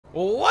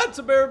What's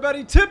up,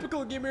 everybody?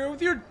 Typical Gamer here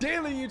with your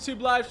daily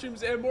YouTube live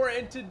streams and more.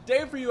 And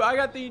today for you, I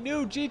got the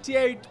new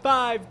GTA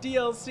 5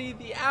 DLC,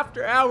 the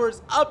After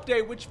Hours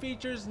update, which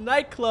features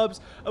nightclubs,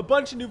 a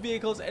bunch of new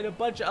vehicles, and a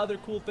bunch of other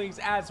cool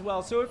things as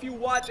well. So if you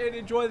watch and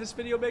enjoy this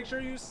video, make sure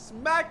you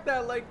smack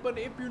that like button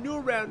if you're new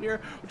around here,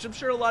 which I'm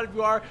sure a lot of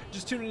you are,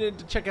 just tuning in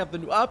to check out the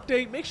new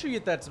update. Make sure you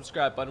hit that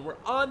subscribe button. We're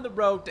on the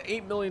road to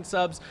 8 million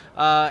subs,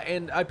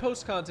 and I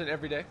post content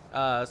every day,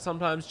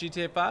 sometimes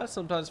GTA 5,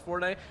 sometimes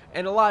Fortnite,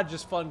 and a lot of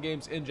just fun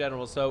games in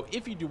general. So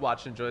if you do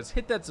watch and enjoy this,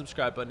 hit that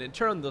subscribe button and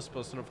turn on those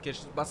post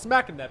notifications by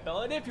smacking that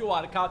bell. And if you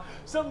want to cop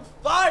some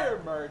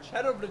fire merch,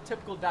 head over to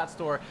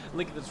typical.store,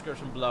 link in the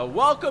description below.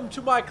 Welcome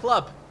to my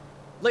club,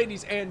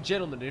 ladies and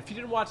gentlemen. And if you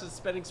didn't watch the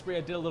spending spree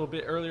I did a little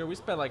bit earlier, we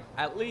spent like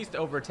at least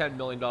over $10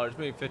 million,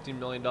 maybe $15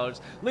 million.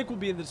 Link will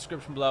be in the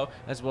description below,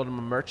 as well to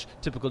my merch,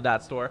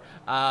 typical.store.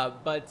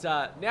 But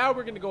now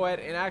we're going to go ahead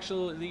and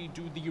actually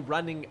do the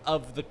running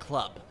of the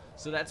club.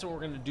 So that's what we're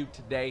going to do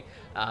today,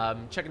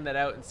 checking that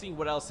out and seeing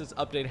what else this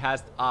update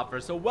has to offer.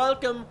 So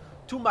welcome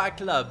to my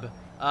club.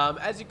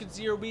 As you can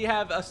see here, we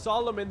have a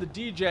Solomon, the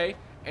DJ,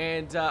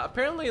 and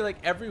apparently like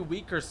every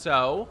week or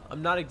so,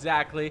 I'm not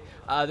exactly,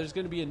 there's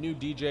going to be a new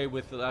DJ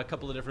with a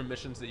couple of different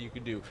missions that you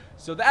can do.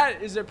 So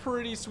that is a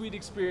pretty sweet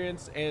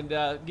experience, and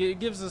it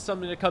gives us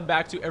something to come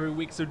back to every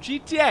week. So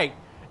GTA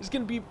is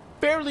going to be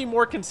fairly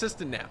more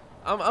consistent now.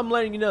 I'm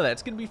letting you know that.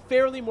 It's going to be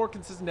fairly more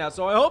consistent now,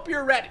 so I hope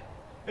you're ready.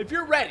 If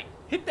you're ready,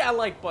 hit that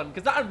like button,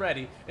 because I'm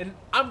ready, and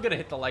I'm going to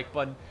hit the like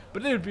button,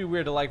 but it would be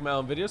weird to like my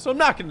own video, so I'm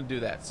not going to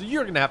do that. So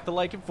you're going to have to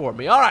like it for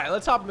me. All right,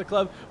 let's hop in the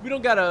club. We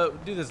don't got to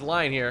do this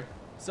line here.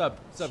 What's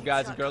up,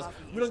 guys and girls?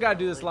 We don't got to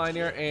do this line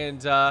here,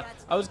 and I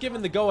was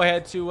given the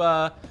go-ahead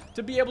to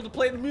be able to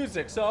play the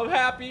music, so I'm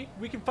happy.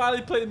 We can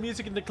finally play the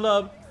music in the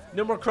club.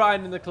 No more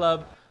crying in the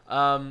club.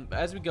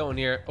 As we go in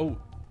here. Oh,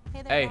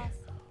 hey.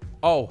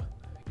 Oh,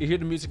 you hear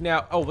the music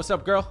now? Oh, what's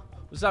up, girl?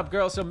 What's up,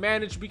 girl? So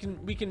managed, we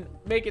can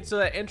make it so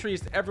that entry is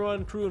to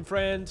everyone, crew and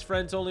friends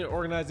only,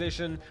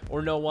 organization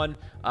or no one.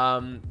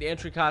 The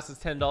entry cost is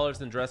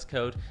 $10, and dress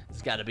code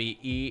it's got to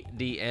be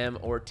EDM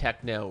or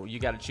techno. You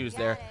got to choose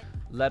there.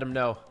 Let them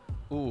know.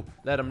 Ooh,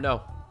 let them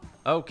know.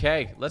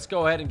 Okay, let's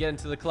go ahead and get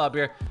into the club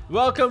here.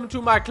 Welcome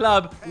to my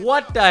club.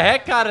 What the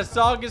heck kind of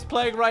song is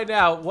playing right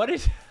now? What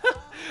is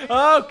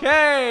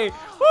okay.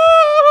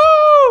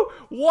 Woo!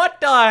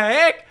 What the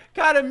heck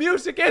kind of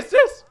music is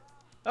this?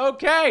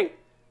 Okay.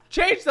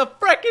 Change the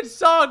frickin'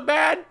 song,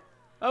 man.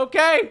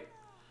 Okay.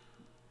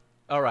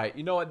 All right.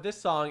 You know what? This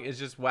song is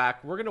just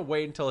whack. We're going to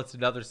wait until it's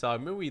another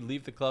song. Maybe we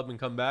leave the club and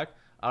come back.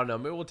 I don't know.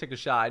 Maybe we'll take a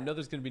shot. I know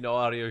there's going to be no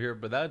audio here,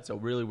 but that's a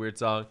really weird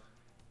song.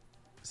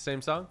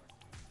 Same song?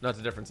 No, it's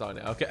a different song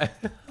now. Okay.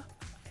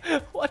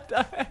 What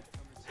the heck?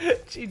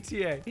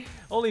 GTA.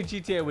 Only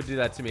GTA would do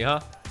that to me,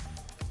 huh?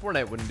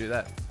 Fortnite wouldn't do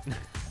that.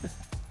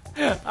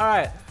 All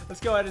right.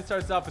 Let's go ahead and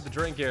start us off with the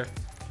drink here.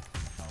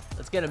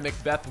 Let's get a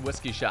Macbeth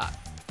whiskey shot.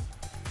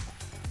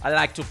 I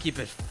like to keep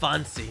it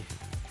fancy.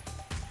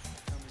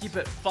 Keep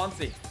it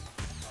fancy.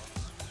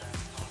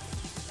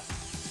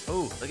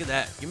 Oh, look at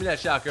that. Give me that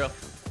shot, girl.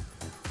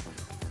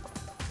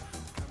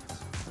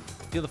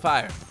 Feel the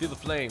fire. Feel the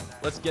flame.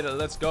 Let's get it.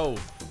 Let's go.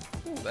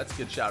 Ooh, that's a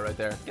good shot right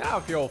there. Get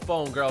off your old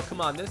phone, girl.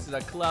 Come on. This is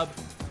a club.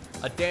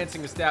 A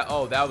dancing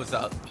establishment. Oh, that was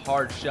a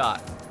hard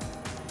shot.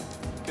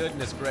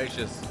 Goodness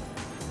gracious.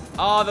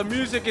 Oh, the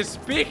music is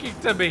speaking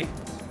to me.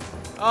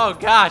 Oh,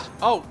 gosh.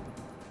 Oh.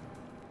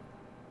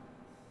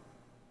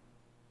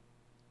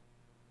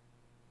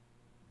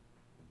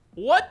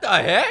 What the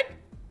heck?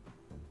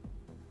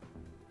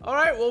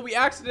 Alright, well, we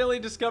accidentally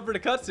discovered a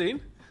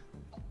cutscene.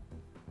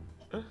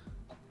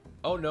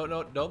 Oh, no,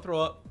 no, don't throw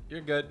up.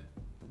 You're good.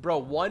 Bro,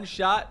 one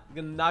shot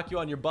gonna knock you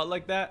on your butt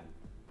like that?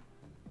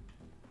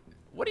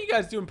 What are you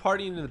guys doing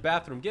partying in the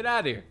bathroom? Get out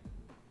of here.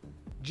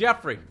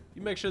 Jeffrey,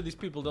 you make sure these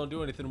people don't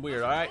do anything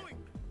weird, alright?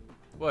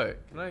 Wait,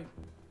 can I?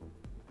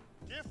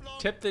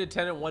 Tip the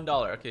attendant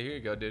 $1. Okay, here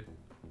you go, dude.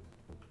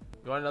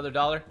 You want another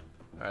dollar?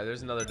 Alright,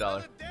 there's another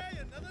dollar.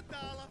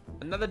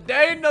 Another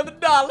day, another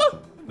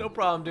dollar. No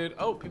problem, dude.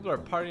 Oh, people are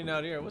partying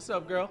out here. What's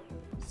up, girl?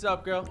 What's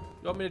up, girl?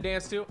 You want me to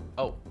dance too?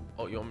 Oh,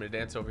 you want me to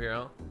dance over here,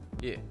 huh?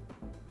 Yeah.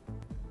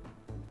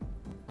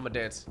 I'm gonna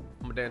dance.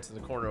 I'm gonna dance in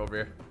the corner over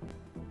here.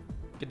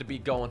 Get the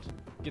beat going.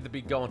 Get the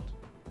beat going.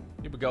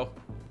 Here we go.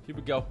 Here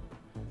we go.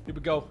 Here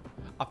we go.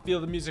 I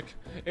feel the music.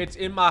 It's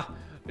in my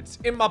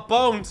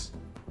bones.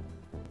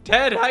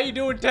 Ted, how you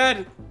doing,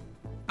 Ted?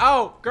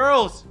 Oh,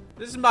 girls.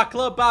 This is my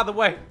club, by the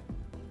way.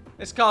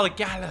 It's called a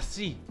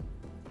Galaxy.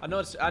 I know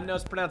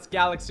it's pronounced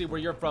Galaxy where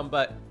you're from,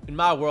 but in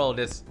my world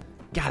it's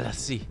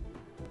Galaxy.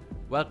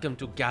 Welcome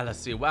to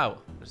Galaxy. Wow,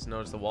 just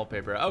noticed the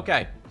wallpaper.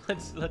 Okay,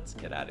 let's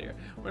get out of here.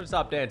 We're gonna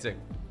stop dancing.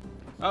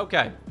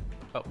 Okay.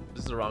 Oh,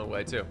 this is the wrong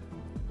way too.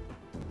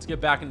 Let's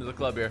get back into the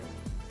club here.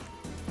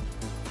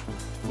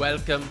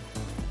 Welcome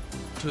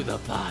to the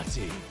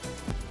party.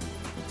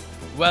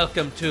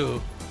 Welcome to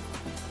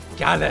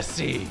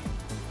Galaxy.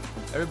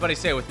 Everybody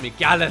say it with me,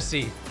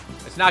 Galaxy.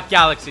 It's not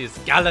Galaxy, it's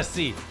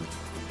Galaxy.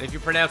 And if you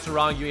pronounce it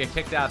wrong, you get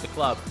kicked out of the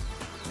club.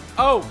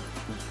 Oh,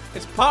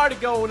 it's party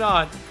going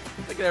on.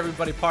 Look at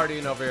everybody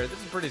partying over here. This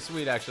is pretty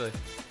sweet, actually.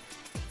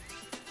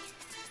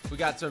 We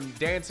got some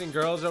dancing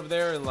girls over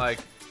there in like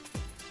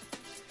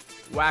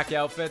whack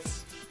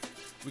outfits.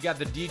 We got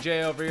the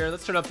DJ over here.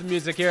 Let's turn up the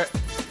music here.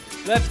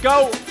 Let's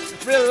go.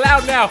 It's really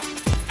loud now.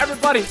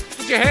 Everybody,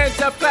 get your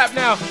hands up, clap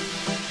now.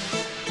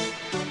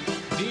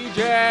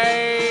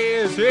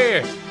 DJ is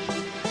here.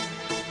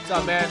 What's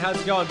up, man?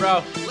 How's it going,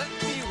 bro? Let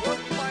me work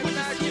my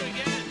magic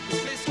again.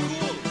 This place is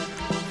cool.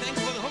 Thanks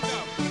for the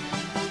hookup.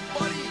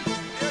 Buddy,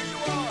 there you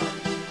are.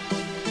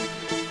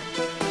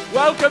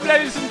 Welcome,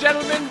 ladies and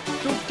gentlemen,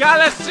 to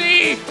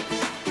Galaxy.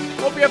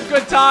 Hope you have a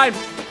good time.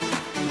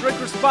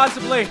 Drink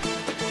responsibly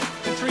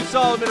and treat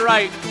Solomon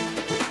right.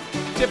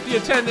 Tip the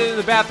attendant in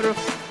the bathroom.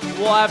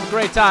 We'll have a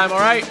great time, all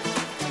right?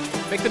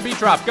 Make the beat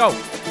drop. Go.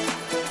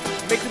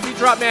 Make the beat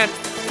drop, man.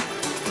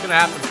 It's gonna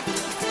happen.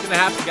 It's gonna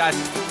happen, guys.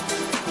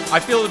 I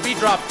feel the beat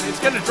drop. It's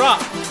gonna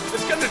drop.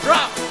 It's gonna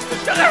drop.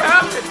 It's gonna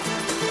happen.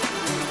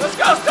 Let's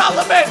go,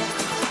 Solomon.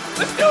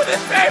 Let's do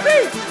this,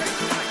 baby.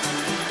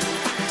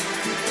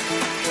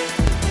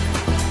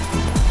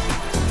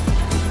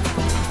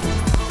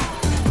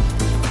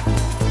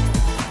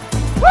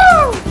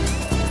 Woo!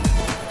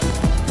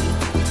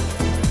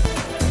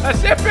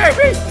 That's it,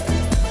 baby.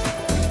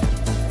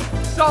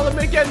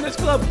 Solomon getting this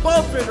club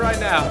bumping right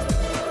now.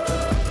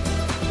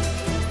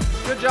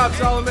 Good job,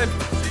 Solomon.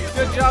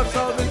 Good job,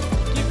 Solomon.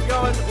 Keep it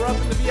going. We're up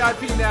in the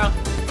VIP now.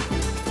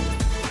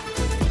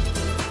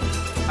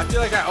 I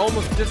feel like I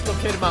almost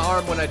dislocated my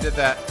arm when I did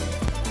that.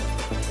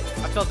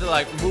 I felt it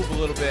like move a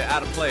little bit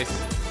out of place.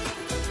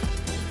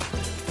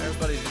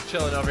 Everybody's just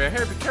chilling over here.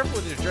 Here, be careful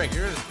with your drink.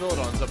 You're gonna spill it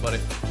on somebody.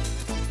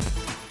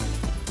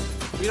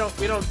 We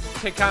don't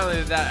take kindly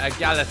to that at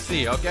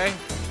Galaxy, okay?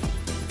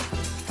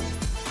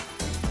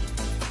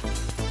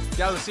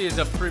 Galaxy is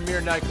a premier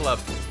nightclub.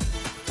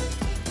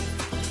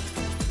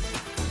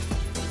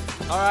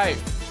 All right.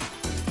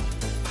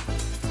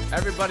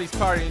 Everybody's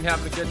partying and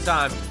having a good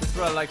time. That's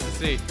what I like to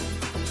see.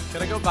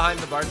 Can I go behind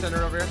the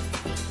bartender over here?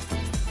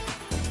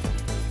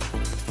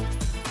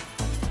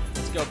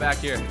 Let's go back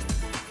here.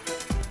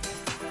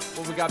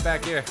 What we got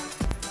back here?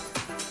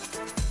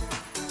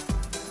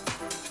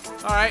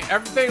 All right,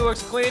 everything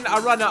looks clean. I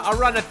run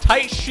a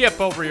tight ship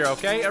over here,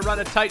 okay? I run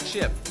a tight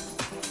ship.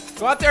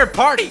 Go out there and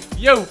party.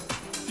 You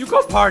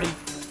go party.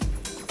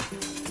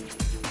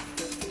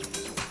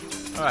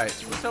 All right,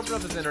 let's open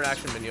up this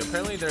interaction menu.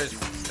 Apparently there's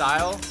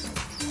style.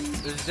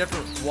 There's a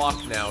different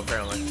walk now,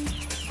 apparently.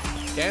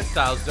 Dance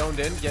style, zoned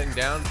in, getting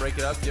down, break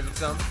it up, give it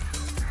some.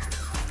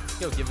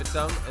 Yo, give it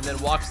some. And then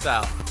walk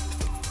style.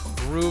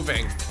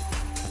 Grooving.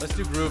 Let's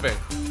do grooving.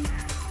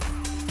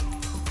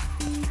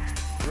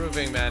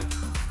 Grooving, man.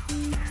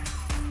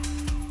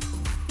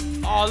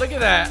 Oh, look at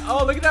that.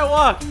 Oh, look at that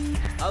walk.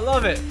 I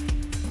love it.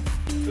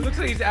 It looks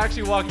like he's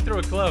actually walking through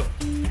a club.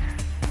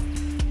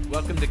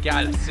 Welcome to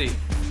Galaxy.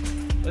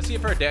 Let's see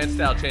if our dance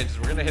style changes.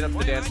 We're gonna hit up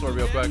the dance floor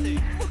real quick.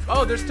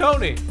 Oh, there's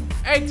Tony.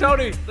 Hey,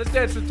 Tony. Let's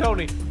dance with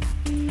Tony.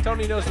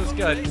 Tony knows what's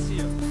good. Let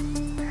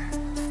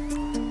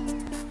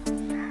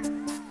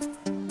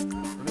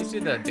me see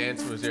the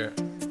dance moves here.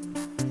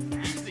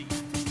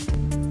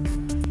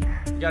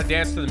 You gotta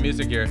dance to the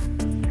music here.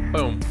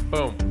 Boom,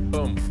 boom,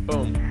 boom,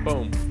 boom,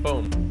 boom,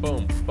 boom,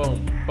 boom,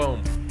 boom,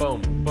 boom,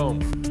 boom, boom.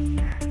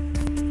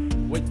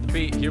 With the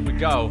beat, here we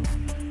go.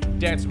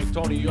 Dancing with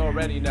Tony, you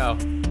already know.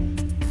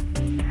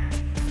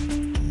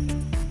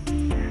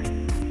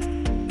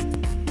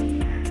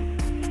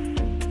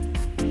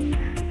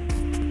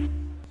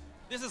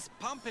 This is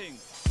pumping.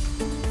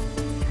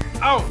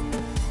 Oh!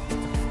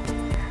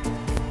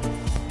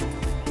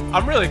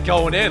 I'm really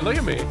going in. Look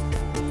at me.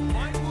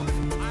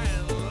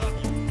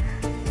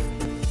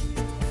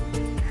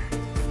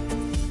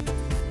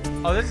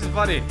 Oh, this is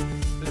funny.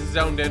 This is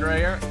zoned in right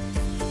here.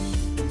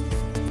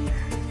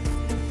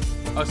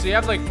 Oh, so you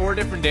have like 4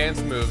 different dance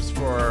moves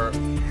for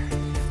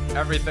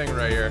everything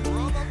right here.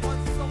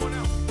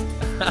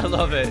 I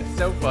love it. It's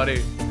so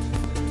funny.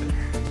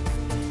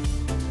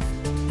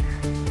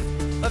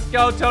 Let's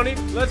go, Tony.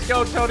 Let's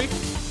go, Tony.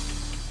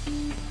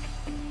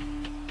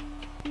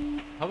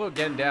 How about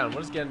getting down? What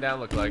does getting down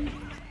look like?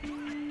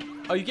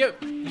 Oh, you get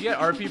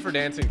RP for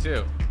dancing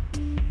too.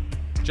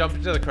 Jump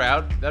into the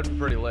crowd. That'd be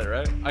pretty lit,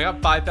 right? I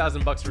got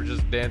 5,000 bucks for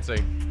just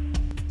dancing.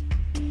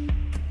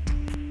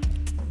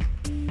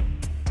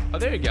 Oh,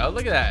 there you go.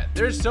 Look at that.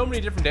 There's so many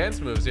different dance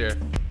moves here.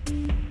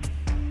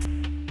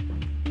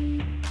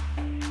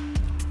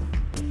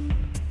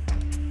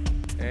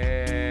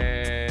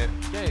 And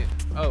okay.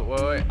 Oh,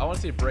 wait. I want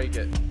to see it break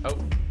it. Oh.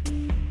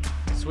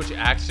 Switch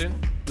action.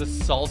 The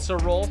salsa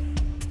roll.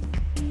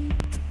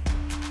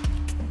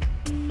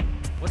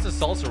 What's the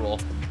salsa roll?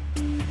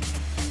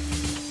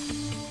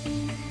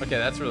 Okay,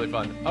 that's really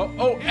fun.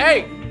 Oh,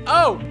 hey!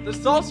 Oh, the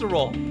salsa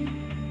roll.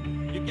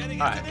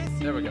 All right,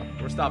 there we go.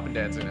 We're stopping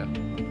dancing now.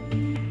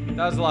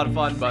 That was a lot of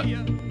fun, but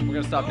we're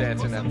gonna stop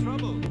dancing now.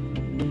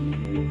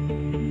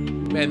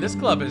 Man, this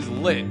club is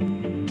lit.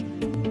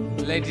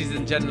 Ladies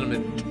and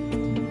gentlemen,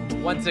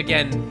 once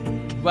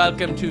again,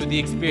 welcome to the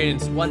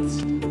experience,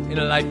 once in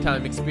a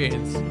lifetime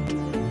experience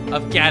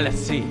of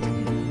Galaxy.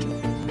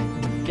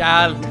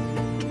 gal.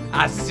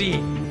 I see.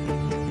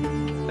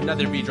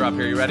 Another beat drop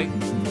here. You ready?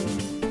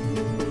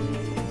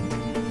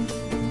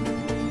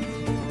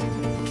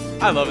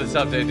 I love this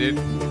update, dude.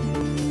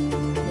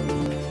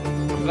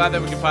 I'm glad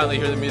that we can finally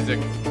hear the music.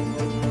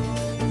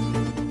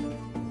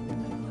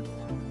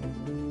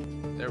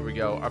 There we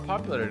go. Our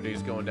popularity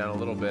is going down a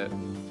little bit.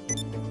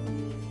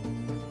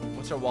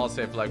 What's our wall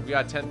safe like? We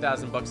got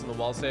 10,000 bucks in the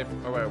wall safe.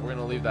 All right, we're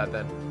gonna leave that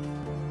then.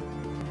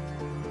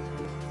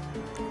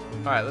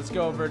 All right, let's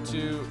go over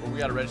to. We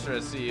gotta register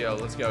as CEO.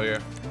 Let's go here.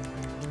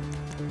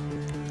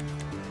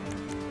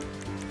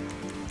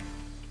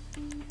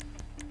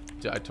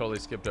 Dude, I totally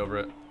skipped over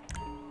it.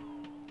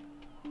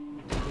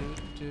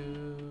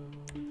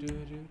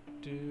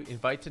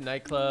 Invite to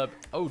nightclub.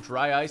 Oh,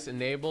 dry ice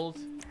enabled.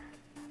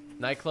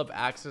 Nightclub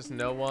access,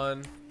 no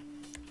one.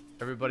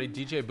 Everybody,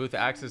 DJ booth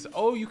access.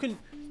 Oh, you can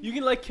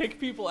like kick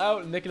people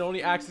out and they can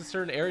only access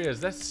certain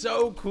areas. That's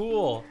so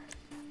cool.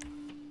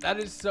 That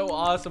is so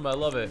awesome. I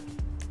love it.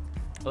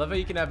 I love how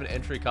you can have an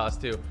entry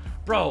cost too.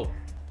 Bro,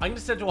 I'm gonna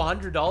set to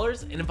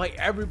 $100 and invite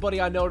everybody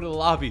I know to the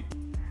lobby.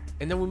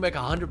 And then we make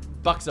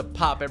 $100 a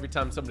pop every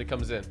time somebody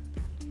comes in.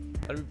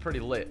 That'd be pretty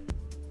lit.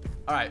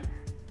 All right,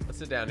 let's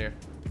sit down here.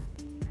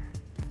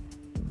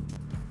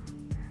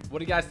 What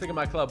do you guys think of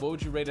my club? What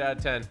would you rate it out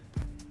of 10?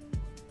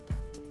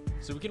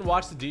 So we can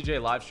watch the DJ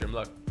live stream.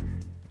 Look.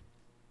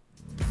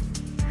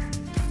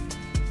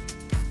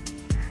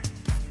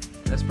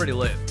 That's pretty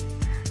lit.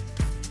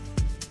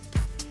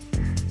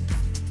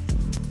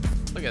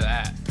 Look at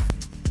that.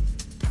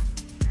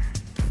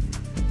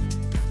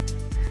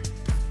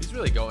 He's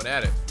really going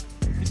at it.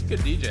 He's a good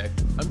DJ.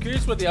 I'm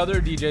curious what the other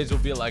DJs will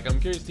be like. I'm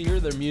curious to hear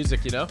their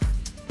music, you know?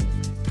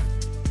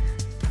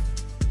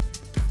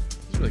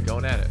 He's really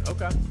going at it.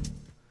 Okay.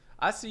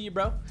 I see you,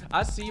 bro.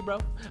 I see you, bro.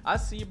 I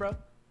see you, bro.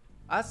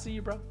 I see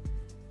you, bro.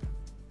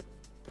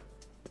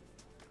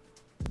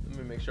 Let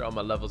me make sure all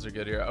my levels are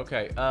good here.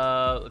 Okay,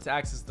 let's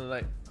access the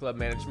nightclub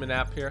management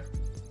app here.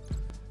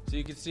 So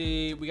you can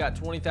see we got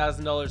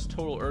 $20,000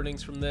 total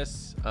earnings from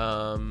this.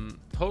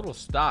 Total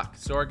stock.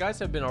 So our guys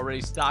have been already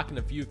stocking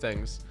a few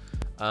things.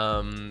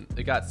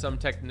 They got some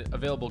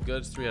available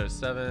goods, 3 out of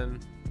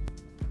 7.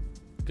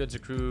 Goods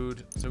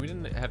accrued. So we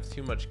didn't have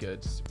too much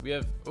goods. We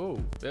have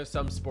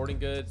some sporting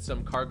goods,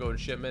 some cargo and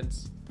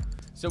shipments.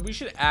 So we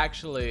should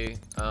actually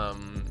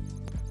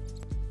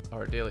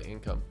our daily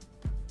income.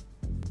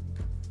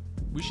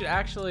 We should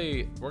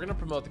actually, we're gonna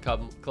promote the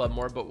club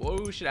more, but what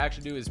we should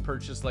actually do is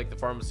purchase like the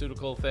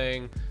pharmaceutical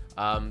thing,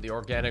 the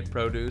organic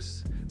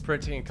produce,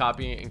 printing and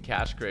copying, and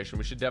cash creation.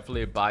 We should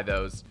definitely buy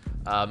those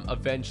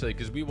eventually,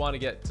 because we want to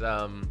get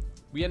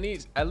we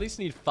at least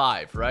need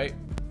 5, right?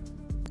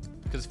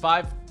 Because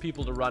 5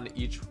 people to run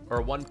each,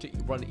 or 1 to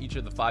run each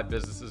of the 5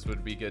 businesses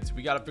would be good. So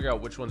we got to figure out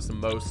which one's the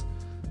most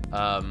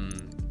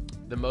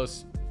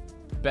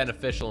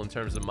beneficial in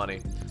terms of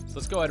money. So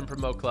let's go ahead and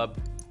promote club.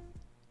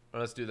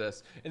 Let's do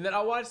this. And then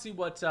I want to see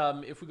what,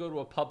 if we go to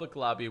a public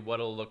lobby,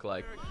 what it'll look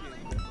like.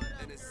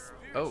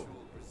 Oh,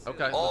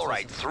 okay. All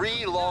right,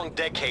 3 long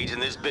decades in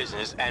this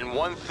business, and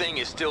one thing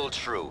is still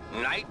true.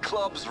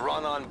 Nightclubs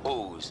run on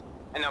booze.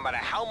 And no matter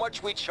how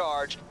much we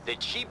charge, the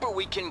cheaper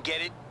we can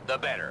get it, the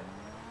better.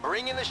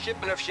 Bring in the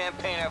shipment of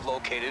champagne I've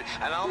located,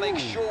 and I'll make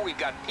sure we've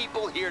got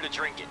people here to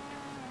drink it.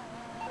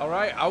 All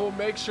right, I will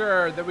make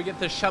sure that we get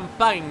the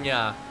champagne.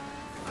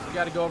 We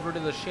got to go over to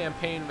the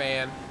champagne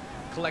van,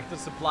 collect the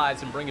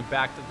supplies, and bring it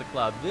back to the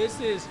club. This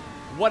is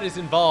what is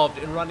involved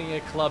in running a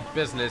club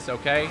business,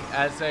 okay?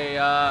 As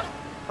a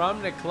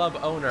prominent club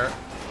owner.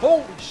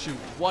 Holy shoot,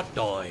 what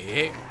the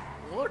heck?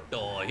 What the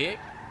heck?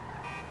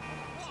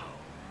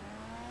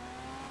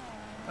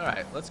 All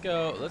right, let's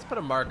go. Let's put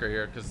a marker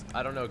here because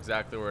I don't know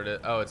exactly where it is.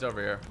 Oh, it's over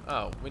here.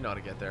 Oh, we know how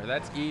to get there.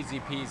 That's easy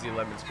peasy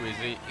lemon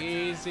squeezy.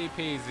 Easy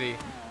peasy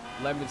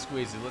lemon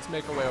squeezy. Let's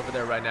make our way over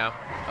there right now.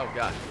 Oh,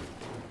 God.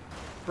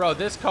 Bro,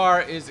 this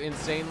car is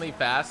insanely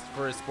fast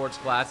for a sports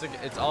classic.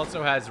 It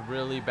also has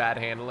really bad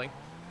handling,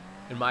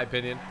 in my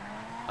opinion.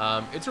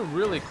 It's a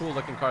really cool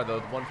looking car, though.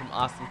 The one from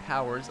Austin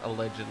Powers,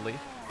 allegedly.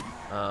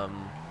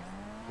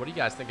 What do you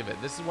guys think of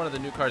it? This is one of the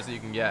new cars that you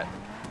can get.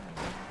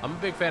 I'm a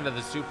big fan of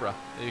the Supra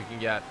that you can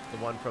get. The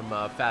one from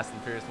Fast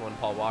and Furious, the one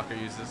Paul Walker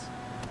uses.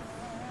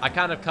 I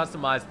kind of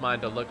customized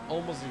mine to look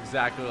almost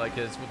exactly like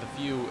his with a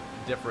few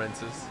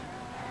differences.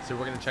 So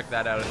we're going to check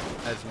that out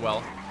as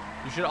well.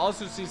 You should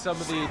also see some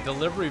of the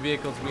delivery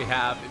vehicles we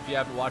have. If you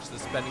haven't watched the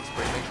spending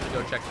spree, make sure to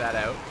go check that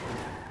out.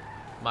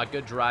 My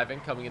good driving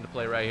coming into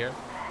play right here.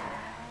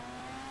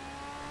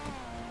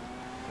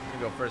 I'm going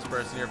to go first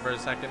person here for a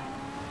second.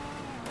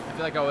 I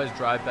feel like I always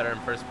drive better in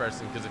first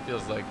person because it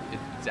feels like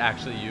it's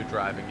actually you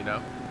driving, you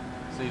know?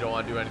 So you don't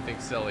want to do anything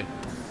silly.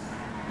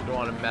 You don't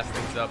want to mess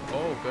things up.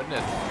 Oh,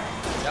 goodness.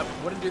 Yep,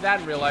 wouldn't do that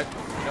in real life.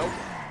 Nope.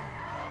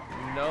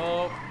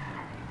 Nope.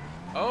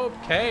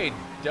 Okay,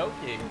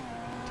 dokie.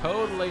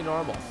 Totally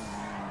normal.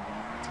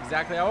 That's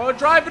exactly how I would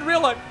drive in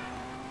real life.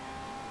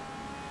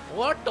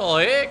 What the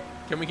heck?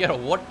 Can we get a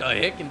what the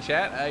heck in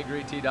chat? I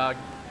agree, T-Dog.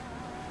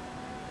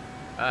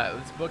 Alright,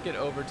 let's book it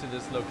over to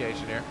this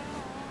location here.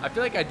 I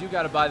feel like I do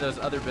gotta buy those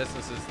other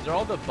businesses. They're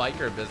all the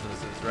biker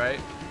businesses, right?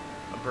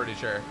 I'm pretty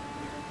sure.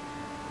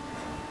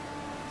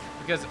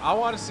 Because I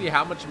want to see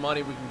how much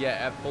money we can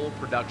get at full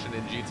production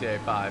in GTA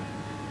 5.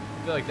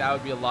 I feel like that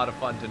would be a lot of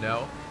fun to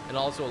know, and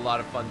also a lot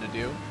of fun to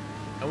do.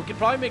 And we could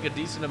probably make a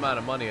decent amount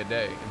of money a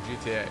day in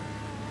GTA.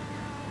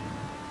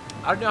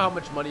 I don't know how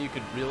much money you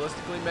could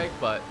realistically make,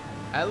 but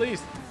at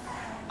least,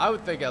 I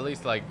would think at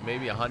least like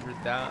maybe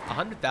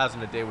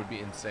 100,000 a day would be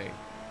insane.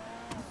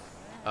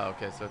 Oh,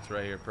 okay, so it's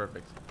right here.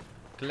 Perfect.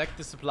 Collect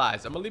the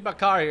supplies. I'm gonna leave my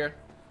car here.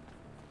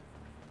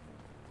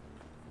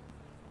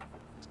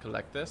 Let's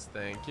collect this.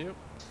 Thank you.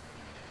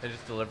 And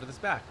just deliver this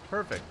back.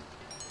 Perfect.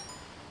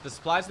 The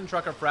supplies in the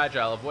truck are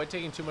fragile. Avoid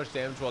taking too much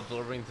damage while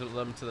delivering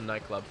them to the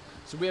nightclub.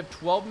 So we have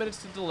 12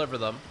 minutes to deliver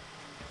them.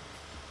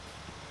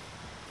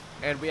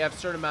 And we have a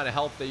certain amount of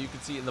health that you can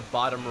see in the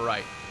bottom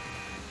right.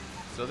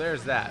 So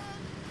there's that.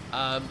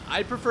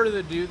 I prefer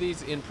to do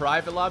these in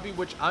private lobby,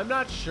 which I'm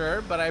not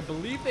sure, but I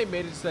believe they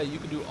made it so that you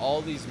can do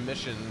all these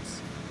missions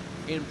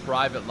in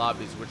private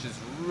lobbies, which is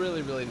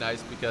really, really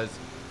nice because,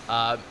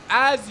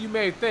 as you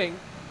may think,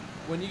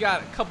 when you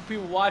got a couple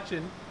people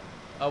watching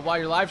while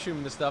you're live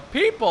streaming this stuff,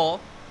 people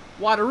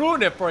want to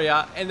ruin it for you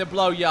and they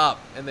blow you up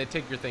and they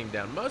take your thing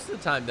down. Most of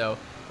the time, though,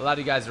 a lot of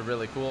you guys are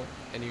really cool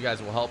and you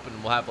guys will help,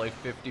 and we'll have like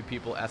 50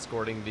 people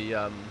escorting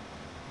the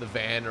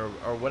van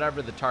or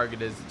whatever the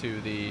target is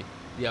to the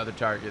other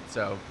target.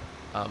 So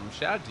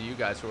shout out to you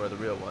guys who are the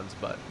real ones,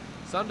 but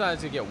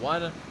sometimes you get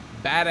one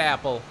bad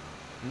apple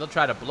and they'll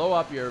try to blow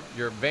up your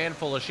van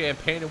full of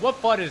champagne. And what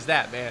fun is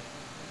that, man?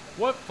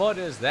 What fun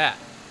is that?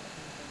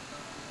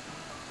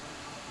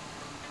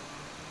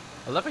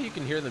 I love how you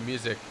can hear the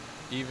music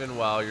even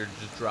while you're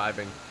just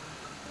driving.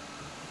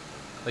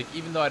 Like,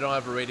 even though I don't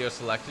have a radio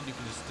selected, you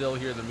can just still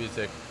hear the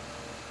music.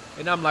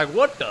 And I'm like,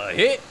 what the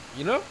heck?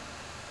 You know?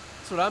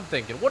 That's what I'm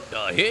thinking. What the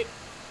heck?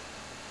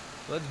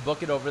 Let's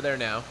book it over there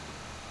now.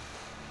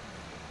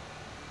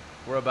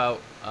 We're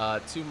about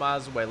 2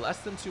 miles away. Less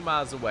than 2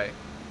 miles away.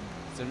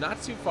 So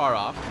not too far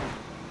off.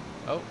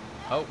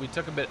 Oh, we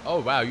took a bit. Oh,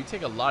 wow. You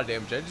take a lot of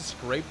damage. I just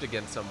scraped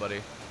against somebody.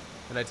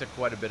 And I took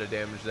quite a bit of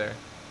damage there.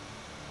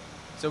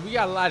 So we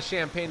got a lot of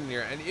champagne in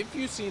here. And if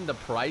you've seen the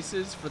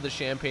prices for the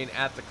champagne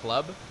at the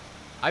club,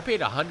 I paid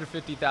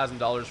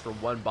 $150,000 for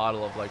one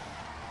bottle of, like,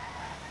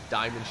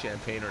 diamond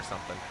champagne or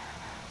something.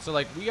 So,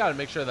 like, we got to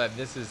make sure that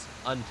this is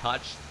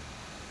untouched,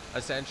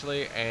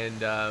 essentially,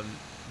 and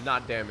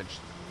not damaged.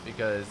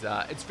 Because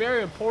it's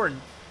very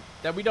important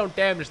that we don't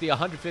damage the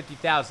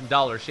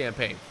 $150,000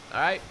 champagne. All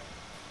right?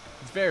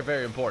 It's very,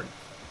 very important.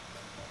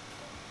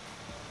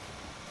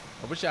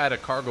 I wish I had a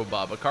cargo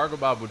bob. A cargo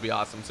bob would be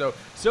awesome.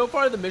 So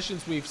far the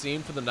missions we've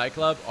seen for the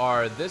nightclub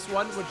are this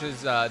one, which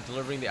is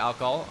delivering the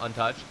alcohol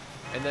untouched.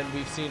 And then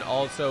we've seen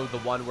also the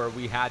one where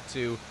we had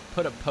to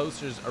put up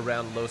posters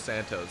around Los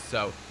Santos.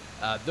 So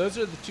those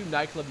are the 2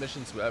 nightclub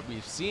missions that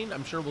we've seen.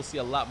 I'm sure we'll see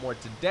a lot more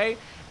today.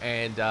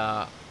 And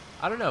I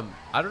don't know.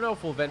 I don't know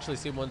if we'll eventually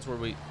see ones where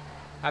we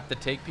have to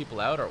take people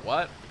out or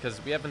what.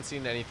 Because we haven't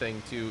seen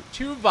anything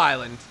too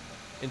violent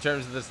in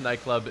terms of this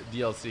nightclub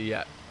DLC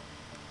yet.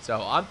 So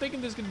I'm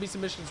thinking there's going to be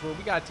some missions where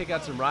we got to take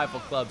out some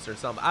rival clubs or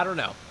something. I don't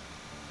know.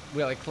 We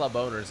got like club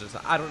owners or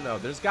something. I don't know.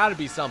 There's got to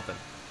be something.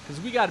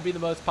 Because we got to be the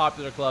most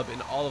popular club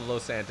in all of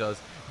Los Santos.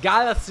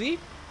 Galaxy.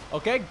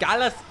 Okay?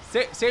 Galaxy.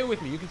 Say it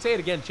with me. You can say it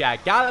again,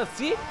 chat.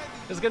 Galaxy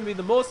is going to be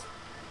the most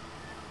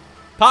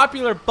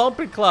popular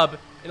bumping club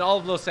in all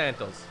of Los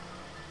Santos.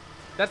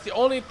 That's the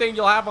only thing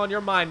you'll have on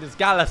your mind is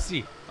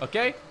Galaxy.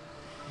 Okay?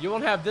 You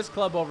won't have this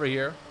club over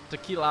here.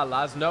 Tequila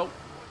Las. No.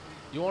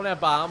 You won't have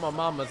Bahama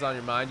Mamas on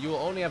your mind. You will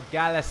only have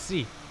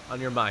Galaxy on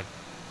your mind.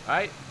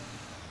 Alright?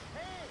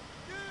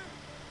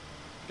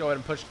 Go ahead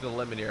and push to the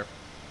limit here.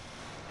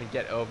 And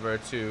get over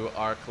to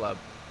our club.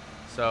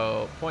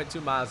 So,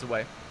 0.2 miles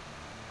away.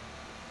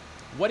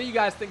 What do you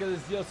guys think of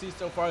this DLC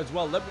so far as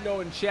well? Let me know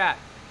in chat.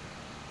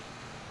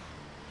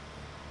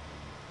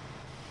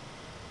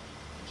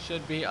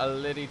 Should be a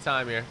litty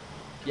time here.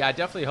 Yeah, I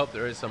definitely hope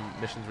there is some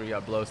missions where you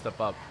gotta blow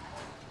stuff up.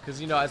 Because,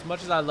 you know, as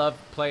much as I love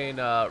playing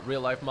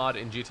real life mod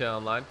in GTA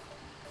Online,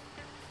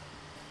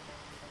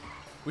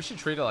 we should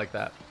treat it like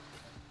that.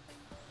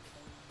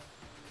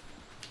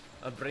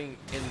 I'll bring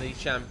in the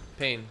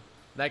champagne.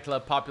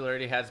 Nightclub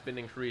popularity has been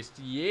increased.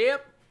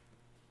 Yep.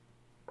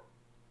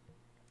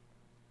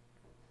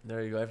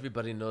 There you go.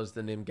 Everybody knows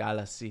the name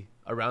Galaxy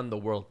around the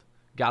world.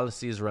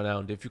 Galaxy is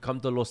renowned. If you come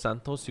to Los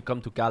Santos, you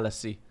come to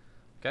Galaxy.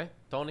 Okay,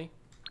 Tony?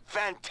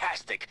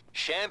 Fantastic.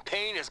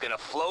 Champagne is gonna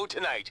flow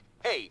tonight.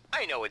 Hey,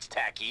 I know it's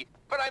tacky,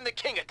 but I'm the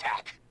king of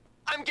tack.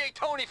 I'm Gay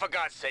Tony, for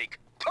God's sake.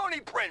 Tony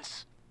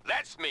Prince.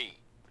 That's me.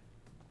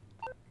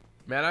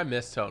 Man, I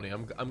miss Tony.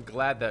 I'm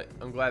glad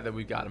that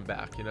we got him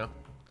back, you know?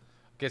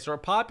 Okay, so our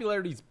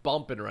popularity's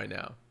bumping right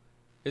now.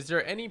 Is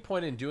there any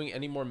point in doing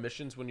any more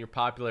missions when your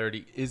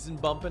popularity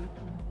isn't bumping?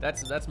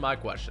 That's my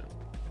question.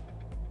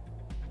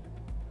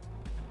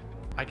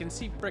 I can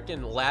see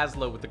frickin'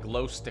 Laszlo with the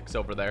glow sticks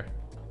over there.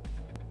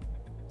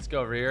 Let's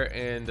go over here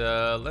and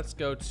let's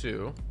go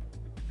to.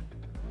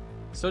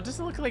 So it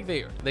doesn't look like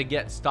they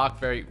get stock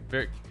very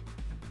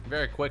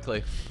very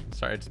quickly.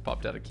 Sorry, I just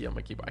popped out a key on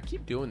my keyboard. I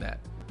keep doing that.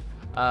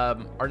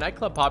 Our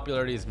nightclub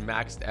popularity is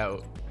maxed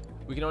out.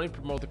 We can only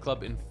promote the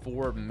club in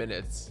 4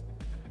 minutes.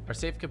 Our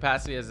safe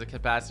capacity has a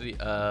capacity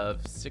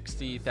of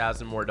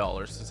 $60,000 more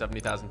dollars, so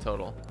 70,000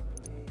 total.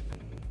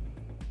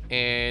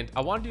 And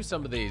I want to do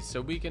some of these. So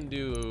we can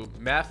do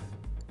meth,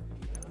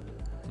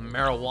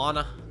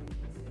 marijuana,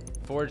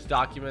 forged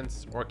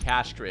documents, or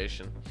cash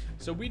creation.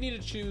 So we need to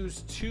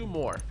choose 2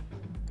 more.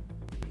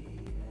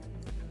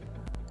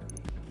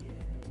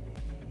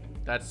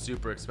 That's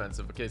super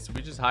expensive. Okay, so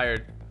we just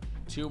hired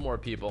 2 more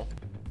people.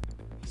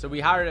 So we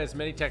hired as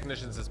many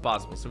technicians as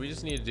possible. So we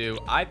just need to do,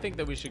 I think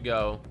that we should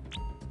go.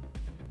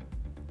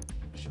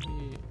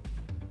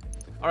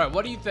 All right,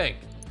 what do you think?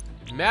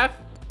 Meth,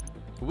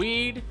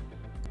 weed,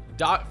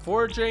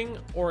 forging,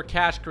 or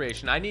cash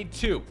creation? I need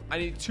 2. I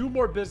need 2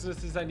 more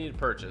businesses I need to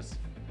purchase.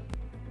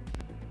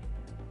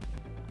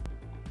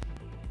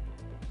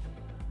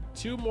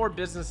 2 more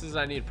businesses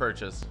I need to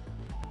purchase.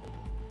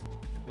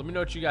 Let me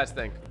know what you guys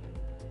think.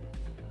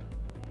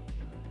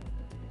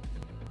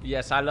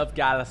 Yes, I love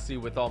Galaxy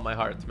with all my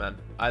heart, man.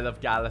 I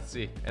love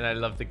Galaxy, and I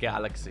love the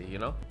galaxy, you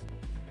know?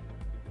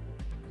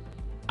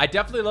 I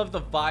definitely love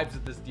the vibes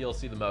of this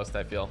DLC the most,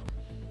 I feel.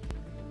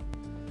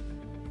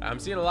 I'm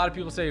seeing a lot of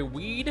people say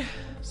weed,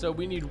 so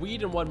we need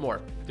weed and 1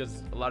 more,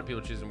 because a lot of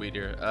people are choosing weed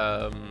here.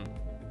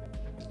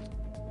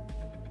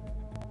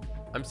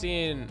 I'm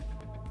seeing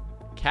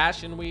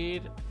cash and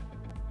weed.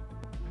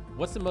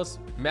 What's the most?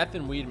 Meth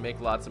and weed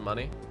make lots of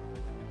money.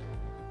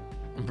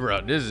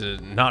 Bro, this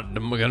is not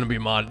gonna be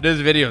this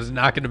video is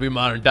not gonna be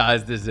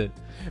monetized, is it?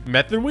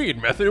 Meth and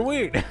weed, meth and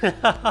weed.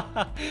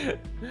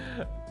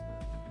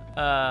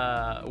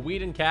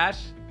 Weed and cash.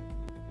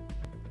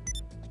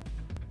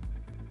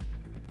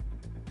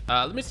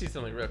 Let me see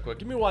something real quick.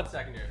 Give me 1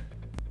 second here.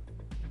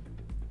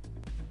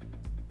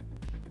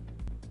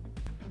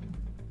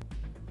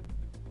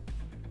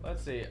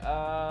 Let's see.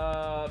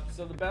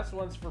 So the best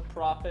ones for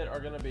profit are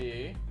gonna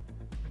be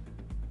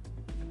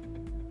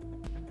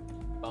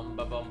bum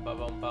ba bum ba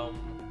bum bum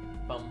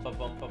bum ba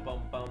bum ba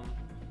bum bum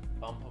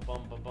bum ba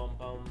bum ba bum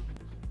bum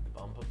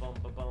bum ba bum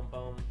ba bum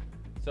bum.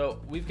 So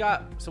we've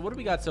got, so what do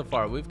we got so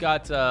far? We've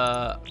got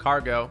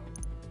cargo,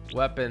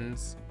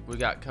 weapons, we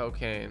got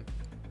cocaine.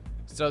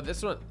 So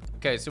this one,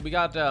 okay, so we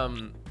got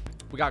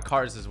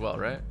cars as well,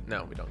 right?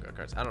 No, we don't got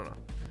cars. I don't know.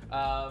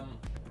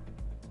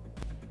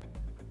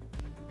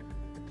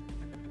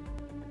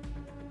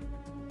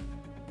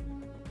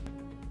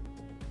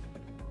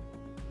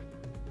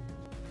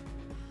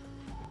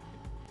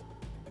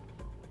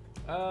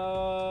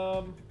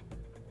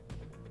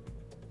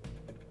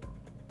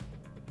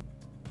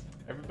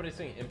 Everybody's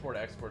saying import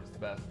export is the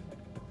best.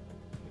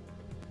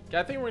 Okay,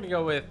 I think we're gonna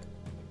go with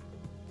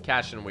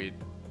cash and weed,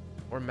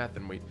 or meth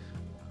and weed.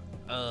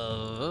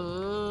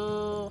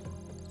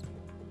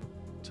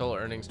 Total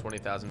earnings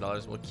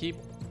 $20,000. We'll keep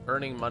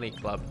earning money,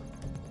 club.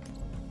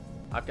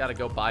 I've got to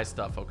go buy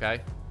stuff.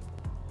 Okay.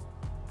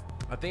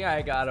 I think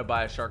I gotta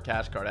buy a Shark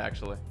Cash card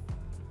actually,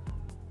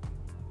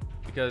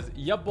 because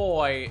ya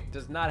boy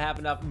does not have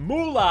enough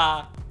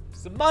moolah,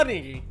 some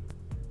money.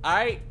 All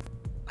right,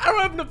 I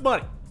don't have enough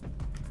money,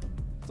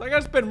 so I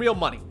gotta spend real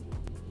money.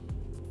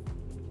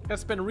 Gotta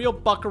spend real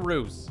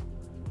buckaroos.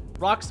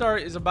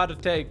 Rockstar is about to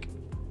take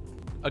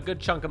a good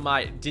chunk of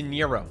my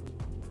dinero.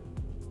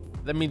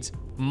 That means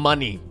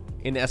money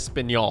in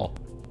Espanol,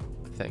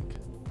 I think.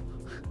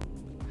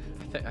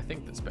 I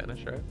think that's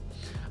Spanish, right?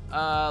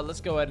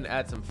 Let's go ahead and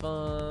add some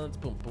funds.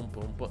 Boom, boom,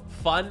 boom, boom.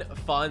 Fun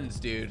funds,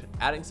 dude.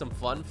 Adding some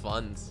fun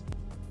funds.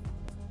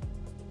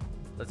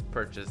 Let's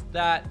purchase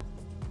that.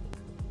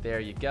 There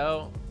you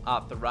go.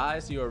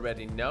 Authorize. You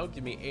already know.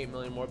 Give me 8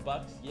 million more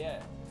bucks.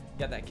 Yeah.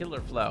 Got that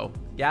killer flow.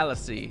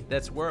 Galaxy.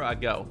 That's where I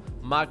go.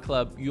 My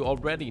club. You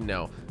already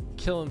know.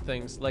 Killing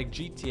things like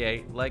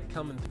GTA. Like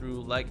coming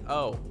through. Like,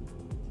 oh.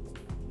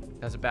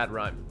 That's a bad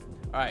rhyme.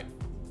 All right.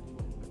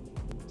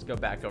 Let's go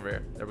back over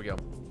here. There we go.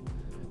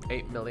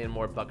 8 million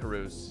more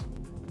buckaroos.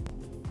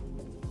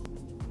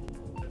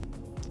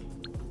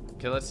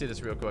 Okay, let's see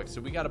this real quick. So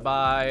we gotta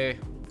buy.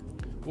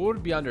 What would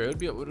it be under?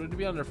 Would it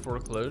be under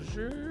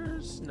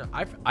foreclosures? No,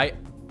 I'm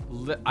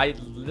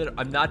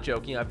not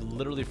joking. I've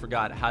literally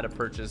forgot how to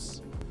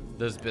purchase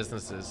those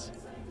businesses.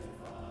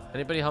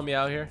 Anybody help me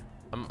out here?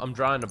 I'm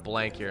drawing a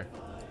blank here.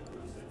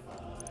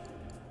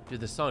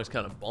 Dude, this song is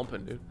kind of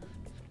bumping, dude.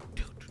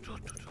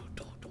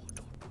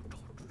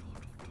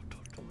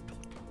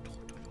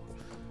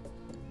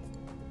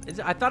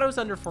 I thought it was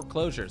under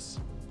foreclosures.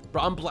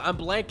 Bro, I'm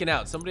blanking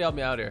out. Somebody help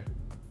me out here.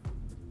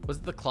 Was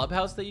it the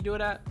clubhouse that you do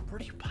it at? Where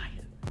do you buy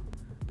it?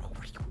 Bro,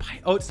 where do you buy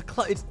it? Oh, it's the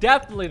club. It's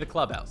definitely the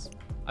clubhouse.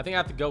 I think I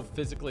have to go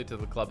physically to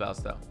the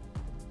clubhouse though.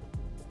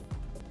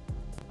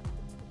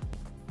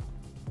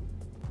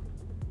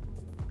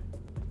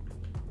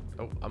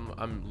 Oh,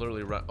 I'm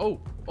literally run. Oh,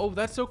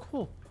 that's so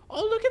cool.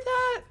 Oh, look at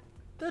that.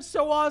 That's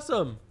so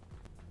awesome.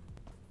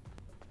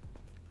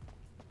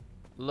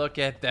 Look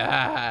at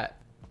that.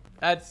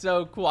 That's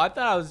so cool. I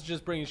thought I was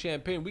just bringing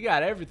champagne. We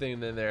got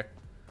everything in there.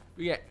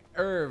 We got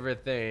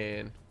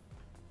everything.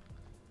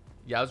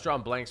 Yeah, I was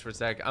drawing blanks for a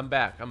sec. I'm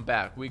back. I'm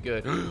back. We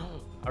good.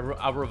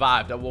 I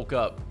revived. I woke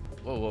up.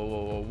 Whoa, whoa,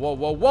 whoa, whoa,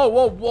 whoa, whoa,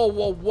 whoa, whoa,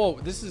 whoa,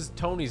 whoa. This is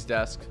Tony's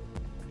desk.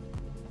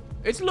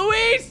 It's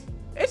Luis!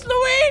 It's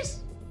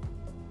Luis!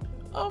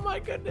 Oh my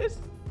goodness.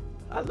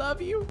 I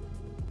love you.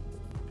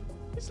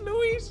 It's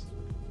Luis.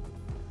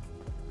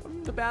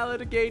 From the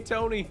Ballad of Gay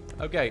Tony.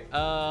 Okay,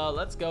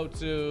 let's go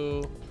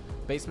to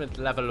basement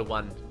level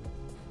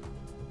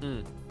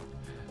 1.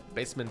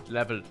 Basement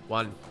level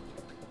 1.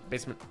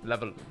 Basement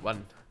level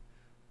 1.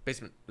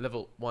 Basement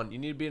level 1. You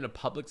need to be in a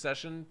public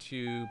session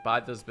to buy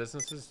those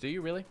businesses. Do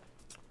you really?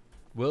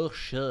 Well,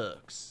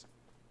 shucks.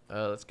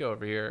 Let's go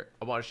over here.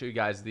 I want to show you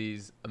guys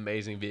these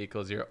amazing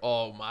vehicles here.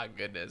 Oh my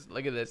goodness.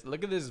 Look at this.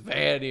 Look at this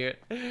van here.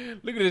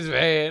 Look at this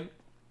van.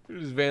 Look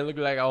at this van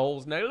looking like a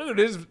whole snack. Look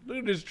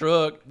at this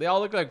truck. They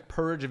all look like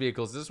purge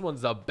vehicles. This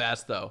one's the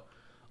best though.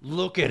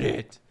 Look at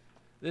it.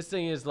 This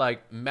thing is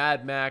like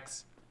Mad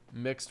Max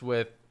mixed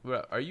with...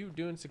 Are you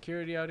doing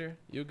security out here?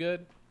 You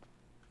good?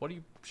 What are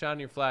you shining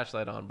your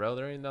flashlight on, bro?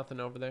 There ain't nothing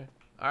over there.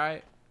 All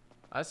right.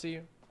 I see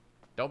you.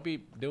 Don't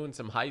be doing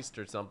some heist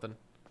or something.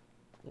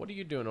 What are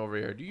you doing over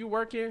here? Do you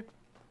work here?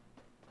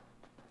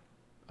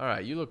 All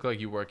right, you look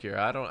like you work here.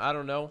 I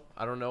don't know.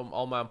 I don't know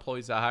all my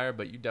employees I hire,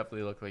 but you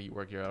definitely look like you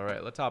work here. All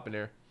right, let's hop in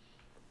here.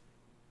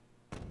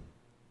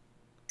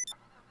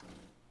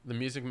 The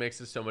music makes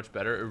it so much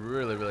better. It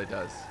really, really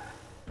does.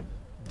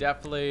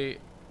 Definitely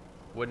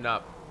would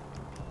not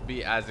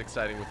be as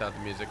exciting without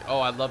the music. Oh,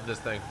 I love this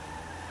thing.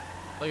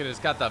 Look at it. It's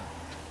got the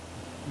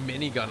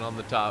minigun on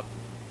the top.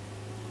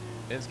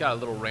 And it's got a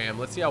little ram.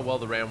 Let's see how well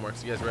the ram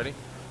works. You guys ready?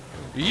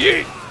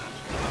 Yeet!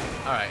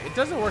 Alright, it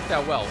doesn't work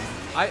that well.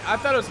 I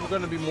thought it was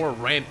going to be more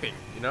ramping,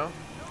 you know?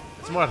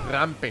 It's more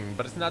ramping,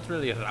 but it's not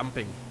really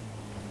ramping.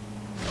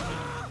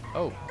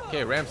 Oh,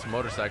 okay, ramps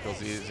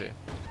motorcycles easy.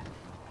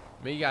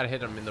 Maybe you gotta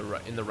hit them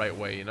in the right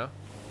way, you know?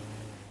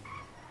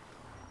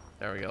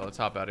 There we go, let's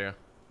hop out here.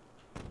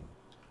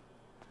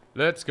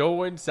 Let's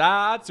go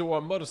inside to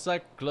our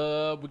motorcycle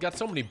club. We got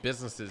so many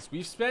businesses.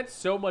 We've spent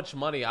so much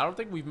money. I don't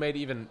think we've made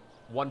even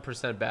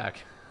 1% back.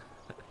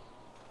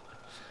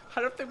 I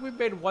don't think we've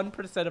made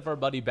 1% of our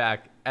money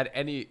back at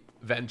any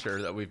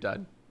venture that we've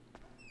done.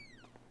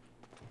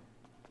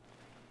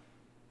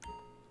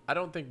 I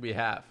don't think we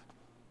have.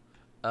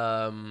 We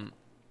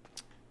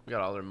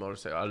got all our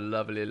motorcycles, our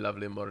lovely,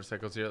 lovely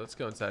motorcycles here. Let's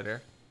go inside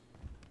here.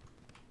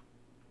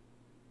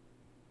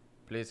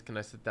 Please, can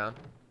I sit down?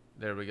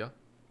 There we go.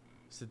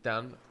 Sit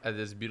down at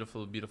this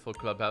beautiful, beautiful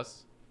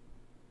clubhouse.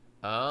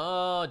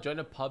 Oh, join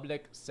a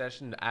public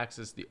session to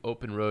access the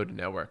open road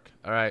network.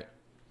 All right.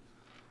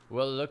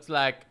 Well, it looks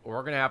like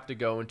we're going to have to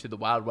go into the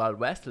Wild Wild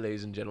West,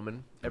 ladies and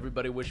gentlemen.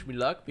 Everybody wish me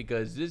luck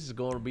because this is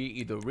going to be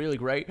either really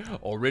great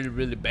or really,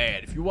 really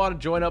bad. If you want to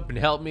join up and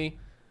help me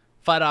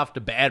fight off the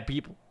bad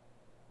people,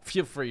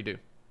 feel free to.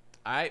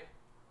 All right.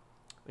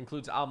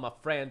 Includes all my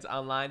friends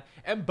online.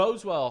 And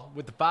Boswell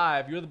with the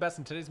 5. You're the best,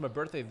 and today's my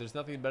birthday. There's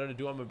nothing better to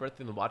do on my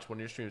birthday than watch one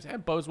of your streams.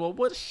 And Boswell,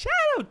 well, shout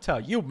out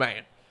to you,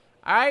 man.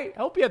 All right.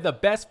 Hope you have the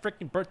best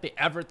freaking birthday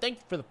ever. Thank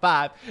you for the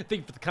 5. Thank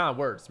you for the kind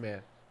words,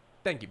 man.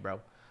 Thank you,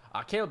 bro.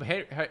 Caleb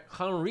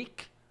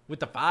Henrique with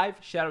the 5.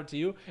 Shout out to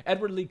you.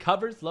 Edward Lee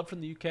Covers. Love from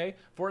the UK.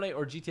 Fortnite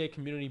or GTA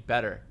community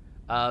better?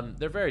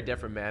 They're very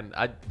different, man.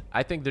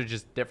 I think they're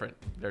just different.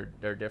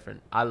 They're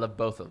different. I love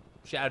both of them.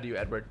 Shout out to you,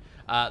 Edward.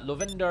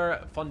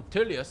 Lovender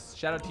Fontilius.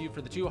 Shout out to you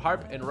for the 2.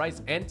 Harp and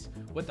Rice Ent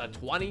with a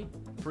 20.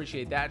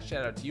 Appreciate that.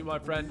 Shout out to you, my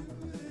friend.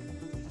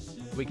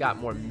 We got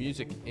more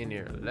music in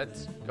here.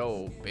 Let's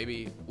go,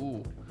 baby.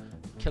 Ooh.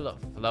 Killer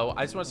flow.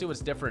 I just want to see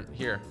what's different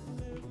here.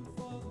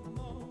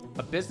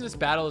 A business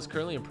battle is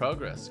currently in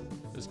progress.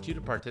 It was Q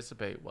to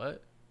participate.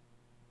 What?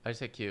 I just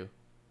hit Q.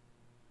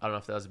 I don't know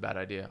if that was a bad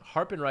idea.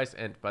 Harp and Rice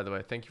Ent, by the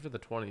way. Thank you for the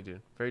 20,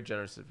 dude. Very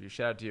generous of you.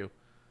 Shout out to you.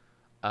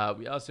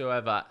 We also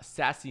have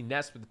Sassy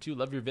Nest with the 2.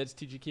 Love your vids.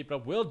 TG, keep it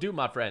up. Will do,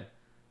 my friend.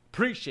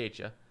 Appreciate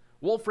you.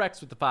 Wolf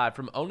Rex with the 5.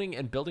 From owning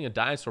and building a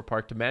dinosaur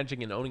park to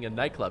managing and owning a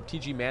nightclub.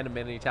 TG, man of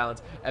many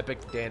talents.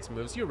 Epic dance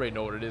moves. You already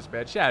know what it is,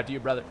 man. Shout out to you,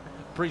 brother.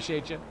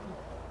 Appreciate you.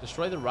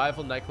 Destroy the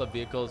rival nightclub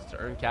vehicles to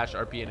earn cash,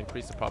 RP, and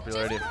increase the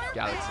popularity of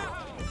Galaxy.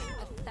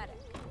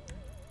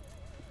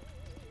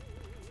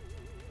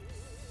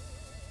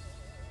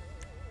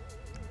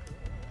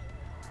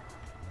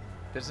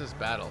 Business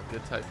battle.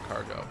 Good type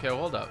cargo. Okay,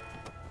 hold up.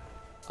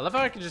 I love how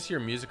I can just hear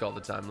music all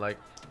the time. Like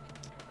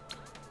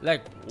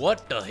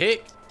what the heck?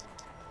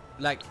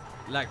 Like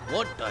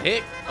what the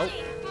heck?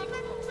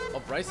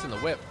 Oh, Bryce in the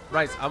whip.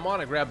 Bryce, I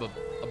want to grab a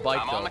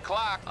bike. I'm though. on the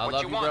clock. I What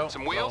love you you, want? bro.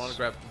 Some I wheels? want to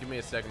grab. Give me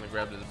a second to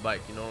grab this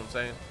bike. You know what I'm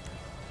saying?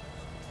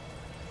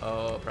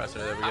 Oh, presser.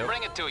 There we I'll go.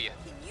 bring it to you.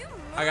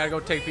 I gotta go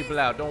take people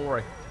out. Don't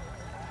worry.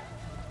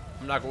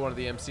 I'm not going to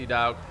the MC,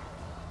 dog.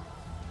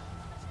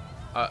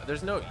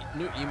 There's no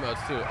new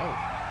emotes too. Oh,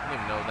 I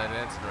didn't even know that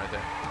dancing right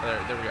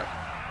there. There we go.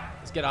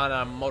 Let's get on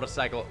a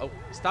motorcycle. Oh,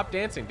 stop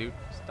dancing, dude.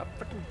 Stop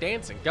freaking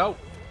dancing. Go.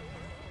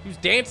 Who's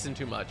dancing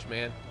too much,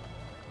 man?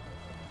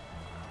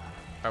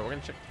 All right, we're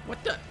gonna check.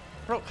 What the?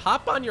 Bro,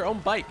 hop on your own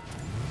bike.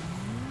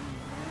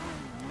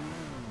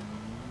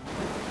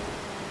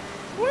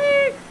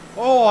 Whee!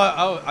 Oh,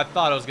 I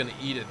thought I was gonna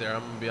eat it there.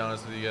 I'm gonna be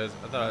honest with you guys.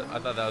 I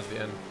thought that was the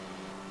end.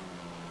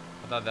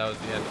 I thought that was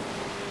the end.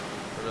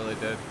 I really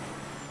did.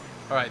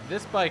 All right,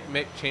 this bike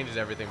changes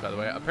everything, by the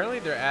way. Apparently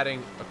they're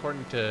adding,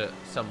 according to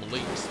some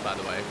leaks, by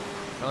the way,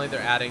 apparently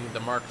they're adding the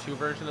Mark II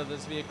version of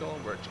this vehicle,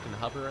 where it can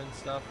hover and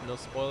stuff. No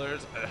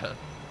spoilers.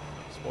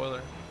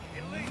 Spoiler.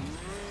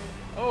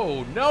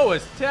 Oh,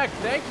 Noah's Tech,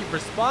 thank you for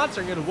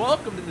sponsoring and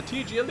welcome to the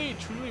TG Elite.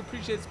 Truly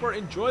appreciate the support.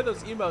 Enjoy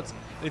those emotes.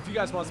 And if you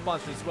guys want to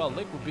sponsor as well,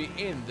 link will be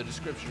in the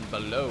description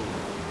below.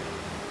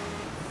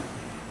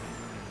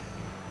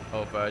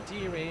 Over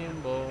the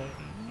rainbow,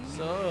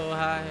 so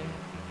high.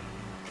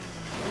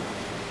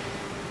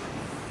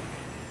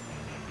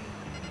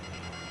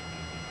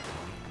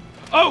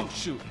 Oh,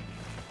 shoot.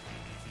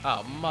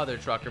 Oh, mother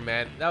trucker,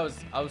 man. I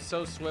was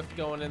so swift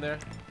going in there.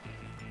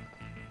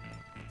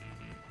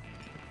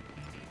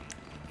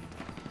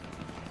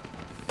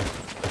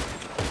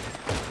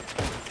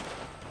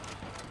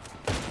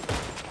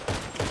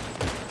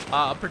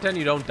 Pretend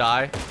you don't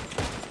die.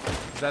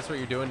 'Cause that's what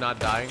you're doing, not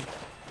dying.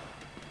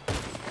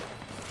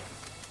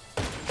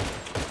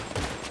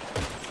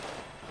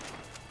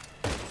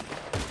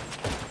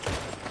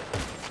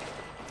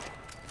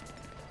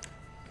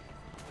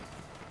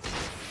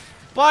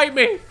 Fight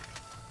me!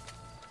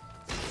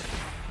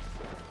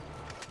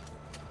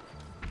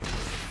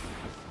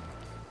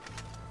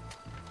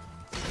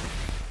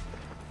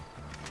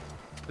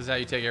 This is how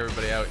you take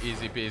everybody out,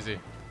 easy peasy.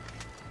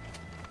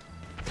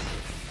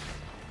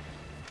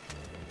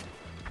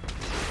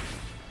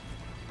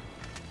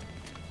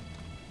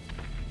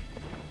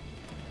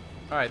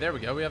 All right, there we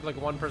go. We have like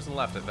one person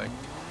left, I think.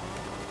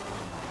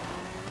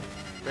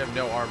 We have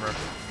no armor.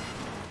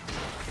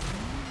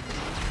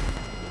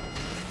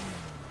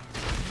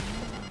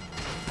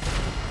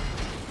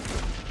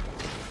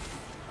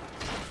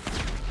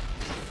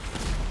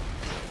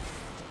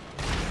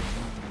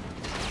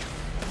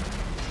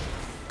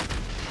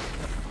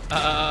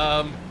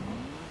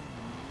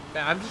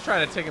 Man, I'm just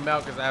trying to take him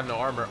out because I have no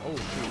armor. Oh,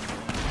 shoot.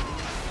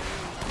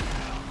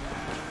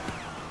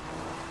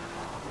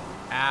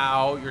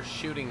 Ow, you're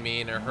shooting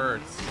me and it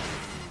hurts.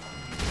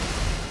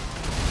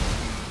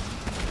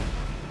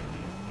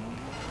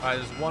 Alright,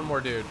 there's one more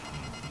dude.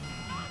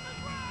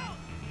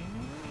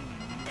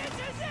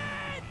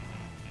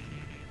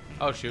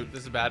 Oh shoot,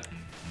 this is bad.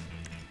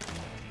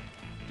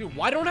 Dude,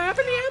 why don't I have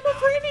any ammo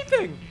for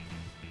anything?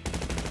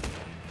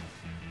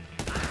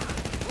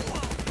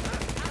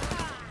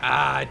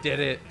 Ah, I did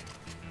it.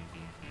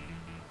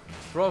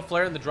 Throw a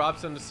flare in the drop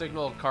zone to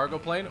signal a cargo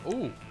plane.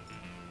 Ooh.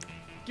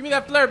 Give me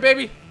that flare,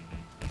 baby.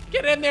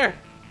 Get in there.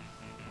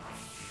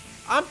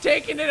 I'm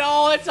taking it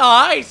all. It's a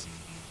heist.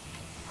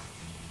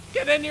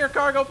 Get in your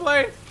cargo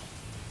plane.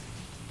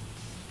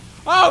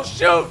 Oh,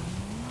 shoot.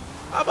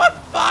 I'm on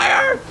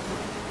fire.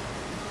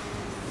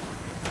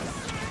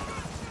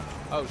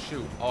 Oh,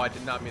 shoot. Oh, I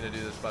did not mean to do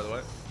this, by the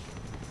way.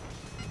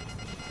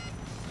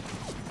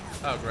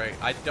 Oh, great.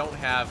 I don't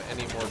have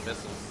any more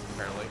missiles,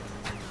 apparently.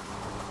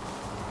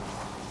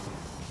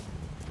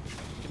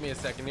 Give me a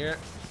second here.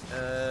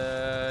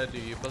 Do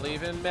you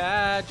believe in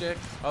magic?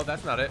 Oh,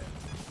 that's not it.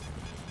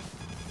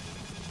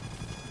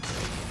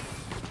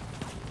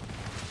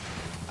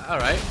 All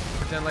right.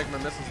 Pretend like my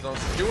missiles don't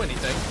do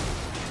anything.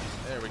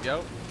 There we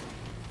go.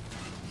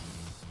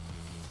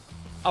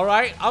 All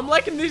right. I'm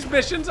liking these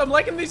missions.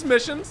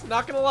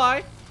 Not gonna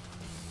lie.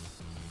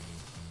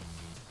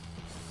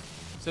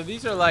 So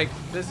these are like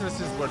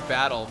businesses would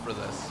battle for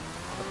this,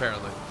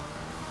 apparently.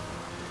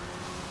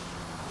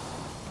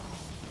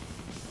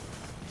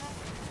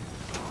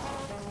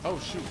 Oh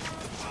shoot.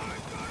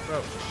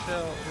 Bro,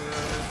 chill.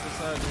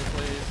 Beside me,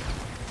 please.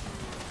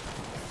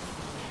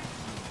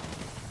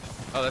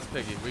 Oh, that's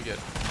Piggy. We good.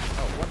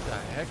 Oh, what the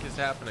heck is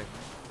happening?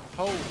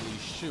 Holy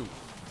shoot.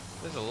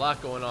 There's a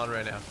lot going on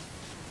right now.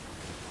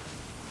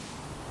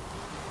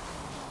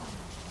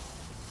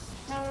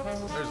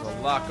 There's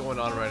a lot going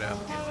on right now.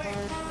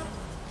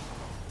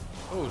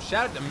 Oh,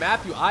 shout out to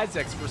Matthew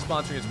Isaacs for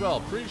sponsoring as well.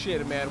 Appreciate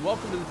it, man.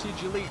 Welcome to the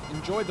TG Elite.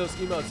 Enjoy those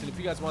emotes. And if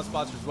you guys want to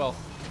sponsor as well,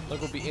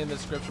 link will be in the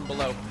description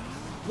below.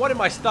 What am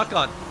I stuck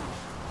on?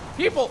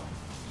 People!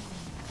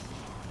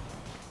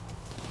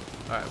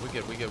 Alright, we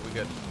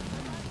good.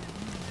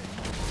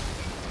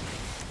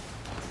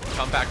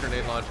 Compact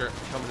grenade launcher.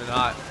 Coming in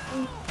hot.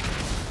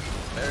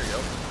 There you go.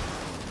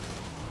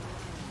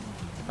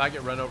 If I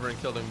get run over and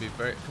killed, I'm going to be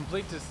very...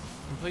 Complete to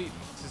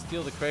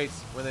steal the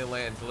crates when they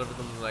land. Deliver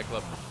them to the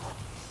nightclub.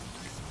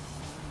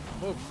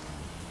 Move.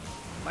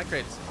 My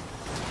crates.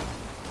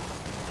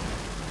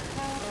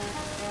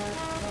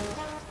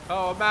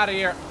 Oh, I'm out of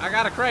here. I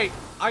got a crate.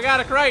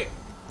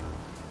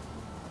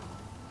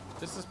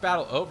 This is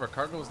battle over.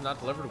 Cargo was not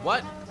delivered.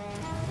 What?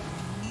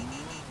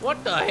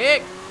 What the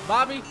heck,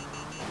 Bobby?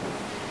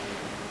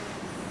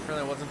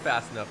 Apparently I wasn't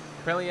fast enough.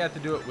 Apparently you have to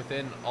do it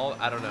within all...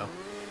 I don't know.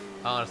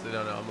 I honestly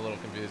don't know. I'm a little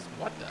confused.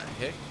 What the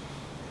heck?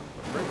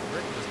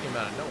 Rick just came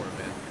out of nowhere,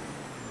 man.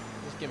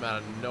 Just came out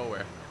of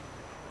nowhere.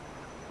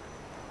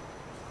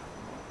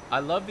 I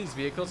love these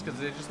vehicles because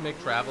they just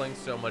make traveling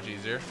so much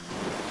easier.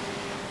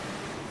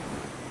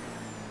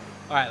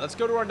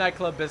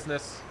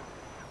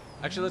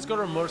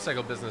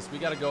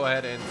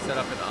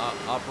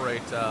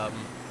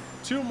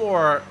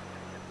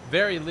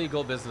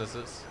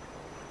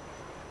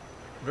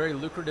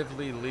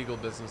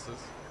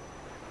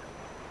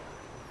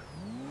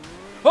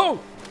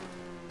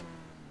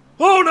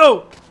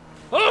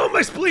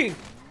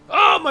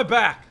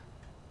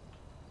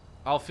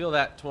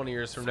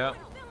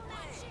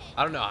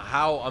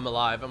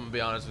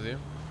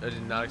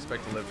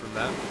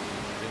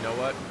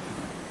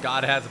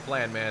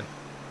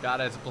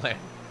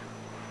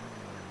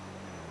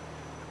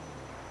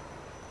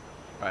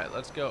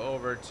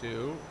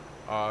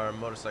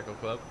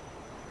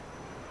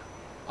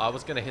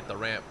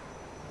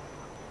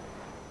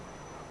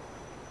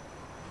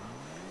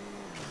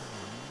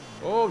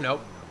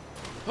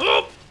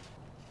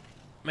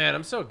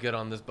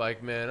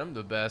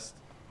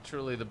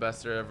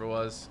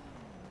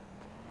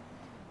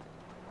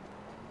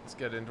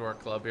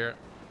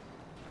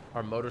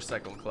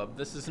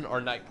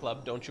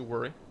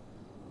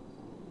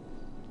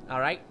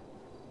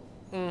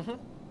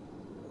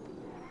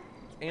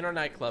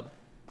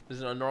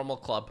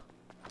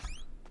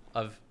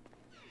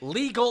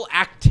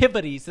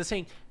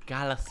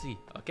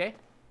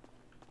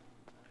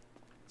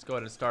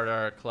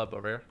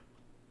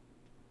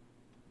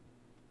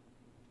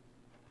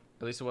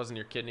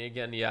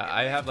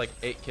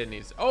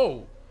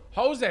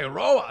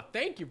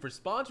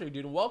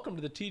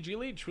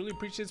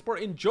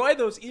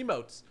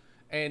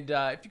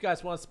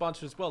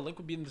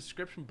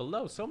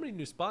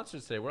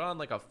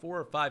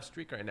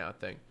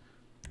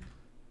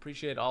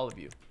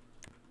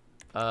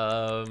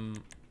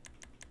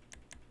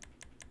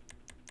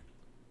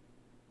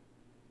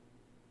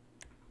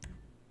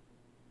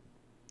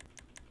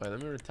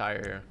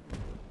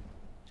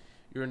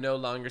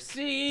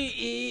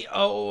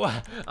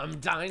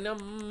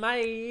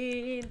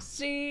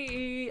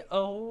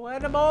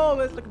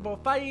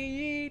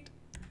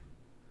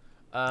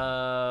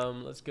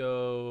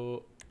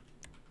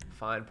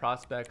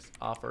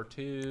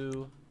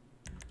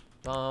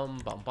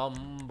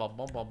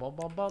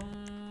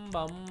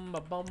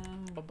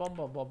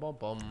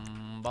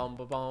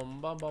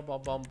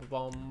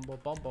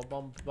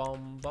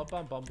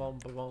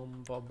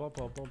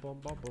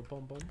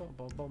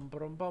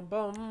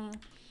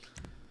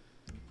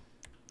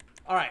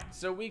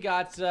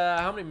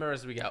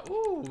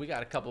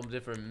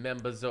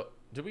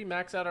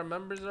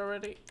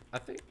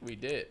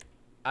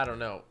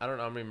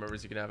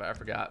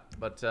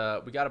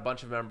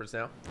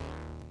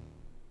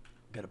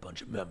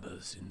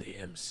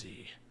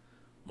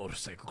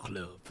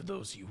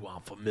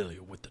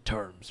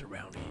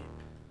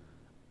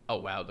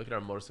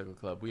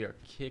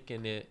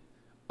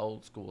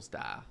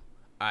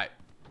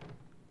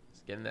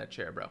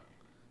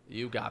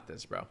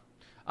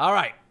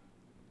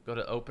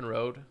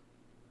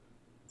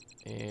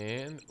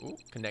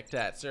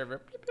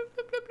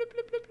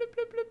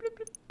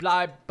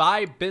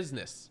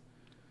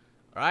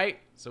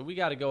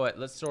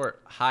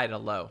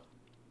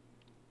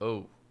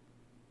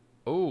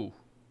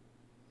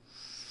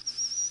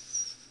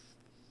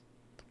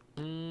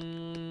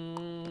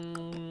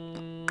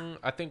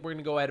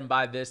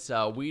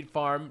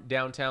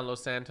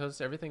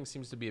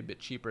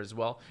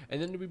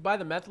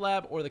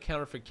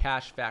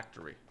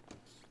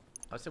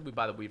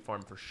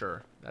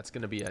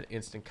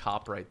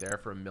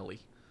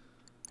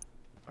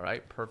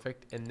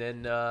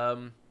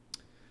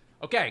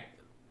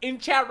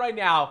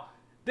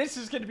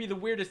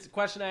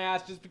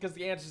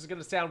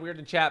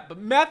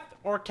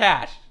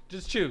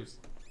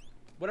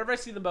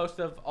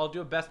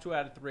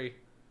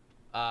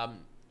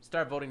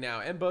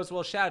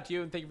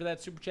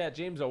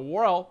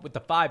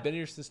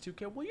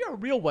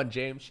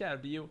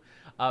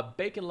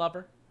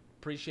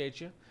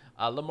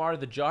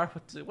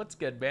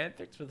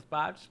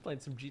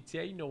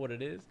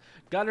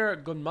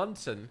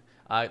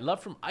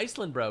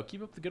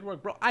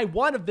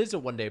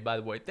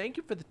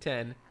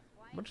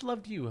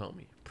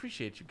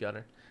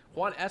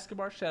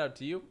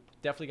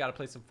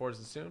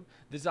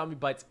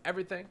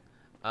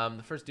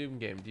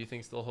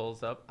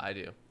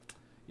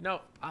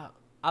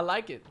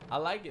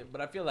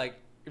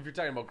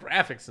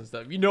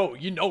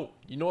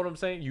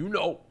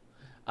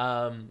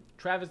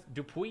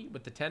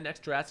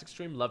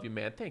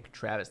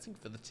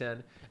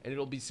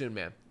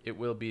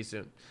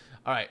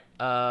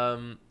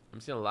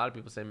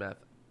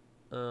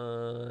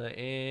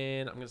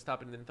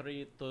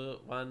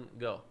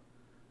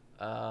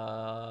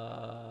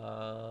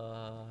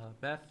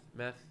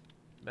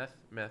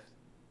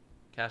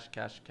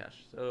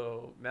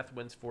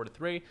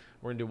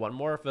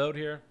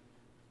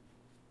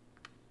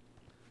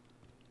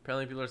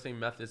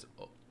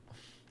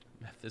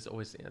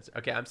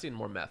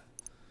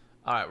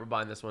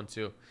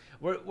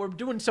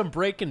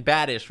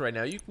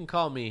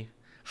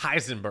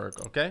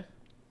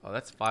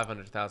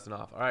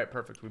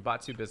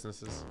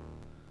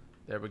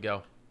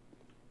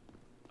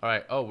 All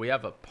right. Oh, we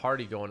have a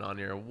party going on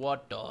here.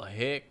 What the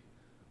heck?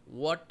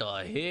 What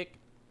the heck?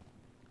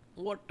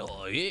 What the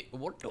heck?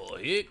 What the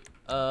heck?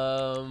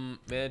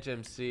 Manage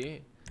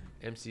MC.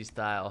 MC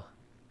style.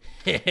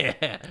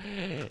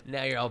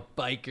 Now you're all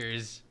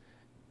bikers.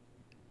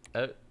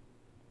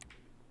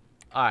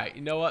 Alright,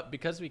 you know what?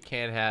 Because we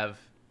can't have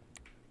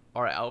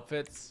our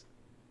outfits.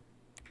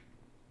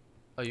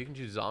 Oh, you can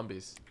choose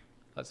zombies.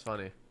 That's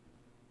funny.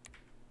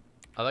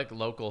 I like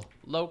local.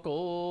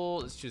 Local.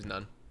 Let's choose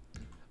none.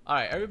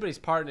 Alright, everybody's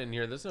partying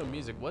here. There's no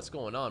music. What's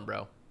going on,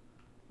 bro?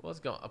 What's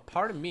going on?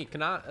 Pardon me.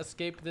 Can I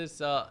escape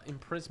this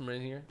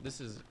imprisonment here? This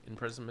is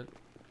imprisonment.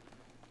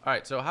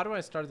 Alright, so how do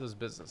I start those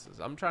businesses?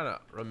 I'm trying to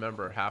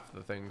remember half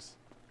the things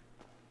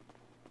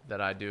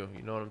that I do.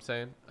 You know what I'm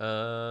saying? We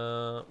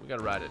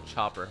gotta ride a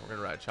chopper. We're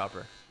gonna ride a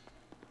chopper.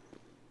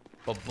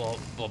 Oh,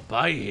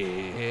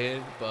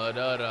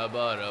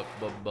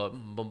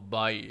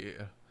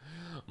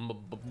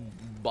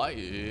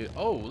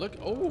 look.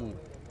 Oh.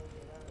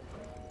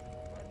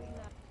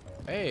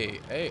 Hey,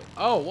 hey.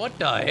 Oh, what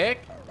the heck?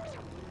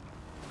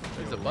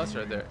 There's a bus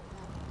right there.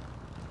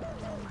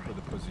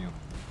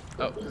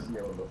 Oh. Is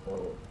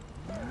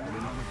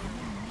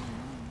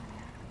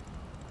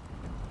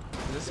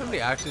this somebody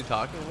actually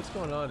talking? What's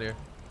going on here?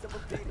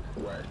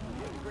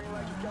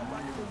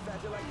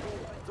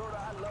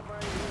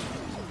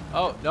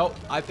 Oh, no.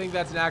 I think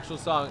that's an actual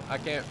song. I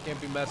can't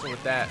be messing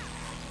with that.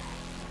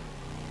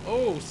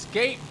 Oh,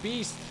 Skate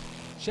Beast.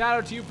 Shout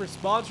out to you for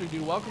sponsoring,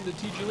 dude. Welcome to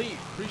Teach Elite.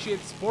 Appreciate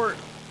the support.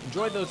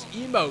 Enjoy those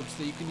emotes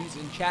that you can use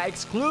in chat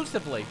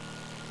exclusively.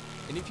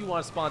 And if you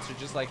want to sponsor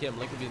just like him,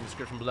 link will be in the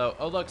description below.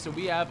 Oh, look, so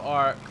we have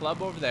our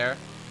club over there.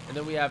 And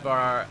then we have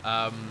our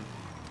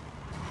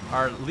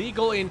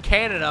legal in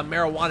Canada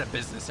marijuana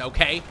business,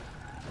 okay?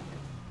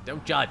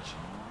 Don't judge.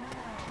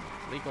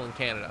 Legal in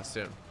Canada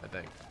soon, I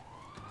think.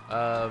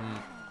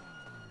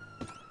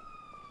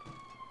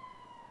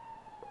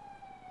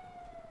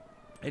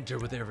 Enter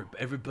with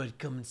everybody.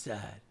 Come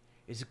inside.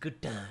 It's a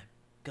good time.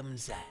 Come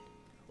inside.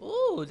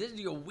 Oh, this is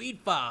your weed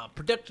farm.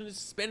 Production is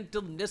suspended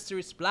until the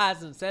necessary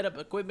supplies and setup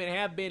equipment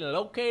have been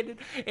located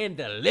and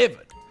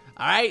delivered.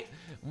 All right.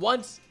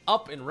 Once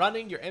up and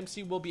running, your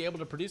MC will be able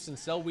to produce and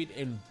sell weed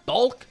in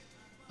bulk.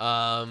 What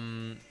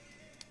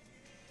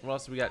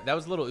else do we got? That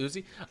was a little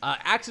Uzi.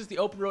 Access the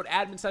open road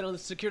admin site on the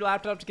secure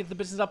laptop to get the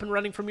business up and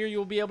running. From here, you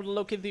will be able to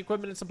locate the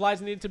equipment and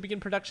supplies needed to begin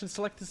production.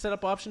 Select the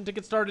setup option to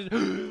get started.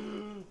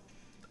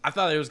 I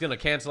thought it was going to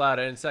cancel out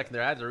in a second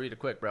there. I had to read it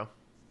quick, bro.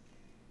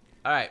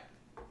 All right.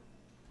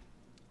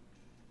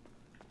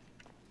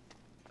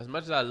 As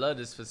much as I love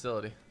this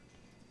facility.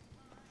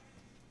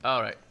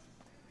 All right.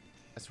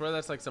 I swear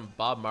that's like some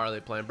Bob Marley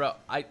playing. Bro,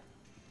 I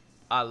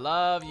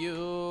love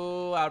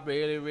you. I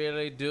really,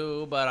 really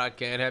do. But I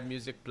can't have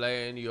music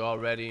playing. You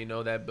already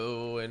know that,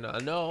 boo. And I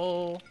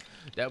know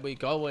that we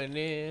going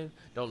in.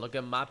 Don't look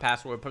at my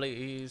password,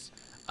 please.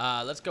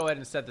 Let's go ahead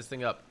and set this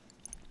thing up.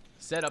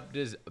 Set up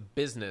this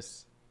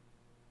business.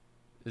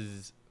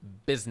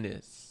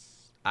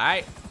 All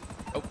right.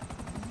 Oh.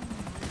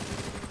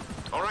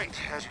 All right,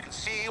 as you can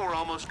see, we're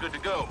almost good to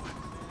go.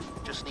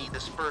 Just need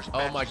this first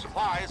batch of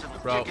supplies and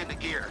we'll kick into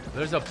gear.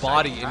 There's a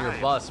body in your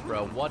bus,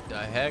 bro. What the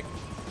heck?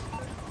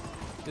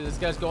 Dude, this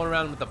guy's going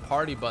around with a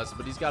party bus,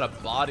 but he's got a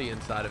body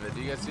inside of it. Do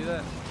you guys see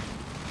that?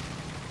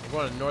 We're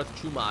going to North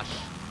Chumash.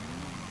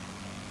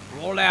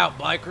 Roll out,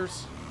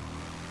 bikers.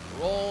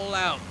 Roll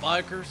out,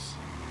 bikers.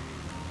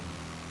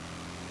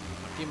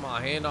 I keep my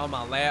hand on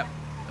my lap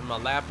and my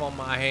lap on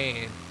my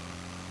hand.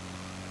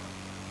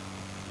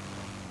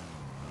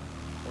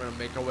 We're gonna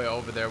make our way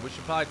over there. We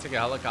should probably take a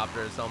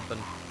helicopter or something.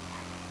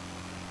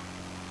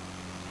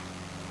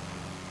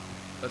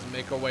 Let's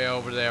make our way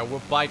over there. We're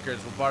bikers.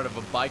 We're part of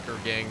a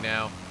biker gang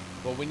now.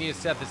 But we need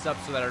to set this up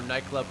so that our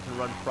nightclub can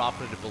run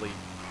profitably.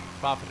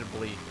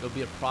 It'll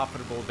be a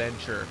profitable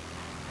venture.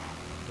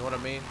 You know what I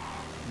mean?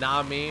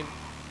 Nah, I mean,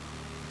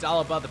 it's all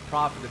about the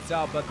profit. It's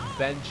all about the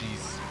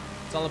Benjis.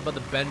 It's all about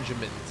the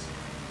Benjamins.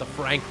 The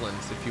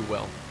Franklins, if you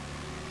will.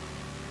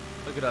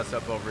 Look at us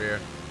up over here.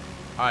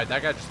 All right,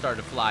 that guy just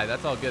started to fly.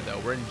 That's all good, though.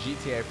 We're in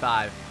GTA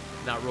 5,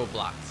 not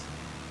Roblox.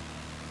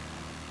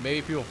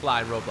 Maybe people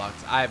fly in Roblox.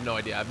 I have no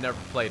idea. I've never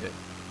played it.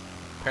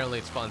 Apparently,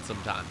 it's fun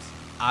sometimes.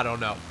 I don't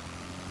know.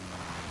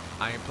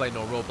 I ain't played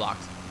no Roblox.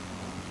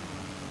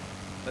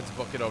 Let's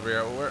book it over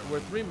here. We're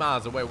 3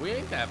 miles away. We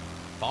ain't that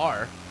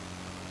far.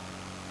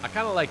 I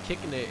kind of like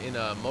kicking it in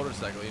a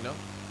motorcycle, you know?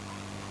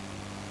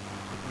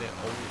 Kicking it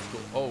old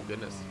school. Oh,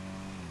 goodness.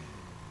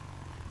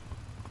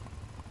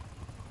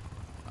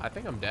 I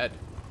think I'm dead.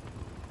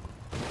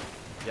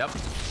 Yep.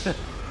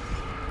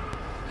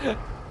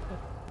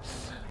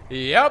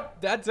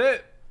 Yep, that's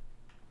it.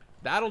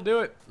 That'll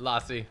do it,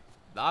 Lassie.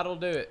 That'll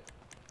do it.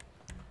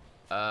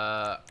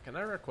 Can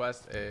I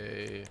request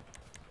a...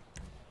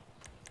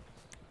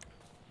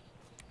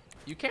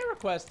 You can't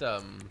request,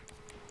 let's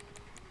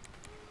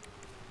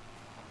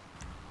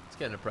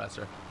get an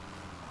oppressor.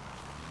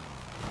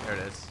 There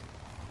it is.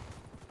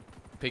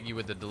 Piggy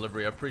with the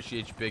delivery. I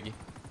appreciate you, Piggy.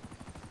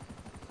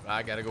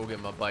 I gotta go get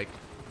my bike.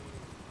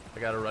 I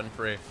gotta run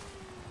free.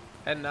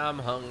 And I'm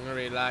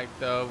hungry like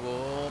the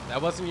wolf.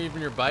 That wasn't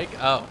even your bike?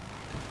 Oh.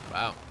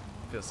 Wow.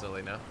 I feel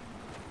silly now.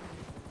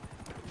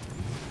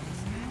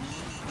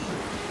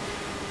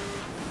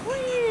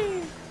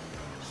 Whee!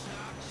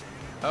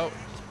 Oh.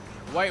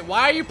 Wait,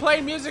 why are you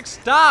playing music?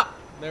 Stop!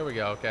 There we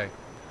go, okay.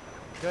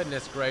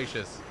 Goodness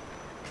gracious.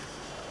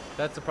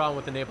 That's the problem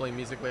with enabling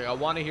music. Like, I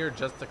want to hear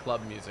just the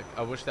club music.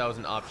 I wish that was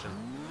an option.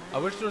 I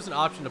wish there was an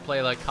option to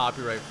play like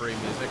copyright-free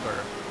music, or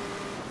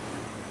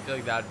I feel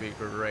like that'd be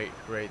a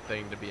great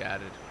thing to be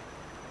added.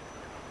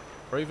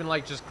 Or even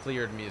like just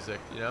cleared music,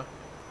 you know?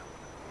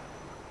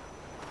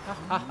 Ha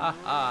ha ha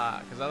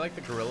ha. Because I like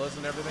the gorillas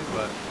and everything,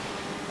 but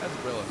that's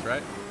gorillas,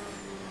 right?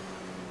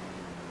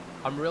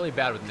 I'm really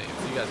bad with names,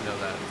 you guys know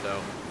that,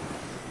 so.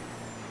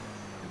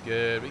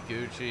 Good, we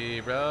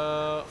Gucci,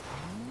 bro.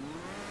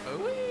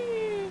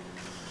 Ooh-wee.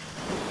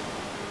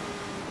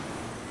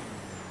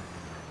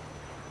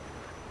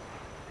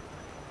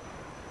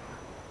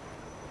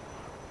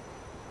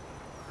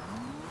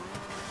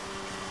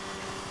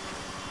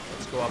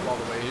 Let's go up all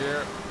the way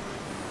here.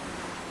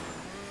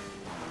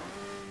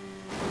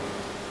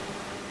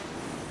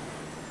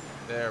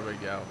 There we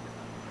go.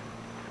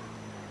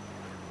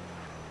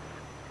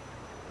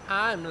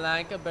 I'm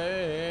like a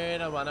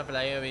bird, I wanna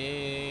fly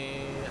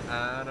away.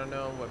 I don't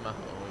know where my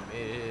home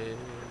is.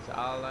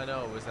 All I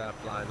know is that I'm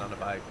flying on a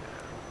bike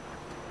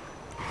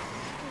now.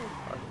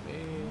 Pardon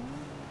me.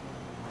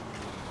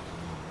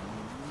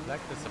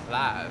 Like the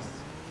supplies.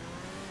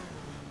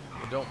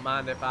 But don't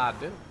mind if I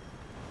do.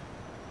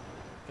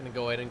 Gonna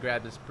go ahead and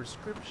grab this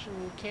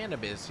prescription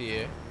cannabis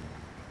here.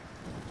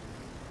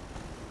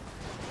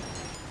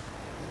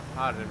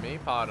 Pardon me,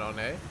 pardon,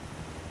 eh?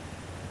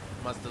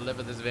 Must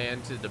deliver this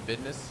van to the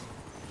business.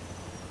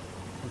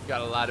 We've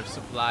got a lot of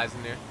supplies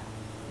in here.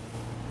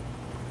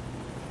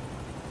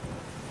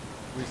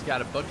 We just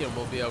gotta book it and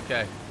we'll be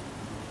okay.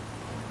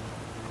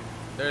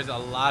 There's a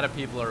lot of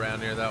people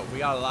around here though. We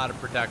got a lot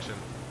of protection.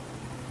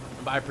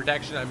 And by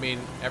protection I mean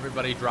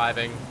everybody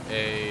driving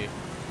a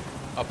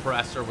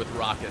oppressor with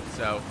rockets.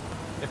 So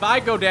if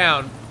I go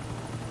down,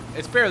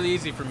 it's fairly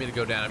easy for me to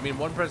go down. I mean,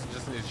 one person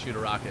just needs to shoot a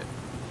rocket.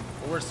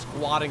 But we're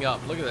squatting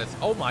up. Look at this.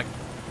 Oh my.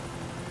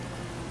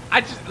 I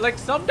just, like,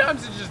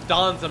 sometimes it just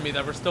dawns on me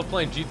that we're still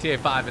playing GTA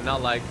 5 and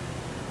not, like,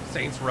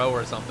 Saints Row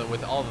or something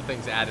with all the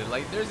things added.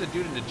 Like, there's a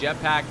dude in a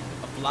jetpack,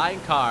 a flying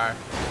car,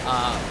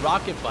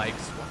 rocket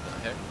bikes, what the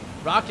heck?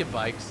 Rocket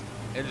bikes,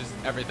 and just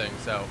everything,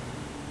 so.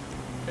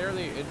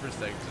 Fairly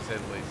interesting, to say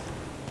the least.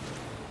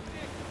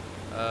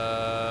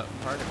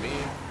 Pardon me.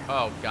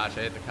 Oh, gosh,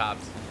 I hit the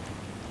cops.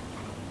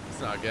 It's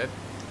not good.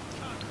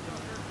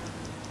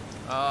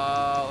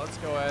 Let's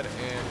go ahead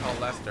and call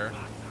Lester.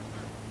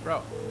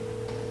 Bro.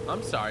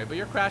 I'm sorry, but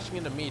you're crashing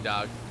into me,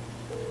 dog.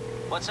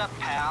 What's up,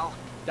 pal?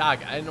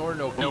 Dog, I didn't order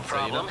no pizza, No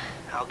problem. you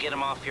know? I'll get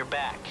him off your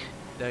back.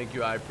 Thank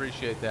you, I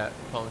appreciate that,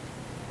 punk.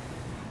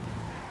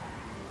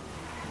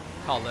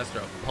 Call Lester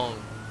a punk.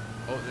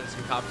 Oh, there's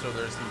some cops over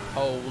there, some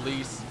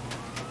police.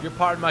 You're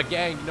part of my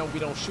gang, you know we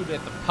don't shoot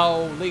at the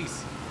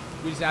police.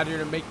 We just out here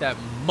to make that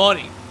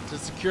money, to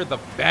secure the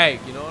bag,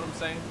 you know what I'm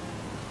saying?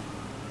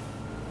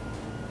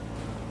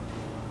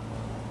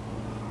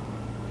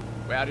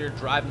 We're out here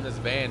driving this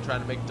van,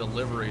 trying to make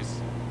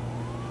deliveries.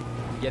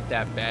 Get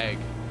that bag.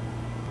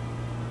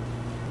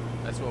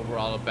 That's what we're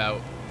all about.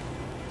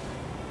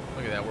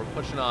 Look at that, we're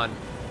pushing on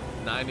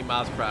 90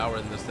 miles per hour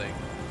in this thing.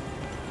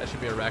 That should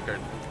be a record.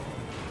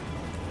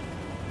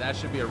 That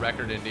should be a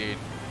record indeed.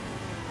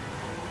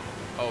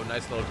 Oh,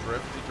 nice little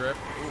drifty drift.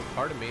 Ooh,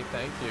 pardon me,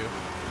 thank you.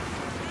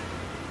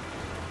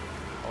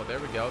 Oh, there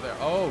we go, there.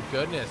 Oh,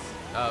 goodness.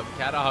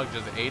 Catahog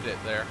just ate it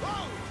there.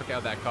 Took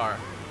out that car.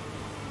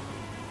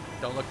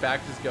 Don't look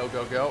back, just go,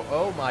 go, go.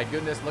 Oh my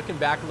goodness, looking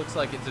back, it looks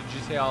like it's a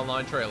GTA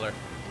Online trailer.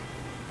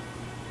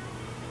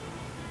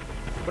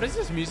 What is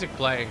this music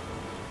playing?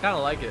 Kind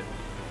of like it.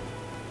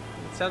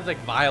 It sounds like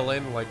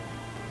violin, like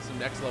some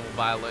next level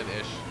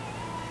violin-ish.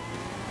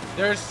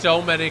 There's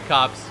so many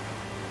cops.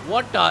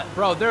 What the?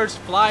 Bro, there's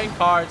flying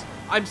cars.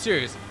 I'm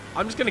serious.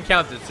 I'm just gonna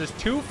count this. There's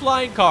 2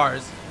 flying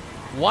cars,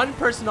 1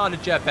 person on a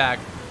jetpack,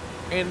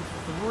 and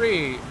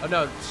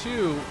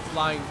 2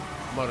 flying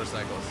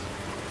motorcycles.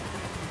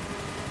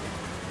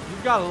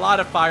 You've got a lot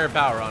of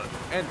firepower on it.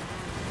 And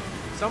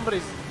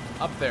somebody's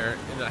up there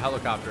in a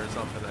helicopter or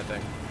something, I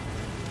think.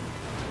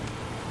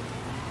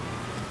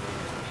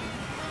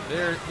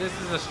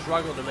 This is a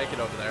struggle to make it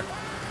over there.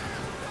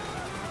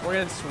 We're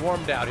getting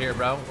swarmed out here,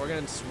 bro. We're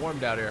getting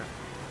swarmed out here.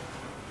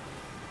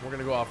 We're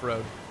gonna go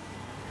off-road.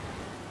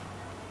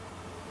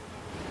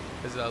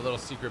 This is a little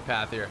secret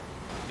path here.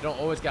 You don't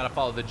always gotta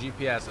follow the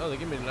GPS. Oh, they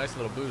give me a nice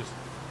little boost.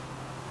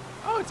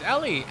 Oh, it's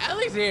Ellie.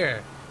 Ellie's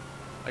here.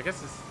 I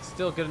guess it's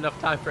still good enough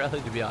time for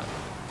Ellie to be on.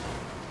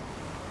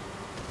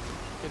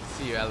 Good to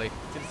see you, Ellie.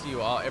 Good to see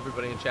you all,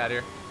 everybody in chat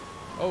here.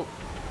 Oh.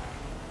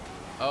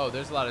 Oh,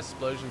 there's a lot of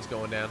explosions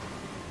going down.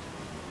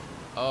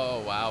 Oh,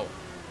 wow.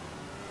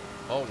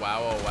 Oh,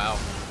 wow, oh, wow.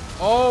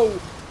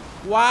 Oh,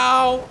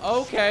 wow,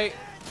 okay.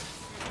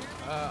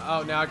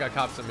 Oh, now I got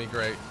cops on me,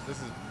 great. This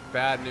is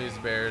bad news,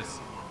 Bears.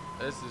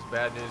 This is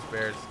bad news,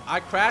 Bears.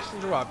 I crashed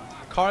into a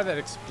car that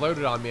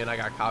exploded on me and I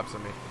got cops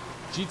on me.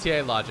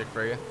 GTA logic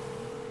for you.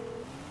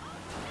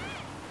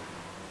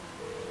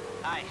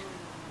 Hi.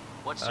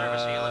 What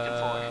service are you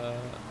looking for?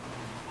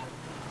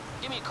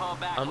 Give me a call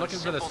back. I'm looking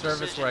for the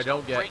service where I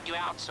don't get freak you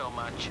out so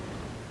much.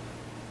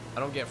 I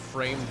don't get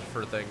framed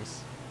for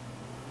things.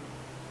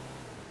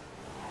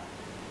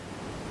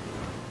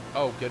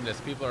 Oh goodness,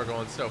 people are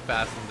going so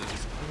fast into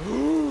this.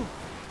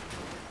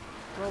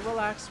 Bro,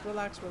 relax. We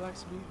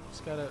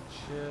just gotta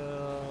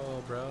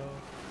chill, bro.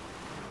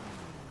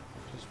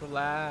 Just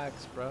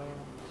relax, bro.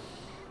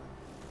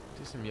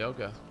 Do some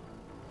yoga.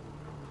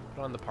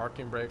 Put on the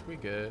parking brake. We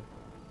good.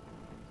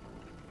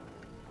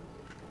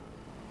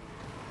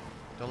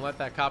 Don't let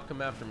that cop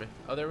come after me.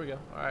 Oh, there we go.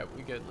 All right,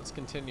 we good. Let's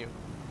continue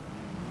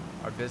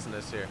our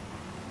business here.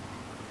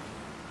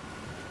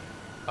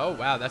 Oh,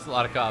 wow, that's a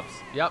lot of cops.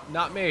 Yep,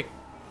 not me.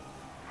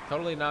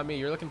 Totally not me.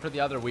 You're looking for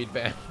the other weed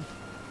van.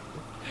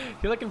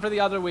 You're looking for the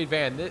other weed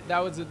van.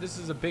 This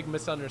is a big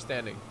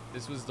misunderstanding.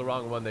 This was the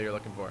wrong one that you're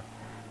looking for.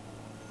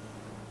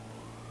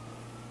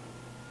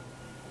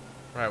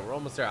 All right, we're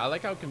almost there. I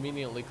like how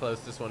conveniently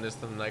close this one is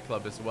to the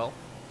nightclub as well.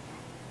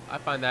 I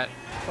find that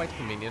quite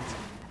convenient.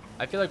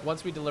 I feel like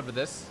once we deliver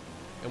this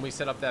and we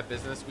set up that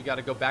business, we got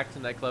to go back to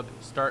the nightclub,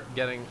 start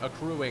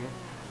accruing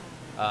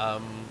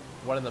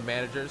one of the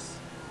managers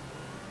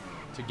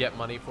to get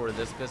money for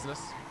this business,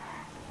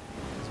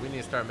 because we need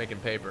to start making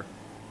paper.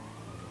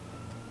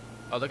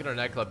 Oh, look at our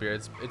nightclub here.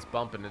 It's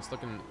bumping. It's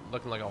looking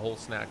like a whole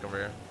snack over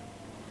here.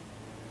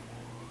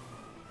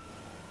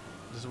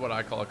 This is what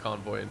I call a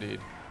convoy indeed.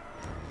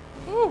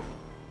 Woo!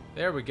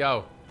 There we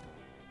go.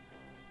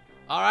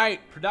 All right,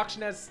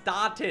 production has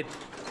started.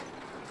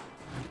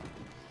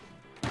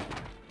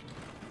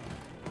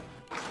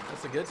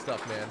 That's the good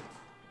stuff, man.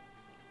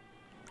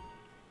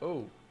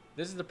 Oh,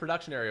 this is the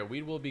production area.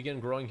 Weed will begin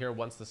growing here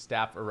once the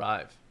staff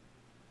arrive.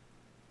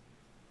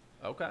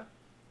 Okay.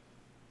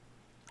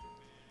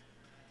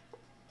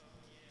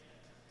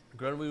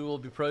 Grown weed will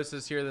be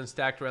processed here, then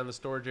stacked around the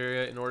storage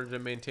area. In order to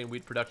maintain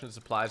weed production,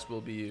 supplies will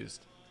be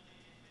used.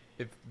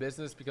 If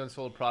business becomes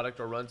full of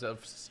product or runs out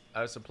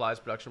of supplies,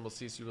 production will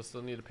cease. You will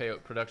still need to pay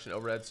out production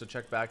overhead, so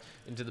check back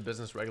into the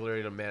business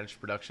regularly to manage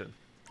production.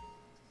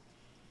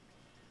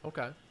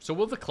 Okay. So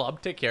will the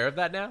club take care of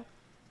that now?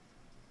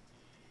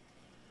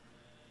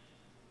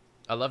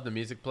 I love the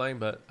music playing,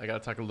 but I gotta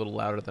talk a little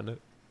louder than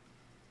it.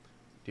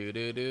 Do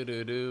do do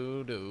do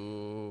do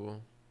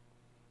do.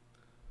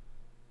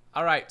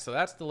 All right, so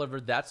that's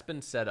delivered. That's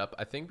been set up.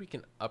 I think we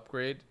can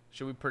upgrade.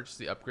 Should we purchase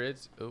the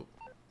upgrades? Oh,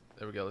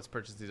 there we go. Let's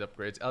purchase these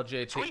upgrades.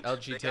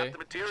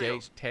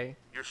 LJT.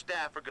 Your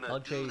staff are gonna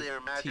do their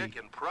magic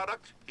and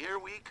product. Here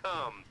we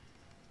come.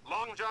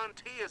 Long John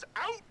T is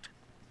out.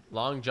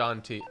 Long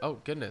John T. Oh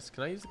goodness,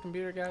 can I use the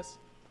computer, guys?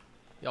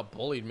 Y'all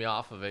bullied me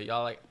off of it.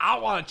 Y'all like, I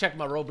want to check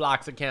my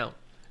Roblox account.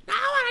 I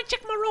want to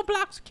check my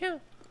Roblox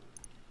account.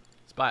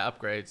 Let's buy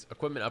upgrades.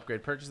 Equipment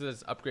upgrade.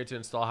 Purchases upgrade to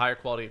install higher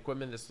quality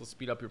equipment. This will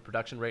speed up your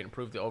production rate,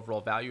 improve the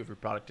overall value of your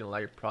product, and allow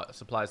your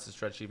supplies to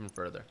stretch even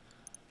further.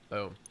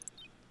 Boom.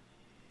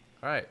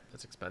 All right,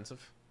 that's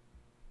expensive.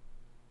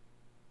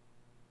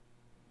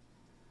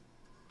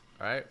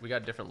 All right, we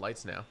got different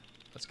lights now.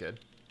 That's good.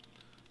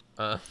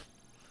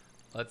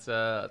 Let's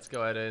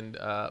go ahead and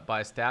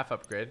buy a staff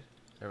upgrade.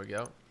 There we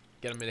go.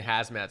 Get them in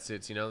hazmat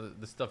suits. You know,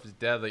 the stuff is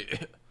deadly.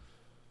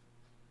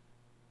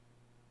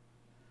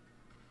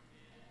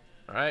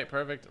 All right,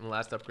 perfect. And the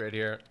last upgrade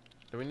here.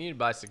 Do we need to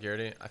buy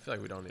security? I feel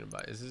like we don't need to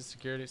buy. Is this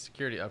security?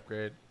 Security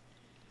upgrade.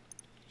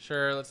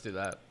 Sure, let's do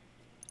that.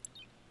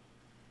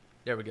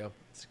 There we go.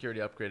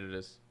 Security upgrade it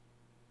is.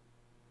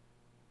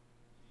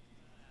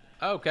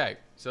 Okay,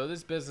 so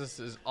this business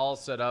is all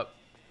set up.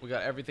 We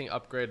got everything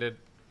upgraded.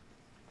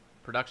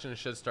 Production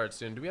should start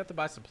soon. Do we have to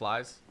buy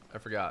supplies? I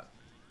forgot.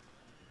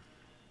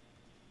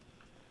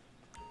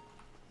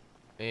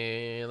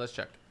 And let's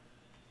check.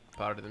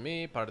 Pardon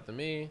me.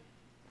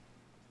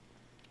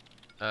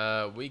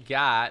 We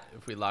got,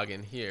 if we log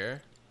in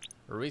here,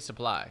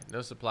 resupply.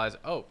 No supplies.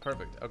 Oh,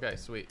 perfect. Okay,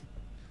 sweet.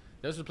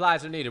 No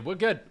supplies are needed. We're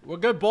good. We're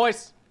good,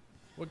 boys.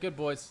 We're good,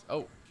 boys.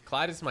 Oh,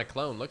 Clyde is my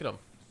clone. Look at him.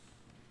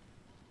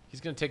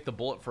 He's going to take the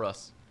bullet for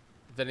us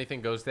if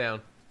anything goes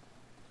down.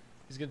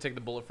 He's going to take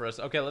the bullet for us.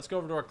 Okay, let's go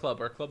over to our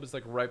club. Our club is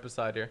like right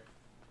beside here.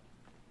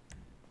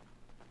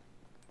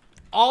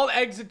 All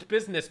exit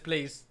business,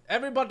 please.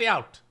 Everybody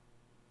out.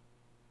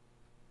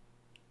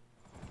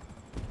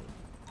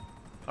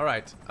 All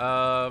right.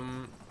 I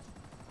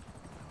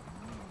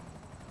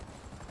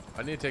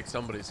need to take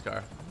somebody's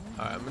car.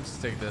 All right, I'm going to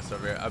just take this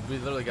over here. We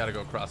literally got to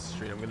go across the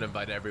street. I'm going to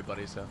invite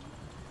everybody, so.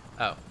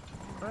 Oh. All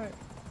right.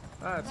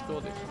 All right, that's cool,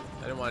 dude.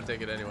 I didn't want to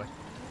take it anyway.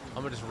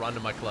 I'm going to just run to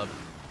my club.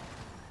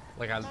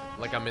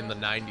 Like I'm in the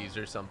 90s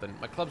or something.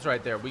 My club's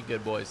right there. We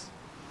good, boys.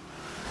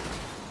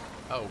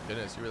 Oh,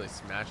 goodness. You really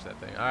smashed that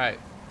thing. All right.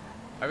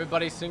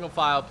 Everybody, single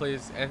file,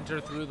 please.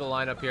 Enter through the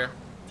lineup here.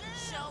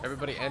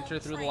 Everybody enter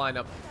through the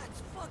lineup.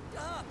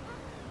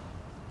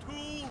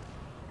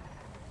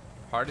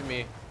 Pardon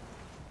me.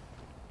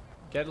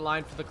 Get in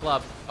line for the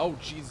club. Oh,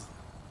 jeez.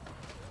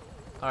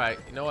 All right,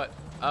 you know what?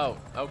 Oh,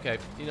 okay.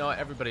 You know what?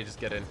 Everybody just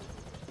get in.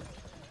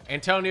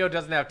 Antonio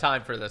doesn't have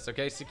time for this,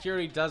 okay?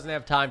 Security doesn't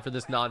have time for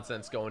this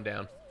nonsense going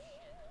down.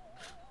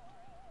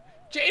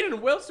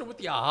 Jaden Wilson with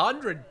the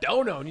 100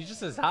 dono, and he just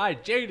says hi.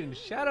 Jaden,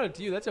 shout out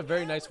to you. That's a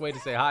very nice way to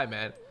say hi,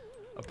 man.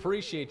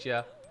 Appreciate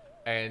you.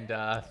 And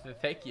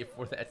thank you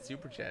for that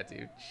super chat,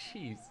 dude.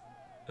 Jeez.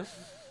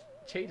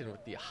 Jaden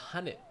with the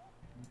 100.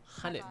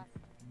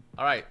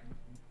 All right.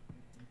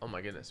 Oh,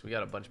 my goodness. We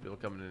got a bunch of people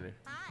coming in here.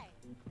 Hi.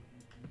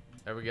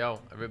 There we go.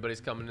 Everybody's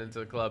coming into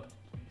the club.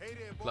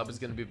 Club is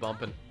going to be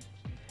bumping.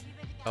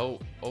 Oh,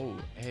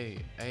 hey.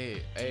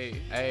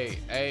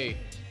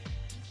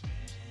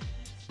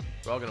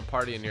 We're all going to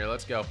party in here.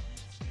 Let's go.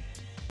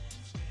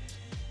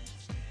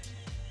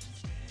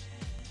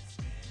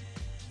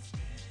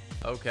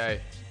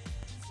 Okay.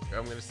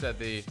 I'm going to set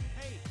the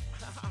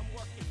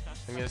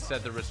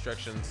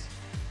restrictions.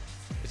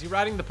 Is he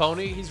riding the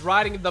pony? He's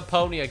riding the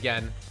pony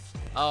again.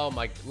 Oh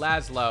my,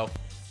 Laszlo.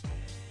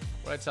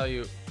 What did I tell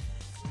you?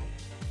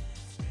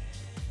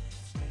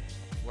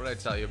 What did I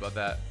tell you about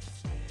that?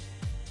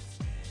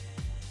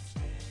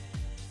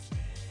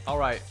 All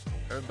right,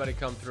 everybody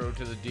come through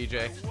to the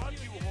DJ.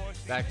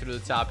 Back through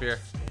the top here.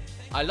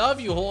 I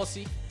love you,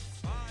 horsey.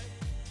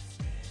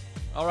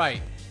 All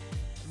right,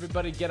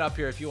 everybody get up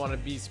here if you want to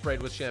be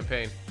sprayed with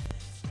champagne.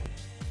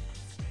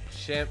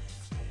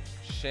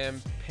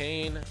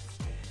 Champagne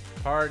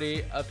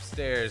party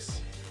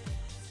upstairs.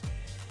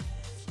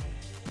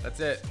 That's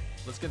it.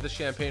 Let's get the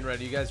champagne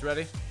ready. You guys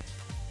ready?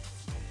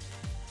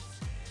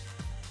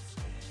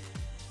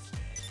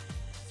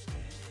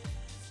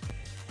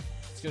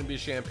 It's gonna be a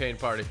champagne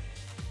party.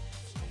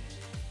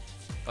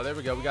 Oh, there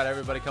we go. We got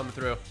everybody coming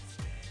through.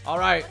 All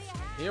right,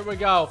 here we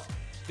go.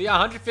 The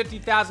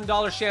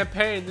 $150,000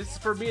 champagne. This is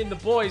for me and the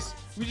boys.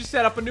 We just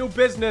set up a new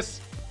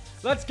business.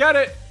 Let's get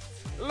it.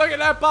 Look at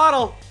that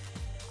bottle.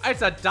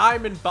 It's a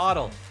diamond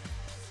bottle.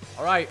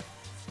 All right,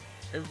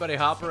 everybody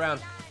hop around.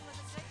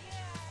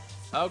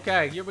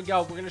 Okay, here we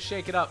go. We're gonna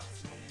shake it up.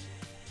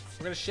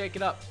 We're gonna shake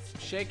it up.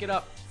 Shake it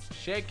up.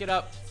 Shake it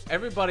up.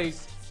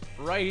 Everybody's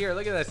right here.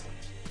 Look at this.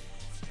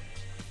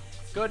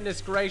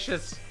 Goodness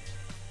gracious.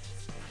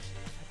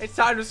 It's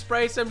time to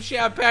spray some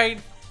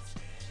champagne.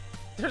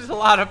 There's a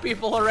lot of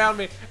people around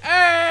me.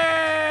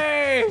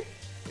 Hey!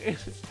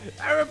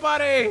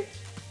 Everybody!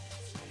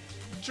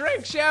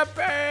 Drink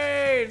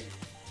champagne!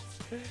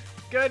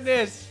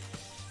 Goodness.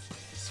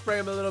 Spray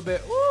him a little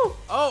bit. Woo!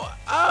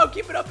 Oh,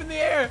 keep it up in the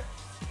air.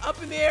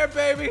 Up in the air,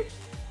 baby.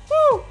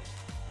 Woo!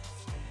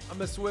 I'm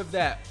gonna swiv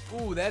that.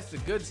 Ooh, that's the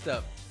good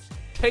stuff.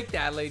 Take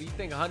that, lady. You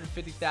think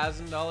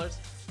 $150,000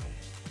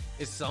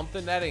 is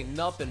something? That ain't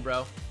nothing,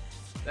 bro.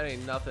 That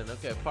ain't nothing.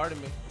 Okay,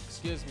 pardon me.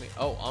 Excuse me.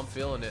 Oh, I'm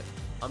feeling it.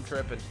 I'm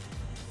tripping.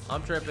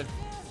 I'm tripping.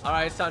 All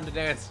right, it's time to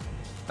dance.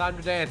 Time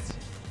to dance.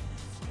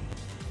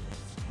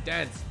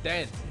 Dance,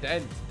 dance,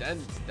 dance,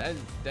 dance, dance,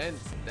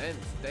 dance,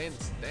 dance,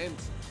 dance,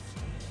 dance.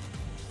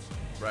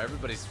 Bro,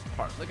 everybody's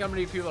look how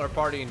many people are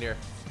partying here.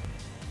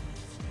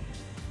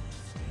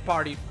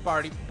 Party,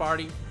 party,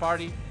 party,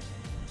 party.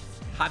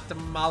 Hot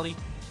tamale.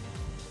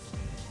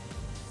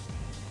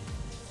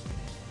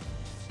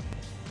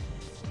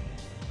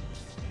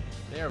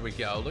 There we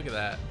go. Look at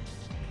that.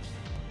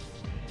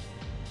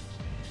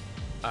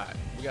 Alright,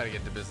 we gotta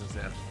get to business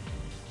now.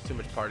 Too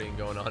much partying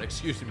going on.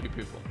 Excuse me,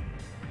 people.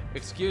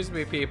 Excuse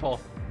me,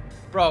 people.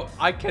 Bro,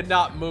 I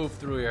cannot move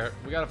through here.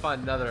 We gotta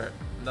find another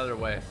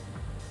way.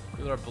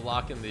 People are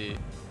blocking the...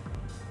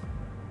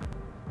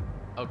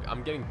 Oh,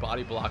 I'm getting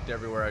body blocked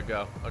everywhere I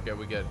go. Okay,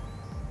 we good.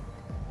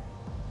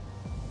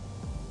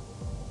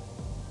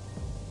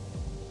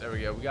 There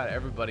we go. We got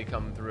everybody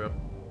coming through.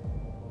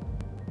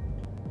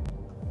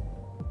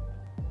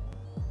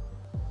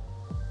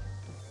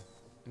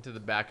 Into the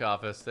back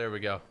office. There we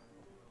go.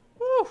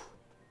 Woo!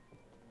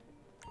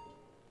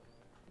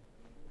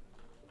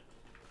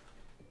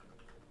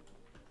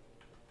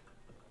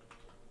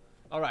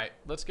 All right,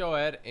 let's go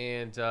ahead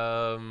and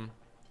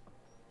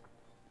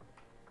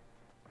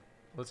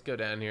let's go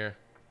down here.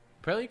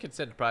 Apparently, you can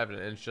set it private,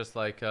 and it's just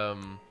like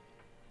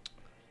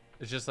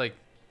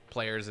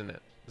players in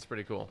it. It's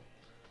pretty cool.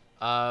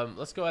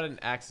 Let's go ahead and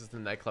access the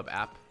Nightclub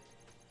app.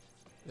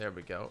 There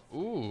we go.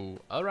 Ooh,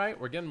 all right,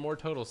 we're getting more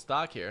total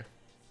stock here.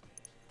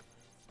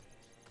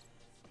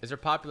 Is our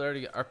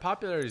popularity? Our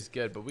popularity is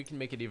good, but we can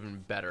make it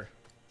even better.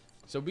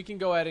 So we can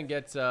go ahead and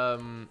get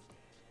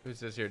who's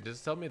this here?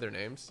 Does it tell me their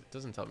names? It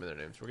doesn't tell me their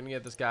names. We're gonna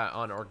get this guy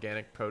on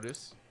organic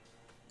produce.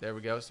 There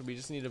we go. So we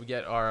just need to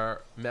get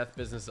our meth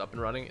business up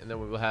and running, and then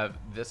we will have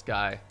this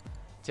guy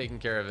taking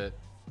care of it.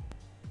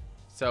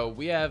 So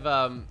we have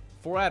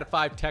 4 out of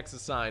 5 techs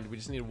assigned. We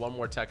just need one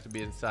more tech to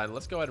be inside.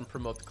 Let's go ahead and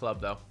promote the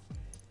club, though.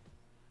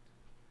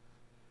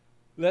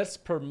 Let's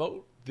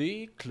promote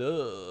the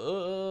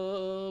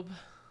club.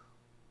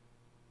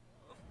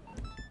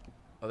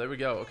 Oh, there we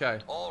go. Okay.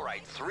 All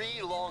right,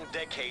 3 long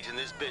decades in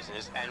this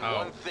business, and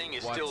one thing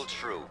is still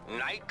true.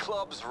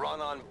 Nightclubs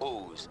run on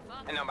booze.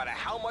 And no matter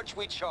how much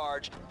we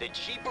charge, the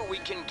cheaper we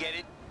can get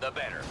it, the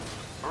better.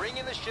 Bring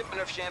in the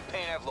shipment of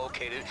champagne I've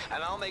located,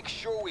 and I'll make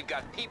sure we've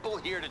got people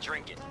here to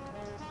drink it.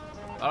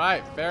 All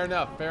right, fair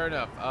enough, fair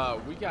enough.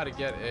 We gotta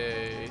get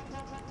a.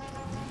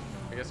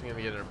 I guess I'm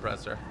gonna get an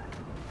oppressor.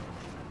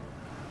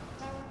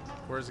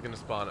 Where's it gonna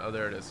spawn? Oh,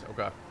 there it is.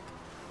 Okay.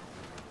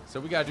 So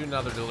we gotta do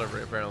another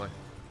delivery apparently.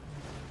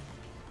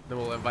 Then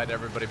we'll invite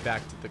everybody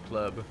back to the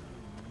club.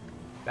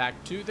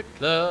 Back to the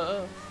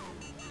club.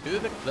 To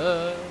the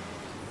club.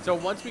 So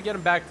once we get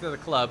them back to the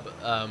club,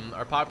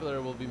 our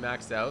popular will be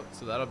maxed out,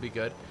 so that'll be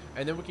good.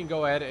 And then we can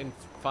go ahead and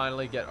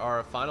finally get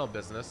our final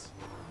business,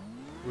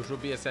 which will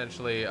be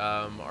essentially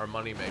our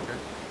money maker.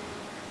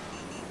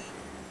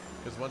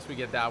 Because once we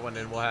get that one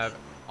in, we'll have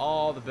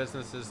all the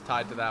businesses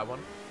tied to that one,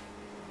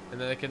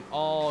 and then they can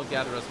all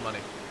gather us money.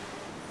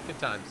 Good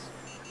times.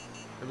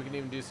 And we can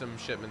even do some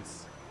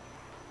shipments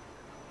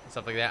and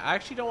stuff like that. I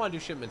actually don't want to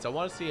do shipments. I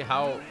want to see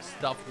how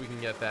stuffed we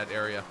can get that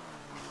area.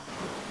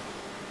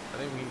 I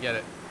think we can get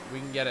it. We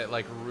can get it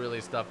like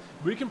really stuffed.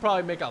 We can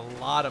probably make a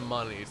lot of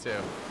money too.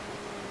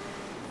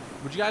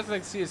 Would you guys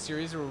like to see a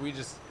series where we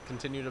just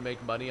continue to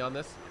make money on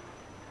this?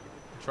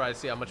 Try to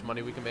see how much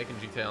money we can make in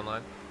GTA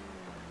Online?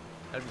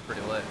 That'd be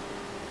pretty lit.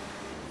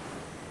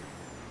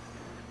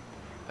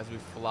 As we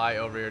fly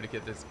over here to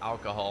get this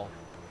alcohol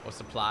or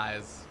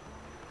supplies.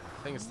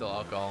 I think it's still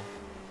alcohol.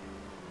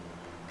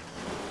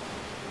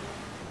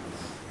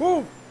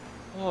 Woo!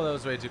 Oh, that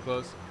was way too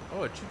close.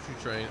 Oh, a choo-choo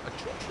train. A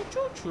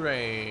choo-choo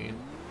train.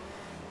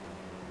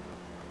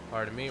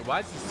 Pardon me.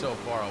 Why is this so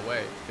far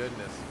away?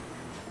 Goodness.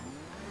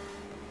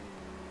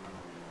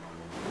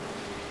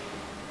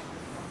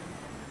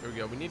 Here we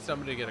go. We need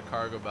somebody to get a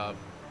cargo bob.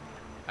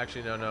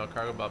 Actually, no.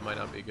 Cargo bob might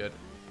not be good.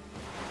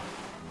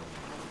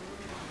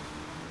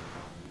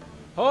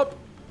 Hop!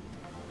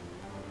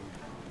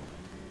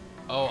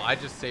 Oh, I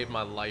just saved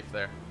my life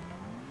there.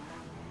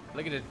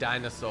 Look at the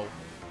dinosaur.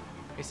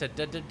 It's a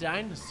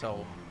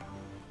dinosaur.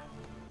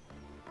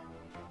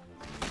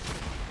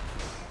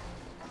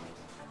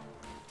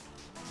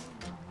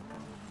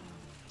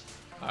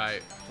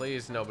 Alright,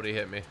 please nobody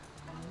hit me.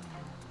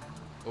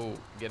 Oh,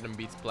 get them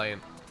beats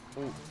playing.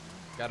 Oh,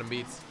 got him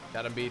beats.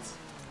 Got him beats.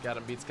 Got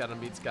him beats. Got him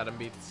beats. Got him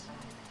beats.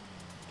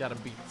 Got him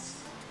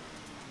beats.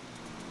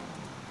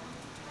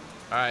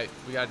 Alright,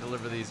 we gotta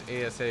deliver these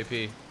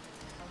ASAP.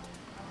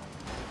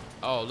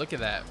 Oh, look at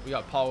that. We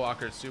got Paul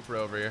Walker's Supra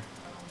over here.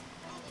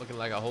 Looking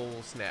like a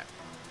whole snack.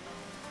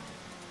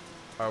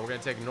 Alright, we're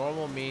gonna take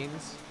normal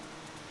means.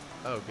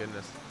 Oh,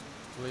 goodness.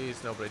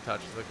 Please nobody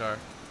touches the car.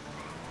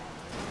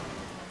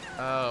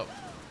 Oh,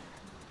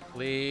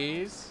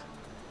 please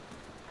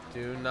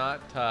do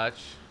not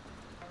touch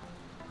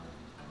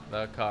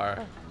the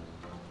car.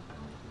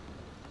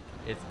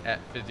 It's at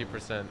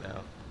 50%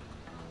 now.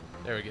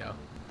 There we go.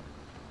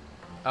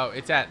 Oh,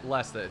 it's at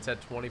less than, it's at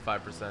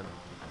 25%.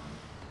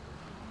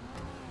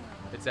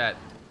 It's dead.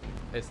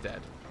 It's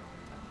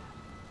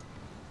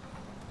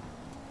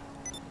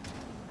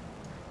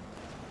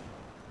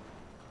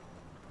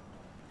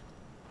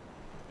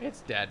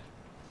dead.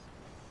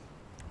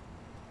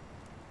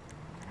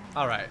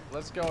 All right,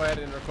 let's go ahead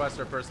and request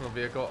our personal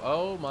vehicle.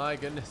 Oh my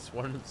goodness,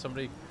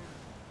 somebody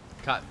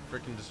got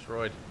freaking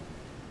destroyed.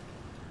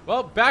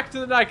 Well, back to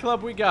the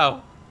nightclub we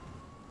go.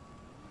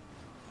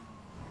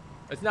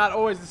 It's not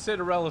always the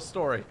Cinderella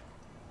story.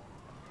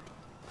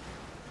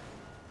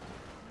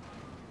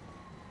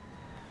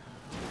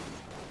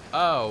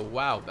 Oh,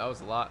 wow, that was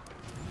a lot.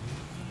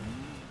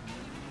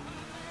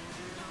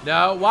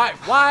 No, why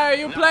are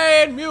you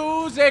playing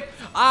music?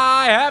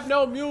 I have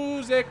no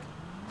music.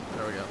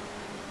 There we go.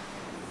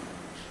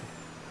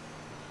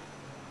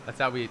 That's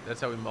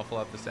how we muffle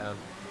up the sound.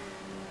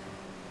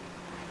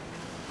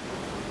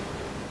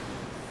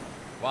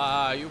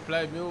 Why you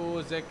play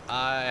music?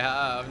 I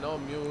have no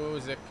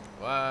music.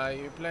 Why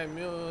you play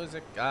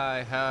music?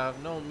 I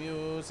have no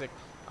music.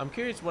 I'm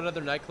curious what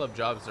other nightclub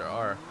jobs there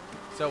are.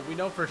 So we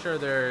know for sure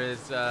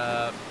there's 2.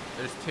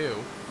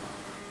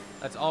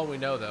 That's all we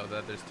know though,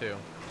 that there's 2.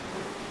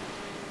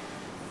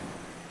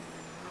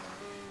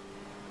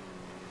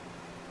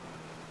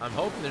 I'm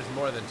hoping there's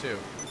more than 2.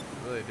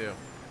 I really do.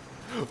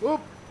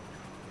 Oop!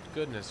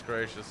 Goodness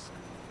gracious.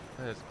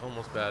 That is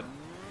almost bad.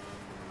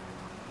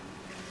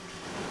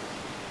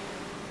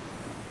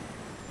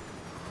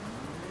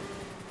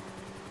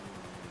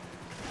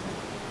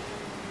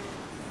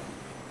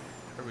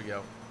 Here we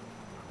go.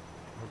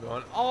 We're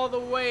going all the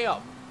way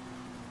up.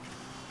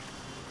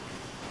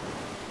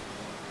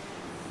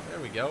 There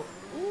we go.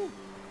 Ooh.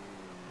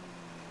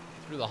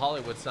 Through the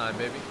Hollywood sign,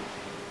 baby.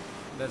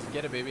 Let's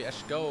get it, baby.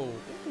 Let's go.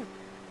 Ooh.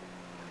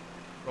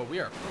 Bro,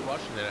 we are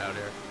crushing it out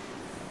here.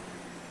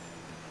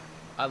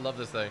 I love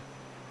this thing.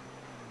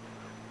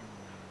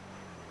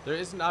 There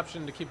is an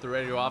option to keep the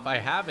radio off. I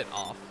have it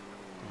off,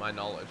 to my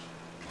knowledge.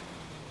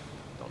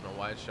 Don't know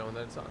why it's showing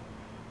that it's on.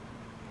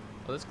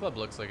 Well, this club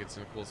looks like it's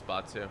in a cool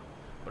spot too.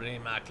 But it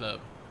ain't my club.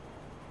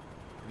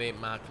 It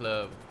ain't my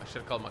club. I should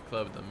have called my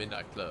club the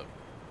Midnight Club.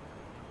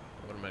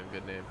 That would have been a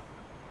good name.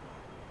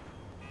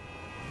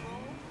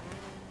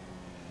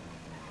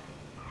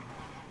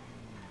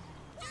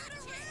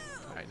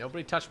 Alright,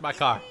 nobody touched my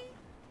car.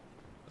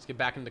 Let's get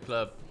back in the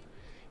club.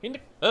 In the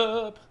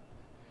club.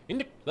 In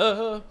the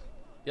club.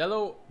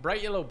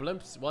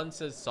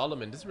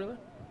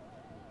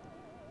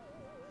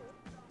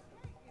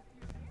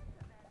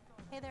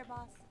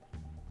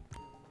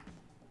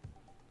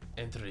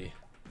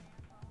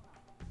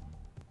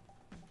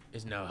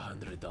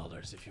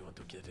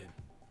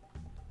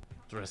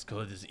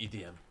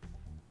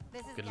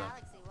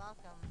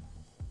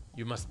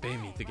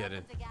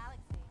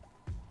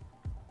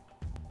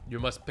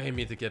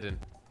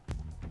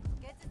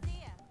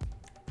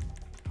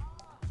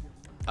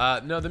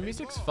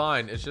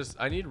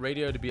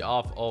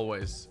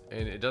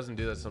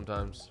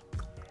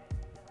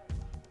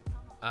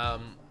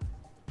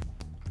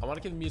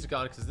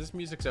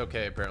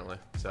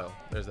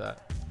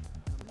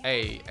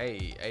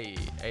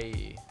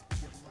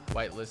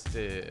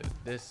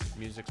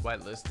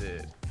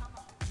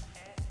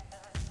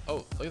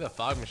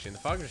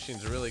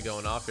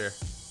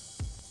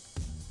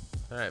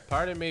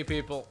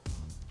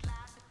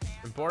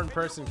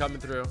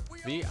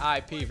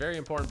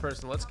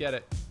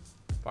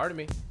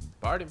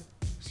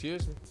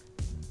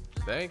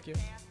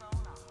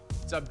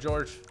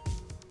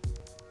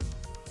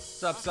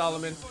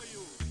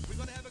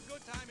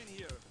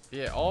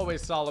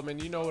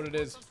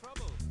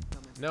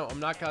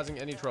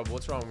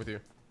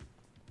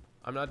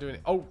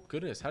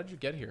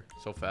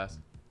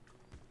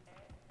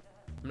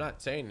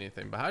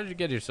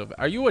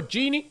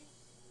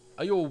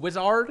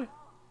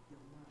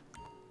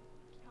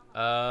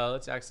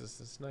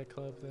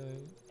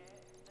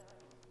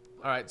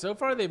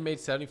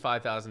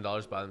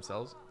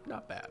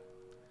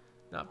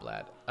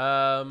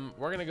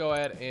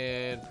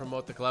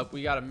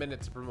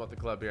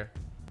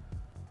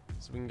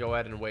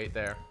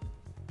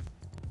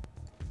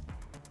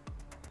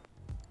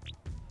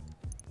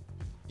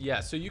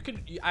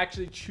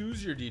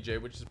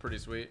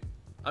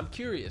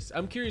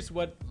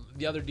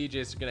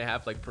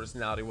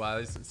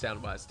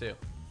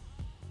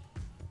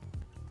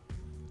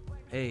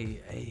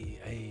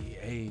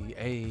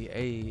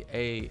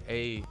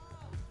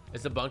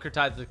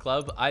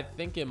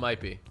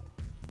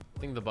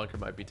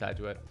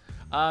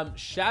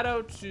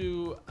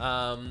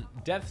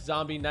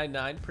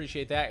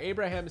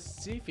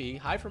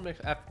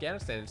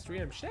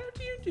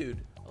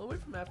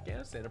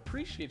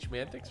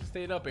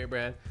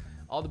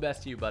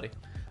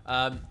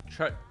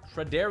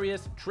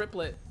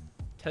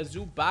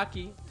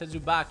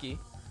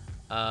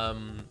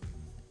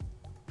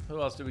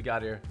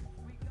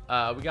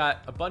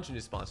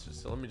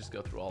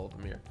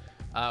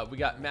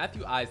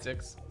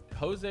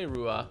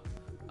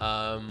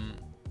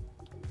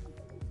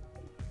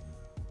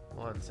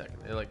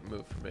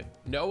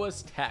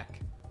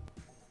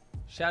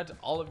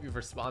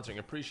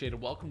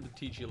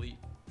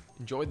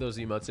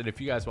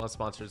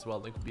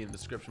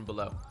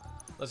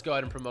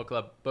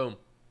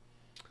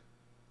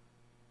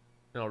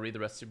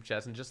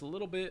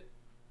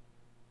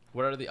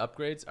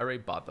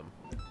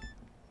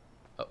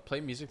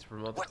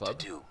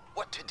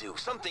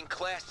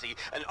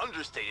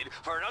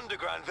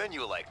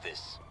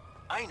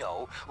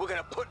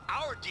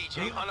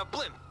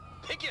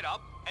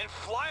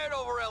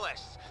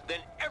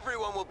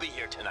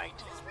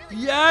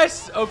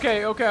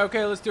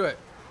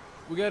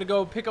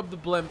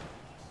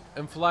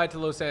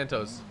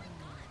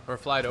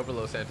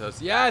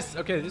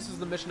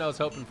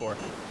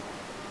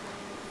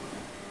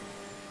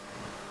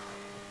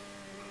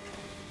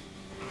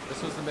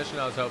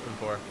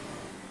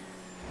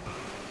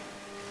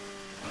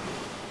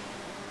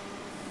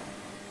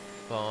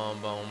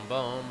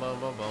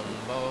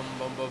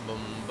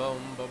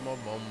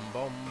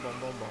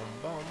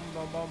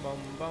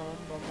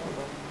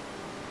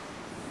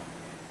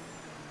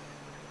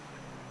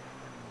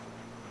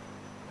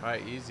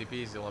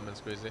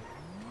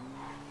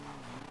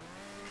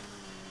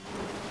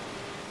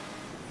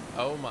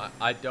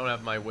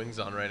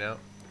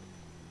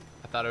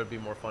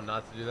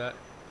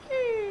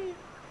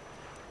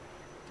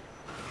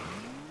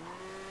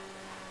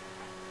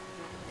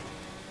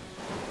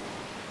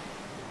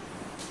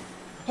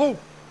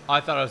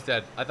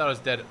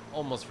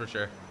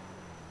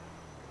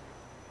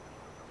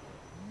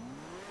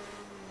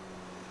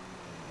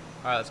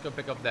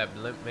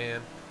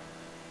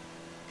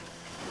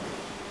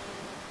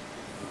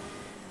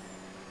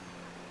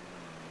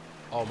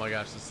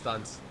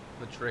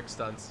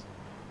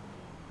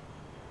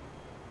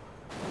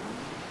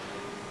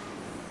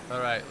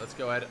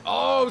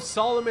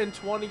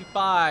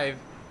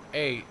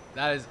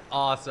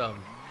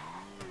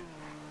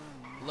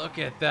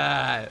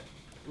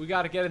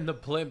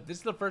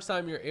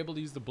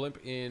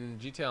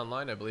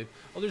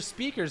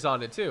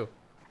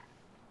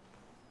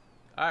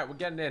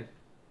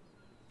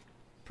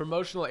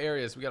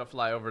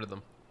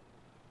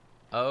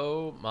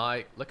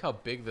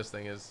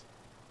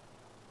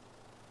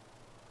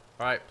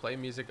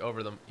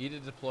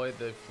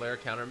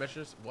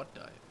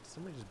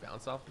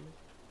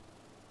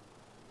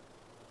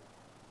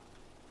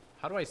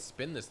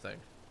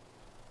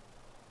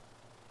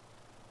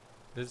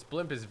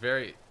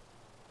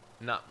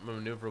 not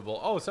maneuverable.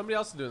 Oh, somebody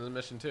else is doing the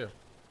mission too.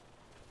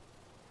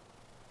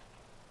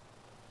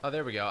 Oh,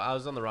 there we go. I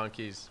was on the wrong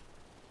keys.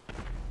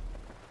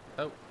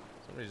 Oh,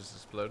 somebody just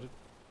exploded.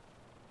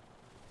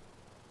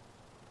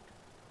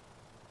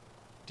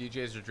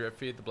 DJs are drip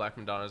feed. The Black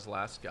Madonna's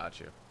last. Got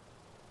you.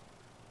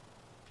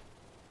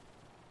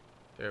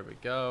 There we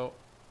go.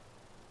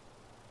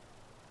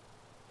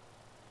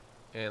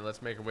 And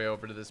let's make our way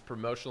over to this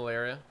promotional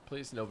area.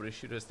 Please, nobody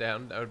shoot us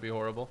down. That would be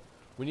horrible.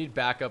 We need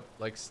backup,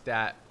 like,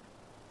 stat.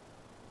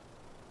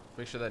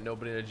 Make sure that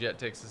nobody in a jet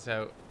takes us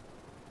out.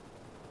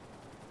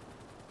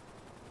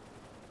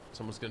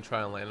 Someone's going to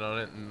try and land on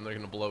it, and they're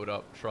going to blow it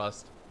up.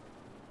 Trust.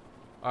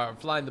 Alright, I'm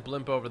flying the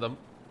blimp over them.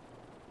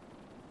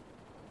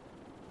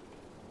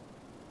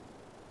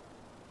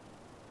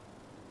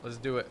 Let's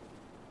do it.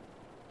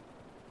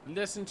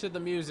 Listen to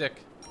the music.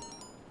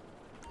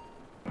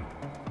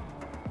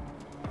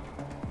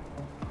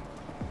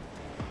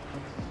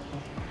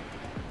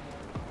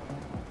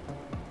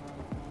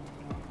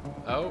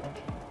 Oh.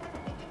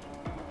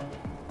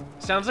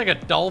 Sounds like a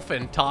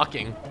dolphin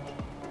talking.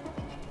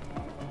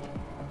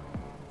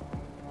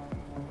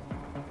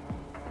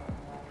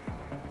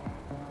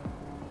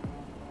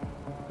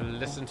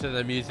 Listen to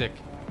the music.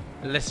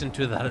 Listen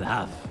to the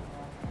love.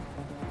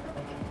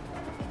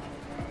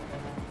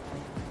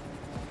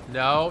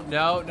 No,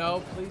 no,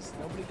 no, please,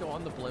 nobody go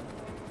on the blimp.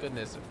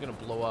 Goodness, I'm gonna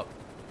blow up.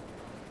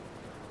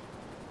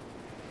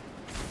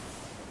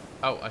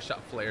 Oh, I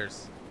shot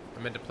flares.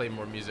 I meant to play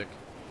more music.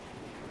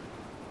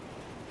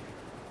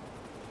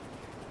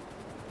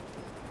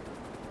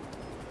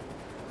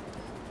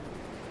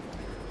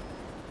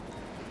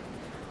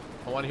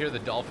 I want to hear the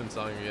dolphin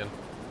song again.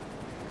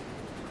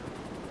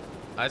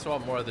 I just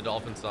want more of the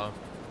dolphin song.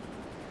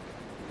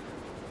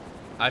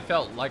 I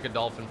felt like a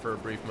dolphin for a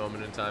brief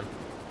moment in time.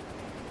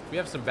 We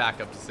have some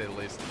backup, to say the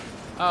least.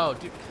 Oh,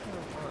 dude,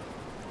 come on.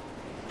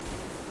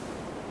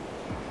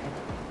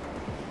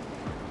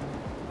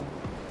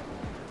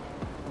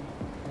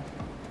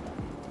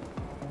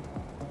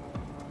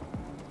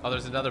 Oh,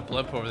 there's another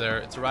blimp over there.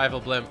 It's a rival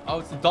blimp. Oh,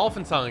 it's the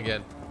dolphin song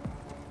again.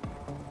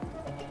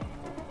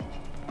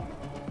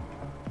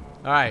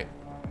 All right.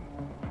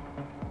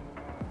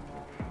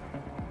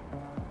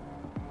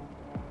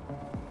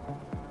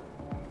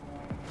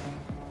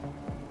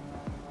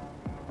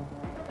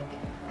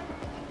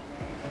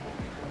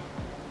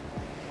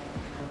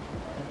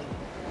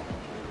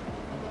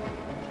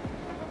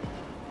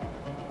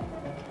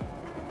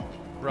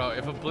 Bro,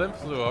 if a blimp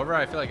flew over,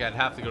 I feel like I'd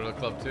have to go to the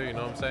club too, you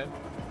know what I'm saying?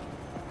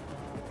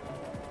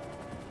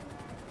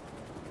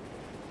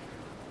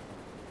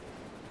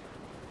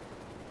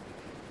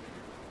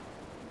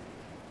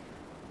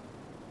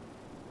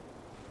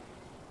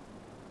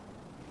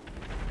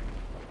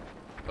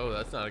 Oh,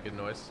 that's not a good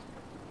noise.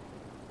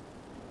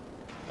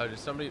 Oh, did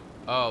somebody...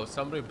 Oh,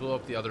 somebody blew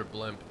up the other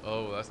blimp.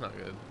 Oh, that's not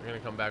good. We're gonna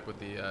come back with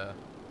the,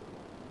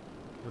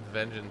 with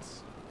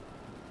vengeance.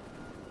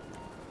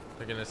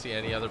 They're gonna see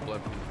any other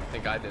blimp and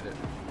think I did it.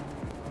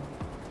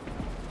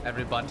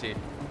 Everybody,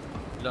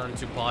 learn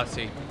to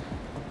party.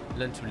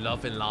 Learn to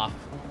love and laugh.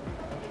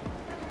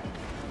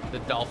 The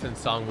dolphin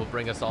song will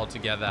bring us all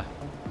together.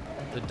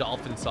 The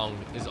dolphin song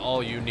is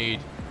all you need.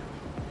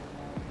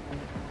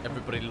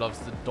 Everybody loves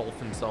the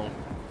dolphin song.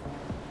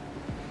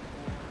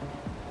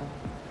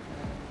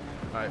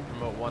 Alright,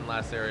 promote one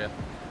last area.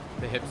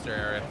 The hipster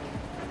area.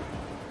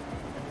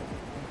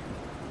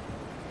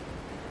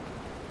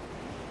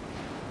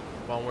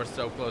 Well, we're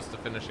so close to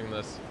finishing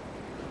this.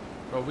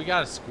 Bro, we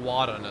got a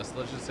squad on us.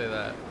 Let's just say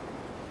that.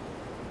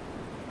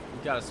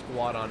 We got a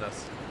squad on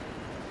us.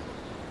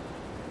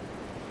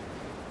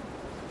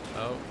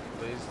 Oh,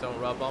 please don't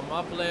rub on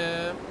my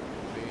blimp.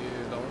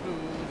 Please don't do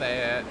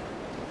that.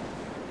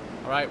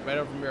 Alright, right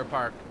over Mirror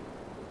Park.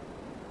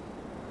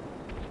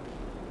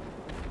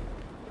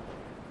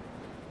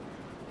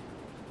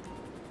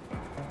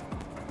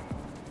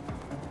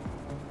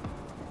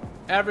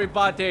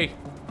 Everybody,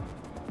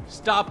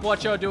 stop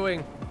what you're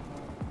doing.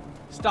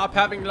 Stop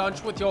having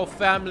lunch with your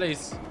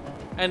families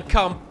and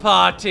come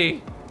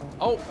party.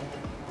 Oh,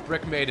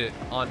 Brick made it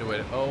onto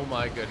it. Oh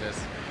my goodness.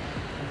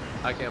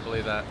 I can't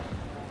believe that.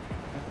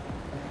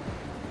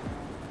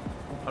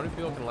 How many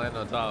people can land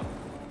on top?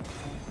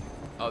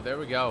 Oh, there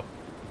we go.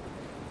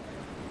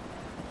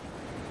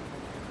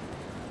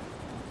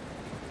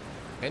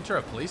 Enter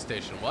a police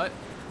station. What?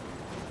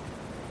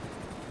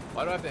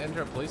 Why do I have to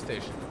enter a police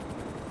station?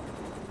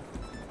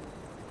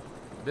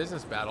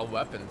 Business battle,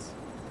 weapons.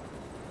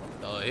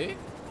 Oh, eh?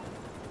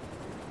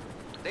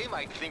 They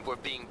might think we're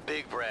being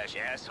big brash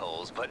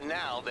assholes, but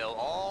now they'll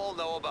all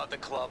know about the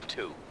club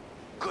too.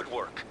 Good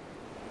work.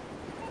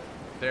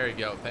 There you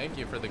go. Thank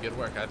you for the good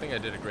work. I think I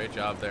did a great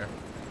job there.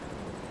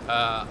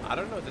 I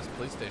don't know what this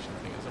police station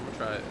thing is. I'm gonna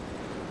try it.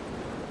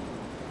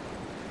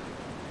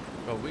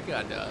 Oh, we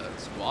got a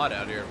squad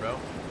out here, bro.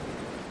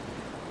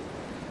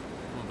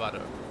 I'm about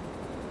to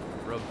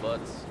rub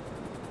butts.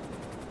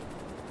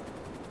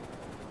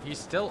 He's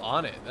still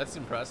on it. That's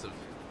impressive.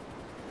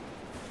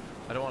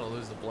 I don't want to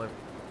lose the blimp.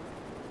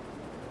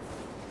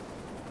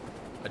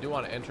 I do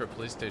want to enter a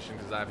police station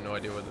because I have no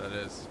idea what that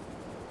is.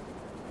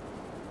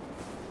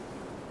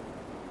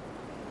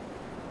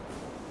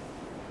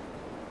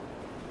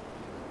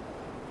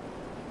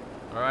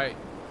 All right.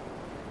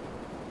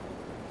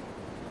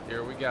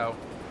 Here we go.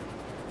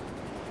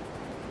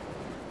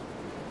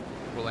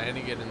 We're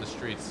landing it in the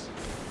streets.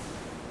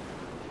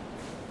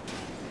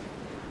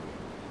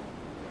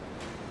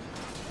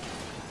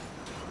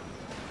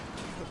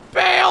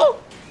 Bail!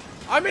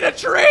 I'm in a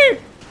tree!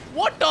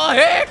 What the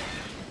heck?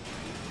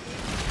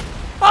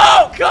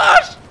 Oh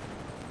gosh!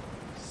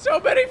 So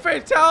many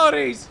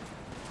fatalities!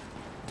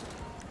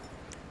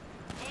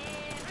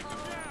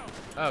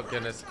 Oh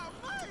goodness.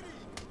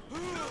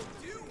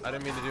 I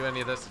didn't mean to do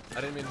any of this.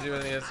 I didn't mean to do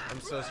any of this.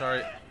 I'm so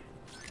sorry.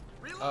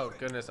 Oh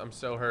goodness, I'm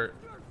so hurt.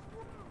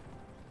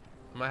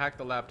 I'm gonna hack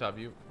the laptop.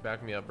 You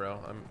back me up, bro.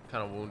 I'm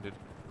kind of wounded.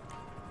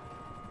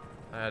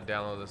 I had to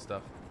download this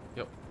stuff.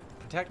 Yo,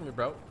 protect me,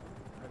 bro.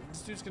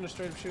 This dude's gonna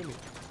straight up shoot me.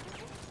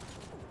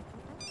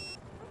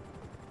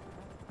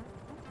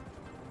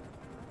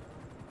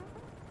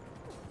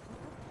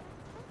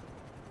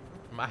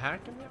 Am I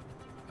hacking it?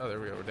 Oh, there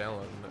we go. We're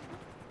downloading it.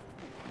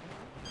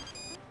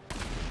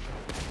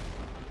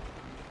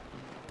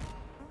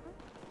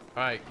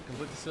 Alright,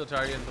 complete the steel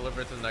target and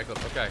deliver it to the nightclub.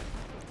 Okay.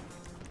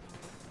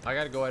 I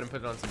gotta go ahead and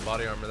put it on some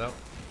body armor, though.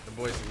 The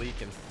boy's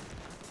leaking.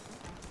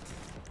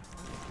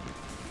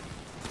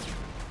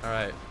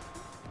 Alright.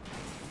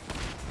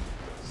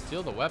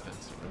 Steal the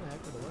weapons. Where the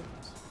heck are the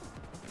weapons?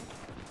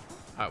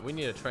 Alright, we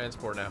need a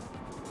transport now.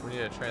 We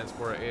need a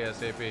transport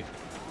ASAP.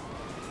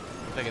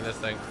 I'm taking this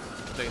thing.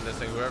 I'm taking this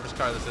thing. Whoever's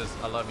car this is,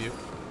 I love you.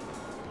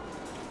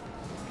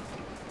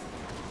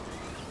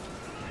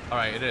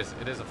 Alright, it is.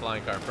 It is a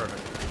flying car.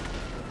 Perfect.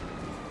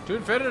 To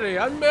infinity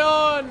and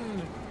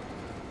beyond!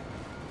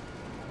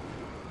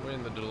 We're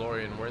in the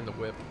DeLorean. We're in the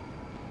whip.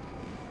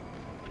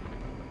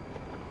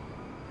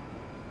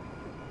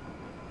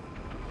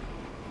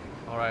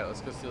 Alright,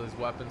 let's go steal these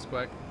weapons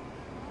quick.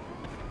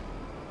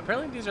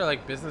 Apparently these are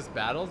like business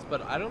battles,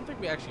 but I don't think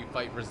we actually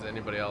fight versus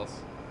anybody else.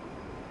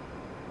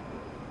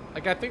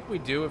 Like, I think we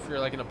do if you're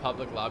like in a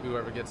public lobby,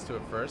 whoever gets to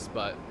it first,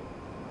 but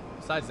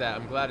besides that,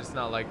 I'm glad it's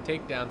not like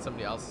take down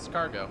somebody else's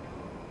cargo.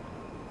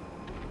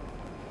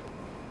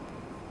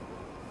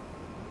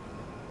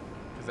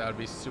 Because that would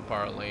be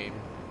super lame.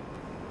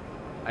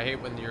 I hate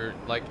when you're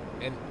like,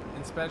 and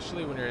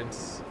especially when you're in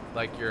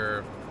like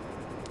the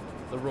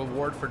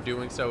reward for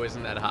doing so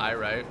isn't that high,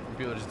 right? And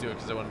people just do it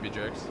because they want to be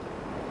jerks.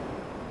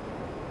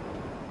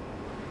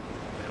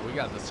 Man, we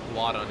got the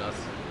squad on us.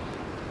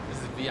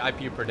 This is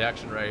VIP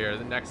protection right here.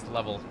 The next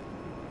level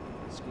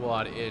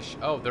squad-ish.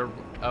 Oh,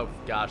 oh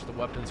gosh, the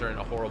weapons are in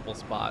a horrible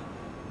spot.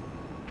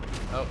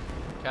 Oh,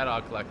 Cat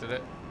Hog collected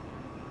it.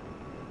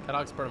 Cat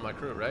Hog's part of my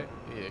crew, right?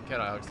 Yeah, Cat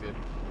Hog's good.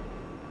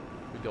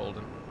 We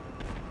golden.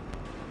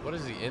 What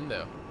is he in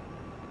though?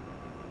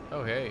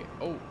 Oh hey.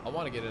 Oh, I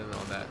want to get in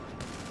on that.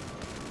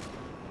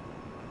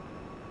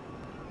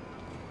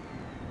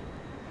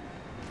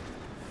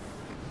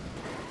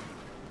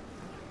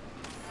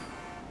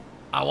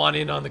 I want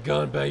in on the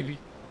gun, baby.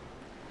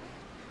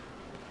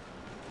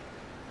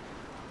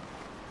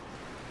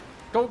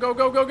 Go, go,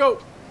 go, go, go.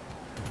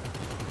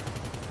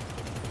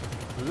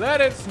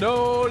 Let it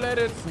snow, let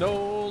it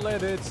snow,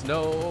 let it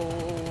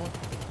snow.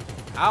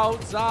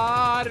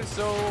 Outside it's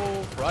so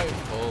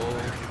frightful,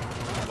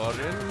 but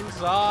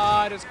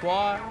inside it's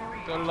quite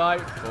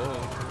delightful.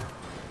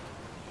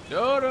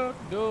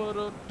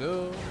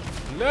 Do-do-do-do-do.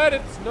 Let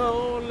it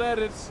snow, let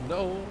it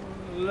snow,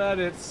 let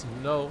it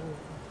snow.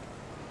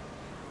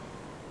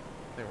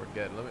 I think we're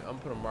good. I'm gonna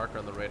put a marker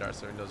on the radar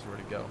so he knows where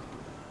to go.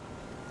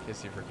 In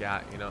case you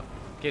forgot, you know.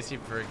 In case you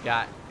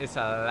forgot, it's a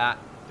lot.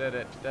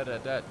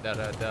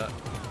 Da-da-da-da-da-da-da.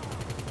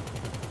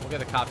 We'll get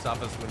the cop's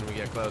office when we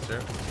get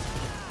closer.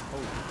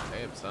 Oh,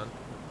 damn, son.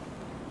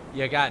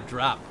 You got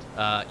dropped.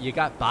 You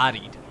got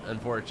bodied,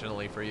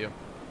 unfortunately for you.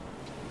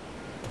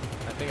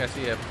 I think I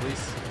see a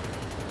police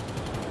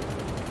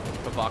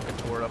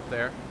provocateur up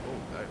there.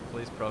 Oh,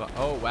 police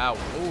oh, wow.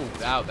 Oh,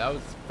 wow. That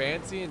was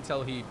fancy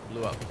until he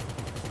blew up.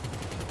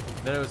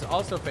 Then it was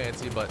also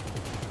fancy, but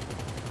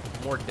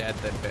more dead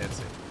than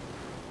fancy.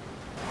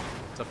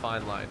 It's a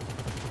fine line.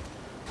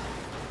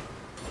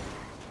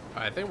 All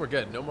right, I think we're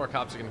good. No more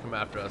cops are going to come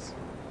after us.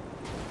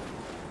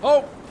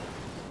 Oh!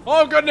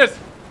 Oh, goodness!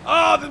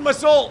 Oh, this is my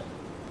soul!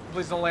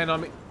 Please don't land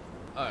on me.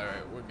 All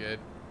right, we're good.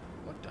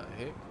 What the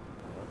heck?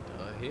 What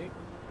the heck?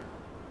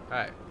 All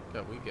right,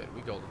 good. We good.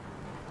 We golden.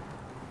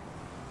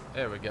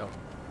 There we go.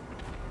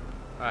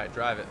 All right,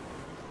 drive it.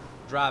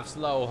 Drive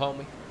slow,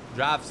 homie.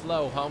 Drive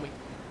slow, homie.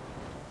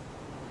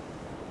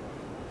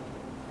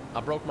 I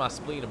broke my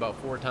spleen about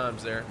 4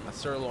 times there. My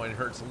sirloin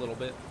hurts a little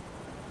bit.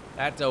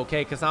 That's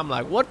okay, because I'm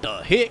like, what the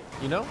heck?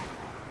 You know?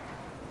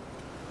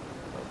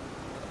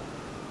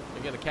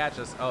 You're going to catch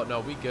us. Oh,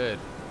 no, we good.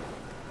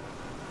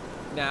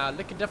 Now,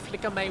 look at the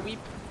flick of my whip.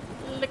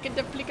 Look at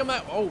the flick of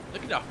my... Oh,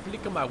 look at the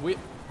flick of my whip.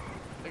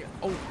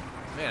 Oh,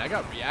 man, I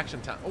got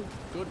reaction time. Oh,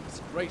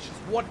 goodness gracious.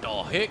 What the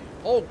heck?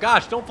 Oh,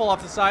 gosh, don't fall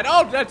off the side.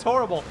 Oh, that's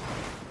horrible.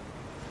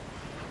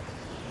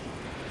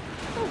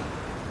 Oh.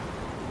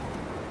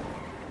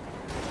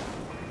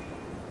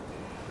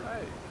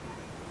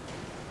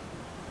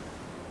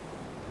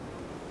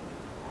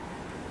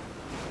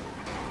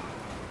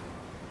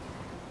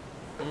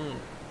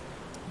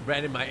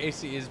 Brandon, my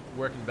AC is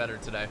working better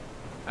today.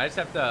 I just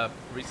have to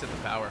reset the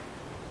power.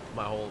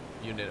 My whole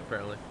unit,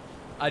 apparently.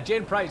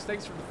 Jane Price,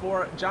 thanks for the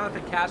 4.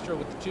 Jonathan Castro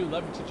with the 2.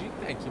 Love you, TG.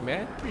 Thank you,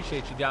 man.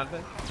 Appreciate you,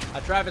 Jonathan.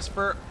 Travis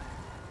Fur.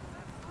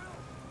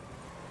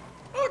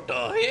 What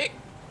the heck?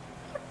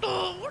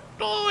 What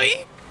the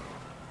heck?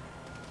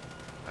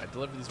 Alright,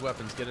 deliver these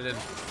weapons. Get it in.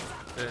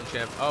 Get it in,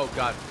 champ. Oh,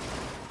 God.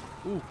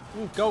 Ooh,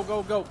 go,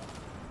 go, go.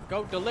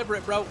 Go, deliver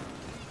it, bro.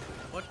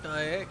 What the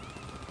heck?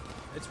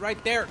 It's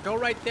right there. Go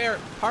right there.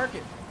 Park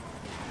it.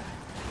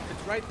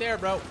 It's right there,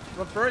 bro.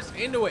 Reverse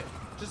into it.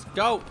 Just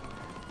go.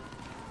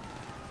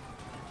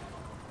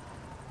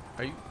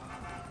 Are you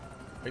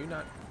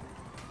not?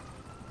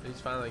 Did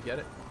he finally get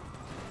it?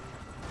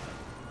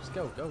 Just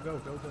go, go, go,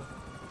 go, go.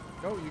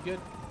 Go, you good?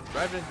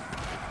 Drive it in.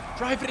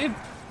 Drive it in.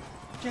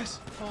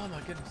 Yes. Oh my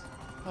goodness.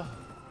 Oh.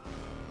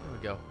 There we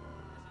go.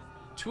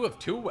 2 of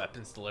 2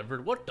 weapons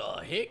delivered. What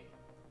the heck?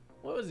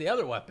 What was the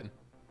other weapon?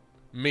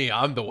 Me,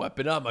 I'm the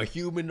weapon. I'm a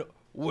human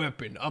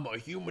weapon. I'm a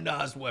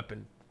humanized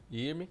weapon.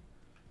 You hear me?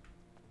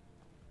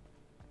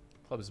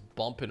 Club's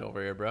bumping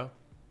over here, bro.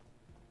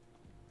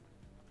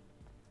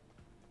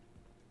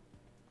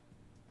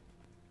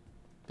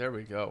 There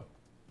we go.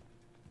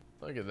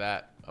 Look at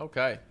that.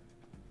 Okay.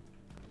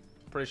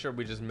 Pretty sure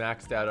we just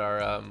maxed out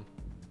our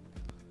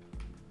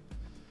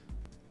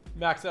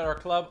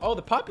club. Oh,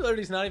 the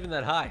popularity's not even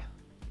that high.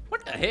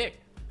 What the heck?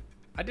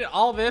 I did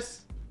all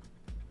this.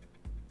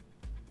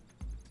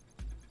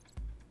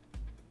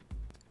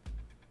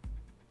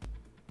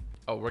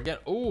 Oh, we're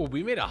getting. Oh,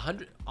 we made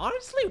 100.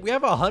 Honestly, we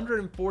have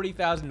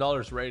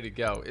 $140,000 ready to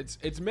go.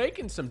 It's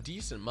making some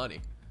decent money.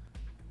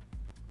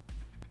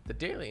 The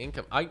daily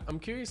income. I'm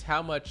curious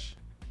how much.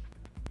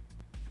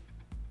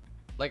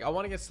 Like, I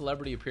want to get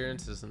celebrity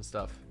appearances and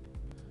stuff.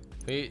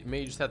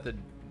 May just have to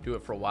do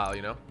it for a while,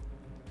 you know.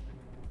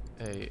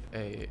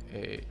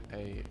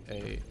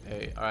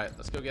 All right,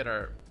 let's go get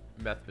our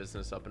meth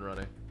business up and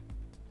running.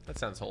 That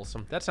sounds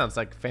wholesome. That sounds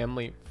like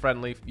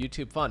family-friendly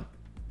YouTube fun.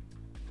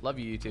 Love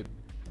you, YouTube.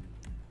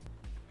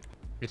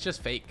 It's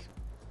just fake.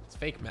 It's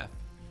fake meth.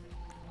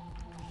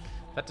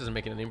 That doesn't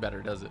make it any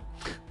better, does it?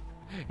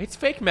 It's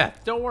fake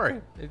meth. Don't worry.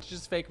 It's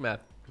just fake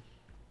meth.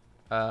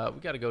 We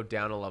got to go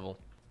down a level.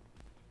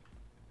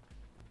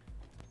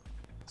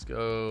 Let's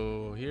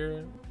go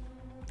here.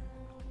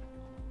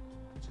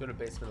 Let's go to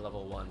basement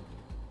level 1.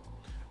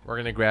 We're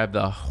going to grab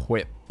the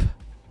whip.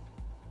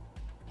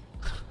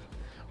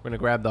 We're going to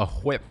grab the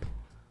whip.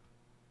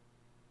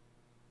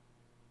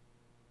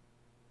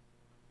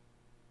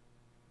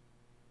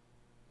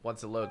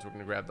 Once it loads, we're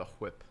going to grab the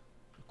whip.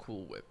 A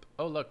cool whip.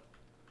 Oh, look.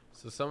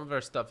 So some of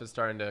our stuff is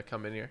starting to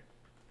come in here.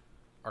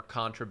 Our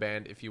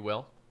contraband, if you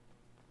will.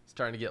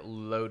 Starting to get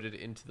loaded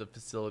into the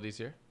facilities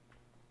here.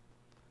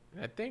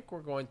 And I think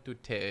we're going to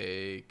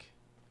take...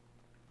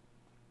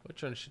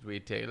 Which one should we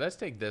take? Let's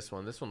take this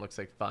one. This one looks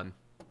like fun.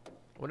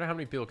 I wonder how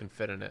many people can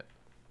fit in it.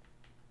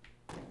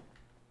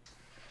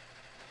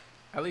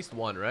 At least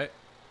one, right?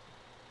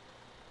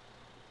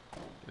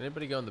 Can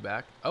anybody go in the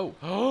back? Oh,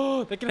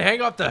 oh, they can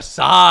hang off the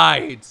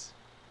sides.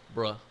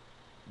 Bruh,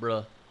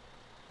 bruh,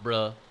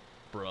 bruh,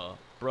 bruh,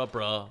 bruh,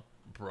 bruh,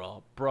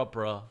 bruh, bruh,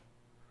 bruh.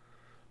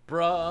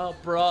 Bruh,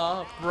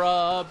 bruh,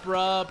 bruh, bruh,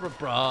 bruh,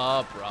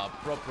 bruh, bruh,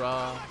 bruh,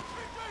 bruh.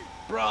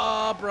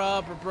 Bruh,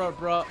 bruh, bruh, bruh,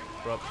 bruh,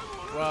 bruh,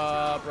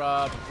 bruh,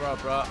 bruh, bruh,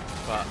 bruh,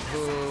 bruh.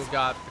 Who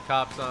got the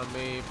cops on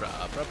me?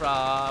 Bruh, bruh,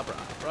 bruh,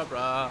 bruh, bruh,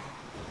 bruh.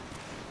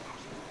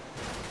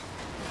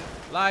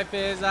 Life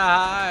is a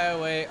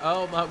highway.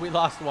 Oh my, we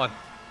lost one.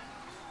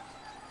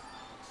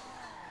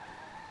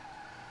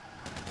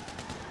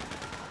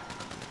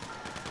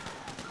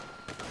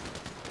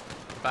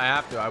 If I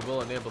have to, I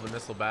will enable the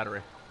missile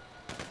battery.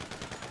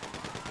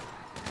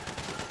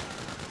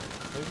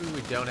 Maybe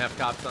we don't have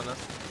cops on us.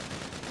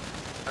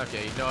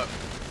 Okay, you know what?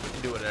 We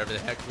can do whatever the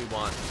heck we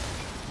want.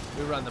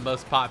 We run the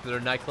most popular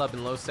nightclub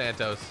in Los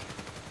Santos.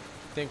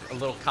 Think a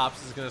little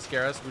cops is gonna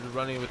scare us? We're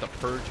running with a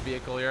purge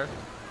vehicle here.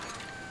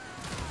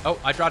 Oh,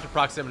 I dropped a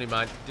proximity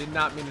mine. Did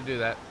not mean to do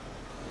that.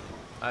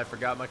 I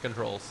forgot my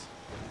controls.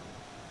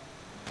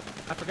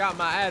 I forgot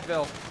my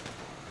Advil.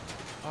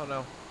 Oh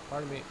no,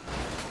 pardon me.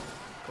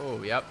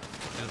 Oh, yep.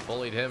 Just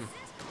bullied him.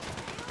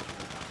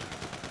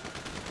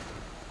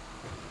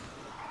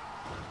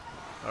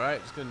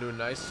 Alright, just gonna do a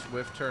nice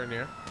swift turn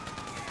here.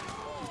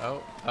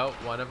 Oh, oh,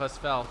 one of us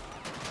fell.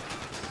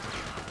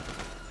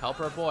 Help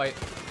our boy.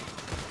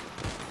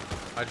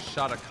 I just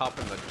shot a cop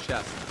in the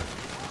chest.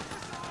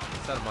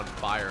 Set him on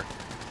fire.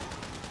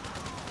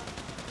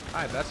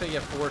 Alright, that's how you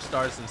get 4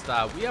 stars in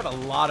style. We have a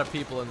lot of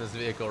people in this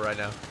vehicle right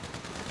now.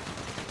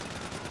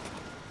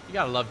 You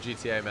gotta love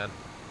GTA, man.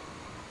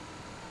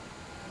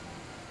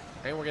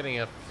 And we're getting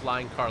a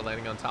flying car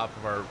landing on top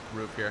of our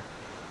roof here.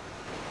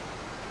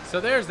 So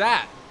there's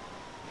that.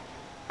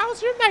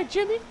 How's your night,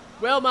 Jimmy?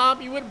 Well,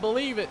 Mom, you wouldn't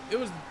believe it. It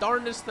was the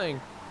darndest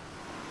thing.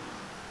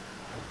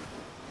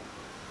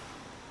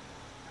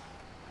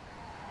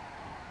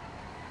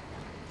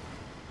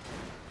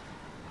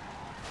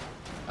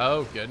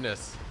 Oh,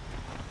 goodness.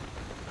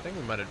 I think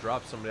we might have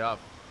dropped somebody off.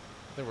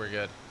 I think we're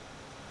good.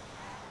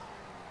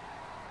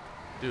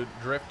 Dude,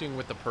 drifting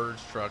with the purge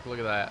truck. Look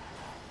at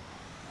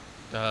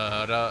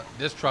that.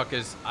 This truck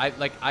is,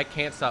 I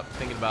can't stop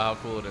thinking about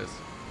how cool it is.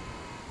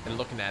 And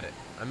looking at it.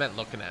 I meant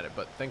looking at it,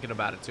 but thinking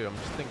about it too. I'm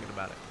just thinking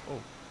about it. Oh.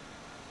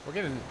 We're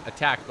getting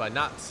attacked by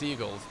not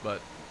seagulls,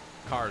 but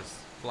cars.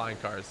 Flying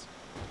cars.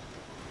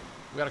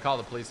 We gotta call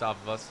the police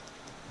off of us.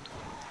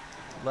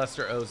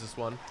 Lester owes us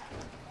one.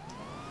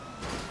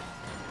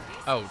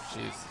 Oh,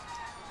 jeez.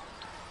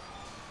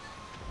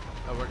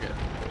 Oh, we're good.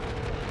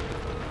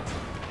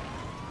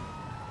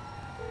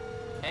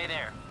 Hey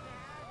there.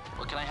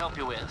 What can I help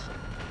you with?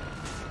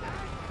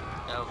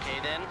 Okay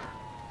then.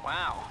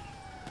 Wow.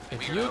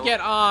 If you get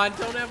on,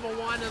 don't have a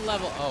 1 in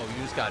level. Oh,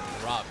 you just got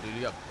dropped, dude.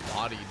 You got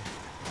bodied.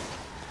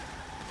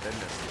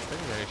 Goodness. I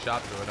think there's any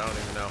shot to it. I don't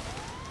even know.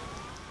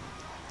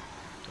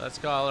 Let's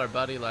call our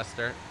buddy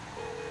Lester.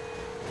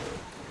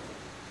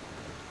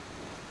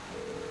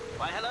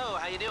 Why, hello.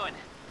 How you doing?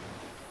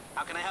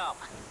 How can I help?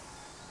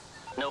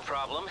 No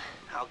problem.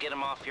 I'll get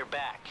him off your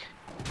back.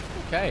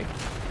 Okay.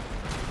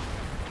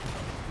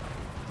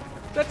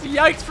 That's a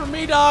yikes for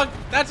me, dog.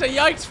 That's a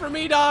yikes for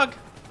me, dog.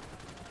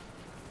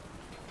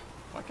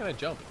 Why can't I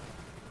jump?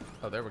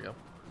 Oh, there we go.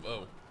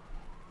 Whoa.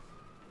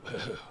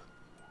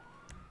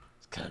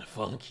 It's kind of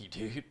funky,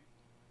 dude.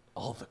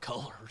 All the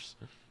colors.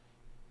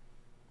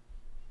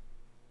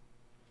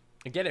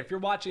 Again, if you're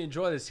watching and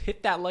enjoy this,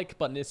 hit that like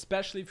button,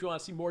 especially if you want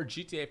to see more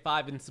GTA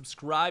 5, and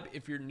subscribe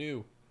if you're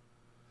new.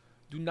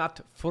 Do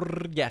not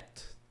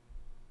forget.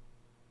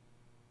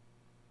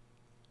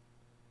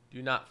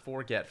 Do not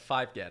forget.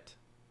 5get.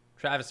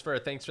 Travis Fur,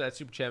 thanks for that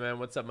super chat, man.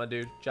 What's up, my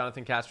dude?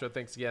 Jonathan Castro,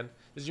 thanks again.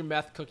 This is your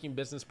meth cooking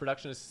business.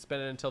 Production is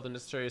suspended until the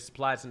necessary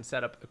supplies and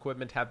setup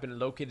equipment have been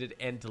located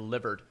and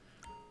delivered.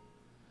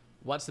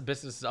 Once the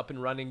business is up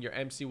and running, your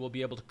MC will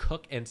be able to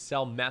cook and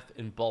sell meth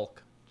in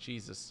bulk.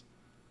 Jesus.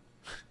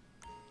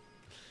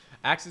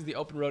 Access the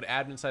open road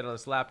admin site on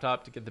his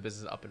laptop to get the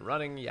business up and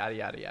running. Yada,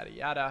 yada, yada,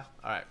 yada.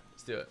 All right,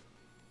 let's do it.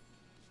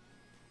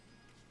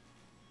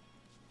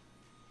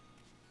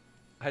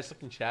 Nice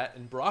looking chat.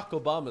 And Barack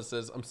Obama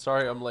says, I'm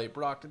sorry I'm late.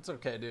 Barack, it's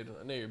okay, dude.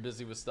 I know you're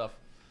busy with stuff.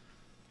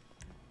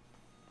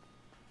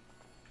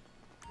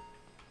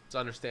 It's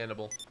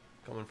understandable.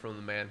 Coming from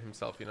the man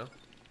himself, you know?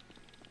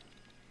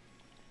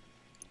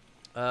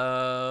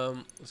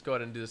 Let's go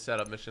ahead and do the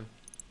setup mission.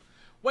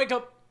 Wake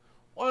up!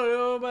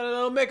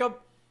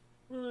 Makeup!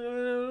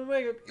 You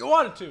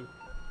wanted to!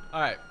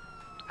 Alright.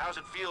 How's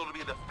it feel to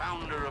be the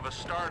founder of a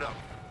startup?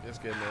 It's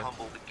good, man.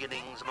 Humble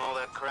beginnings and all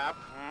that crap?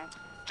 Hmm?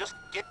 Just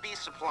get these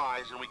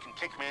supplies and we can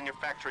kick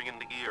manufacturing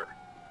into gear.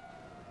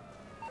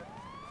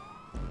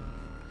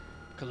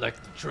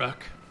 Collect the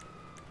truck.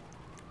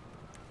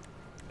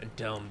 And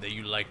tell them that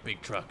you like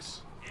big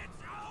trucks. It's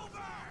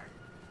over!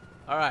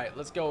 Alright,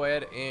 let's go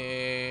ahead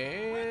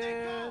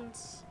and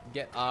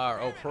get our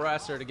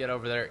oppressor to get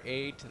over there.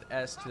 A to the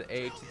S to the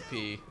A to the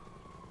P.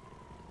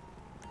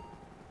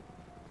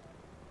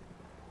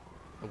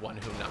 The one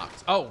who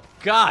knocks. Oh,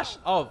 gosh!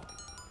 Oh,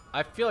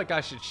 I feel like I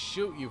should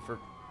shoot you for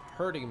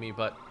hurting me,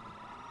 but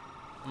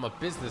I'm a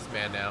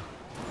businessman now.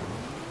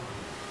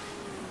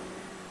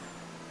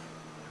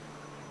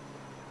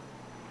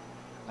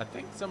 I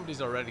think somebody's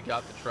already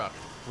got the truck,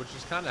 which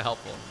is kind of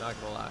helpful, not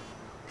gonna lie.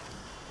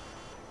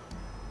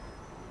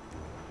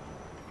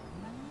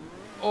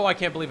 Oh, I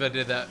can't believe I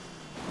did that.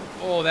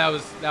 Oh, that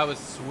was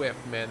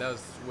swift, man. That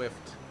was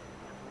swift.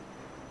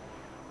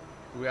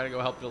 We gotta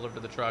go help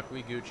deliver the truck.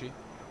 We Gucci.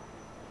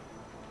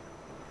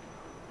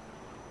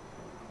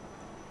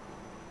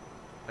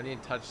 I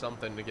need to touch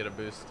something to get a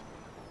boost.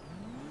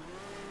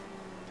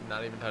 Did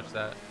not even touch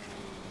that.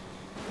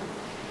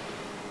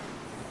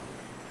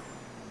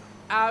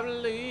 I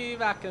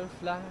believe I can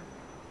fly.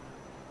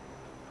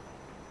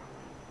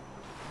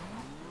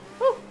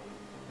 Woo!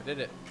 I did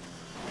it.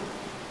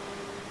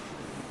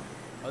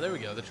 Oh, there we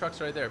go. The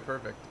truck's right there.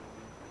 Perfect.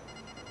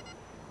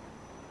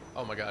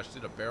 Oh my gosh,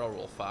 did a barrel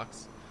roll,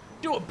 Fox.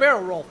 Do a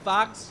barrel roll,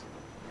 Fox!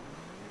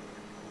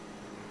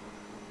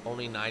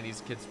 Only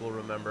 90s kids will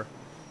remember.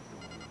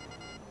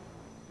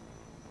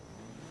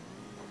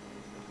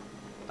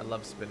 I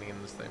love spinning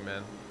in this thing,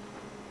 man.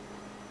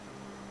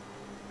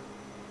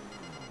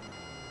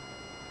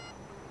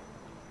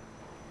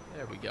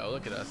 There we go.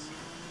 Look at us.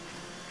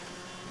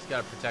 Just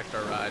gotta protect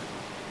our ride.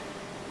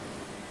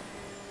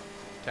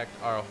 Protect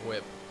our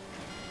whip.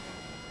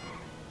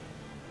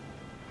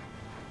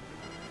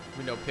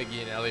 We know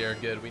Piggy and Ellie are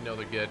good. We know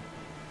they're good.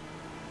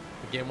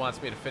 The game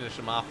wants me to finish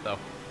them off, though.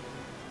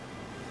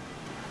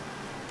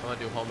 I want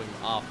to do homing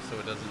off so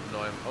it doesn't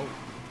annoy him. Oh.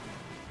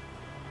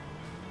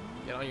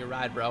 Get on your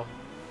ride, bro.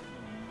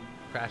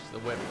 Crash the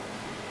whip.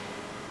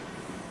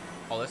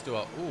 Oh, let's do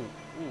a ooh.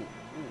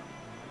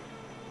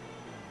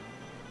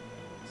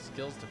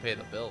 Skills to pay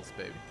the bills,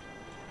 baby.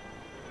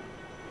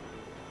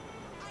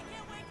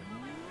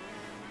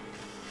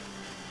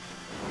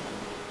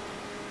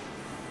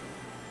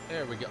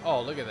 There we go.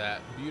 Oh, look at that.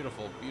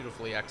 Beautiful,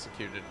 beautifully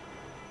executed.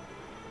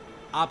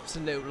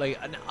 Absolutely,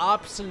 an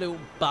absolute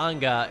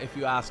banger, if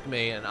you ask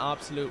me. An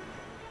absolute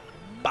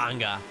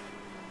banger.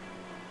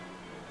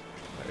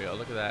 There we go.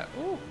 Look at that.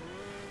 Ooh.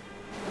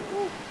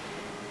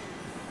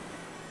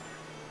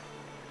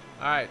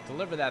 Alright,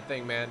 deliver that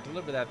thing, man.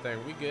 Deliver that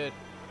thing. We good.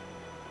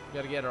 We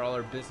gotta get all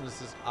our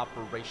businesses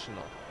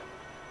operational.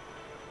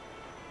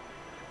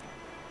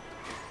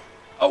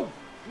 Oh!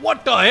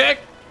 What the heck?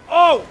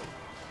 Oh!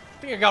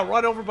 I think I got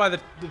run over by the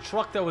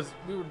truck that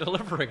we were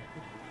delivering.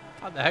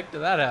 How the heck did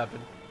that happen?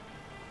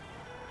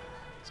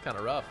 It's kind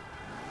of rough.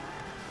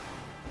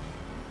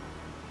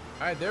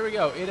 Alright, there we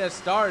go. It has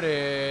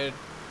started.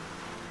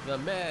 The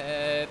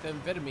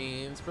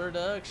methamphetamines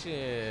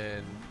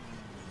production.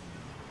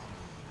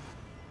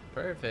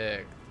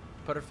 Perfect.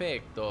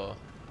 Perfecto.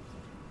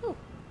 Woo.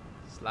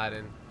 Slide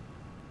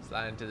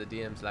into the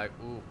DMs like,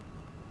 ooh.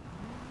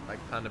 Like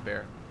Panda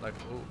Bear. Like,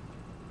 ooh.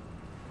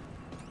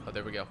 Oh,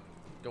 there we go.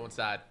 Go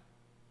inside.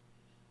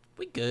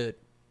 We good.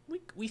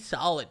 We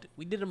solid.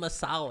 We did him a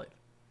solid.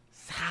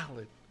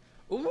 Solid.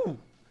 Ooh.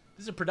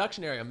 This is a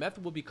production area.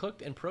 Meth will be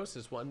cooked and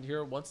processed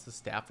once the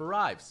staff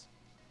arrives.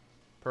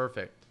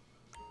 Perfect.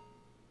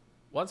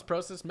 Once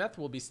processed, meth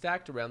will be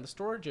stacked around the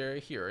storage area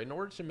here. In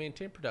order to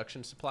maintain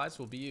production, supplies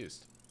will be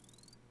used.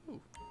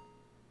 Ooh.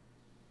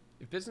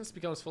 If business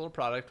becomes full of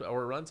product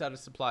or runs out of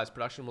supplies,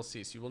 production will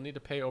cease. You will need to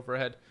pay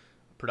overhead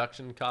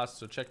production costs,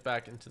 so check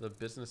back into the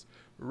business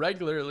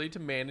regularly to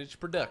manage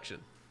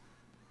production.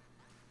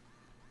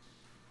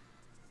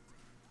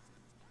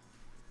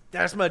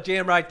 That's my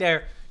jam right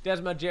there.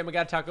 That's my jam. I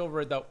gotta talk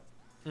over it though.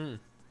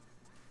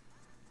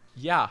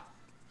 Yeah.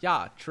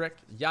 Yeah, trick.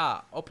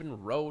 Yeah.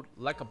 Open road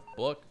like a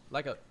book.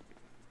 Like a...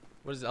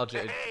 What is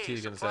LJT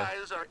Hey, gonna say?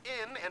 supplies are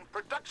in and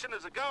production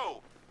is a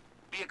go.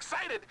 Be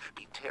excited,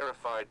 be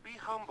terrified, be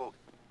humbled,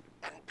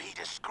 and be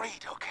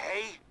discreet,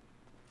 okay?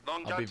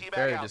 Long John I'll be Teabag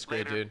very out.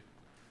 discreet, Later. dude.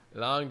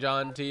 Long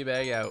John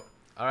Teabag out.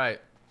 Alright.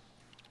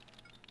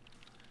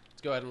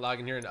 Let's go ahead and log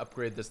in here and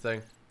upgrade this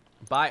thing.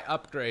 Buy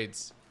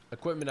upgrades.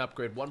 Equipment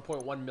upgrade.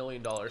 $1.1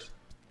 million.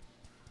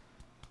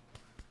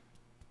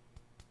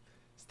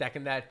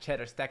 Stacking that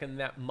cheddar, stacking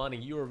that money.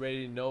 You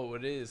already know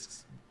what it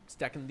is.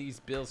 Stacking these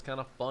bills kind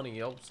of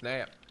funny. Oh,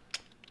 snap.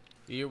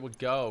 Here we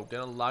go.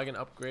 Gonna log in,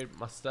 upgrade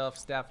my stuff.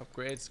 Staff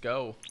upgrades.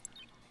 Go.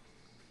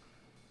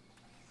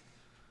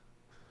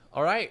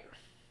 Alright.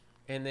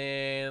 And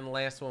then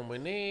last one we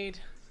need.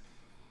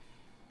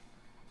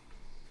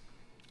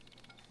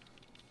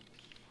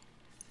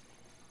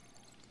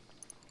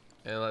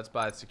 And let's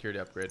buy a security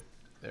upgrade.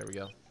 There we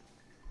go.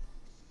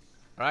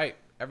 Alright.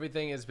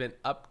 Everything has been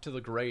up to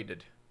the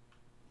graded.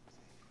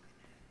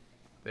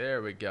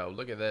 There we go.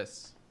 Look at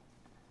this.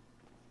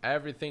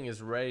 Everything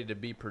is ready to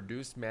be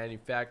produced,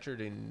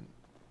 manufactured, and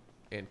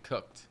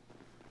cooked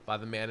by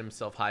the man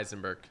himself,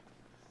 Heisenberg.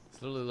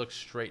 This literally looks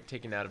straight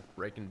taken out of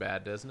Breaking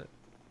Bad, doesn't it?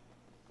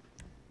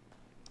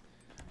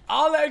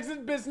 All eggs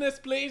in business,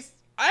 please.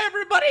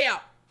 Everybody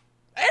out.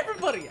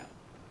 Everybody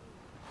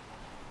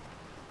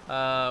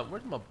out.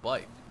 Where's my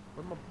bike?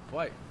 Where's my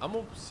bike? I'm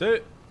gonna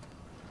sit.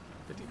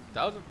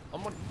 50,000.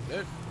 I'm gonna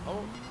sit. I'm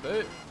gonna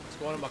sit. Let's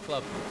go on to my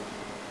club.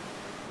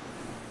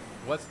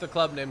 What's the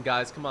club name,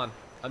 guys? Come on.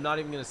 I'm not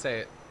even gonna say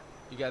it.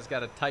 You guys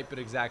gotta type it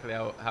exactly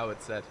how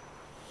it's said.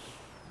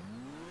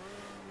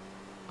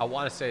 I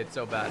want to say it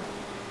so bad.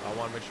 I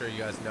want to make sure you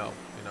guys know.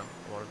 You know,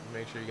 I want to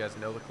make sure you guys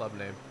know the club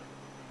name.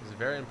 It's a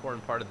very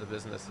important part of the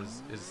business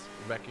is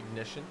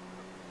recognition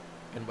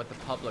and what the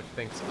public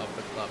thinks of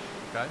the club.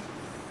 Okay.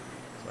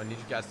 So I need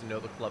you guys to know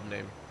the club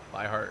name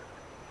by heart.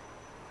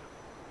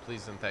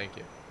 Please and thank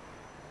you.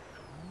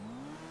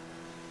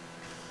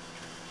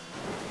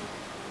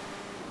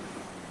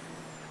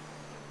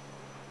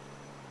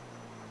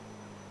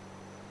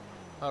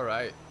 All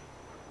right,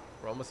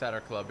 we're almost at our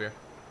club here.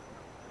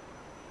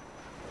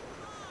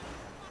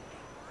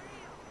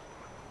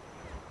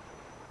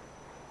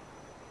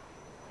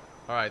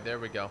 All right, there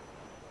we go.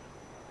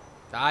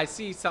 I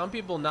see some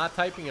people not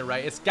typing it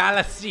right. It's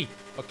Galaxy,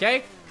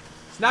 okay?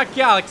 It's not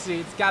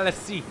Galaxy, it's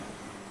Galaxy.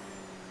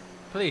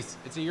 Please,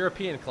 it's a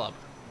European club.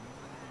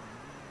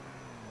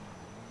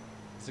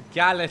 It's a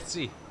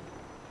Galaxy.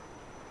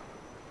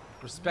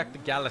 Respect the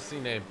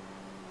Galaxy name.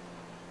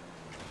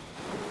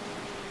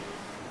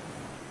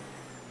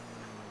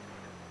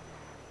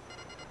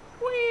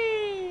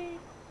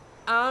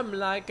 I'm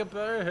like a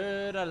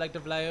bird, I like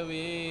to fly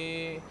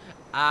away.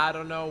 I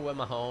don't know where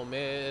my home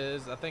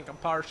is. I think I'm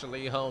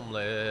partially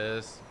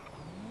homeless.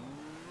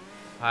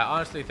 I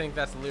honestly think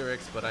that's the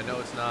lyrics, but I know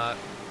it's not.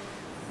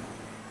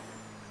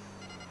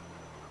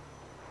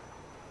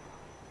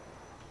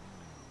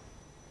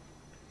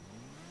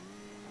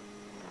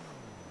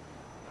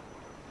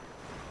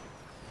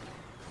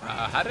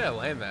 How did I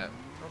land that?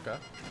 Okay.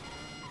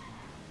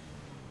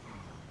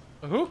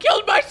 Who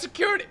killed my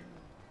security?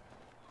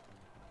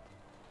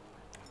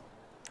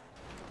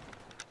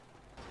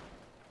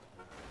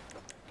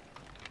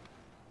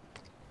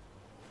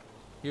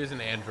 He was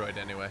an android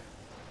anyway.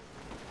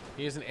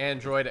 He was an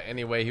android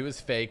anyway. He was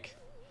fake.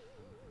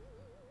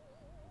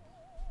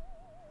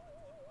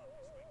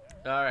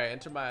 Alright,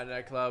 enter my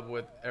nightclub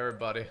with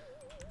everybody.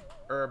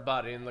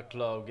 Everybody in the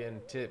club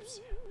getting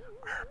tipsy.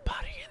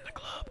 Everybody in the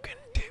club getting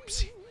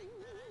tipsy.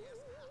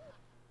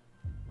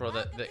 Bro,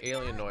 the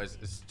alien noise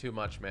is too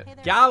much, man. Hey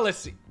there.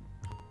 Galaxy!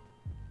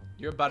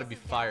 You're about to be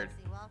This is fired.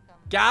 Galaxy, welcome.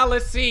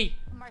 Galaxy!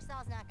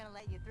 Marcel's not gonna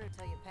let you through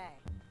till you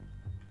pay.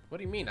 What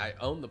do you mean? I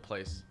own the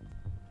place.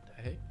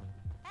 Hey.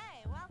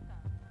 Hey, welcome.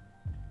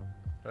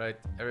 Alright,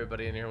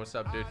 everybody in here, what's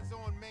up, dude? Eyes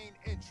on main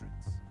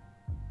entrance.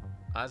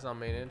 Eyes on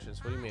main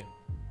entrance. What do you mean?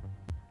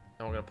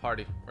 And we're gonna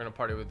party. We're gonna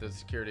party with the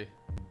security.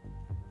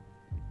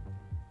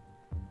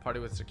 Party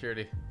with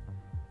security.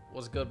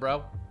 What's good,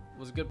 bro?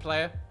 What's good,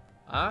 player?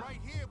 Huh? Right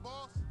here,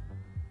 boss.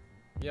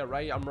 Yeah,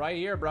 right. I'm right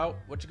here, bro.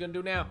 What you gonna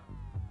do now?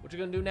 What you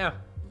gonna do now?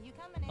 You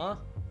coming in? Huh?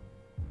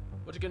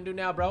 What you gonna do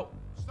now, bro?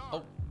 Start.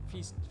 Oh,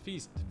 feast,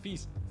 feast,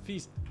 feast,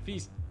 feast,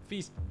 feast,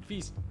 feast,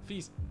 feast,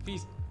 feast,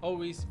 feast.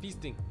 Always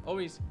feasting.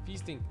 Always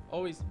feasting.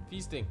 Always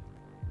feasting.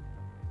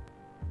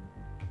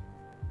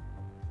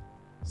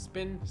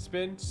 Spin,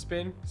 spin,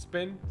 spin,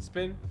 spin,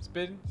 spin,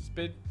 spin,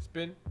 spin,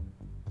 spin.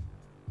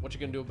 What you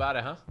gonna do about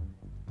it, huh?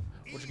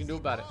 What you gonna do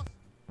about it?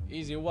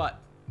 Easy what?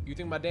 You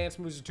think my dance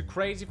moves are too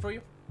crazy for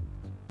you?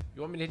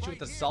 You want me to hit you with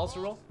the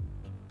salsa roll?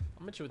 I'm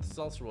gonna hit you with the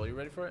salsa roll. You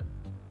ready for it?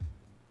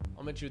 I'm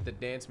gonna hit you with the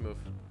dance move.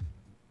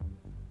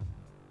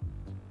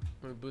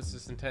 Let me boost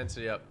this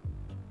intensity up.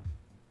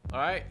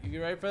 Alright,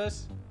 you ready for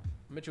this? I'm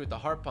gonna hit you with the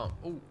heart pump.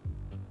 Ooh.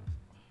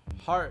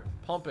 Heart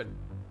pumping.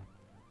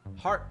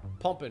 Heart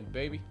pumping,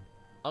 baby.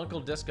 Uncle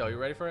Disco, you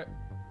ready for it?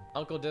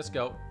 Uncle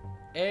Disco.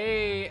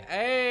 Hey,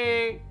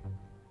 hey!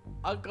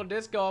 Uncle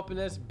Disco up in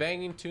this.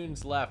 Banging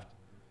tunes left.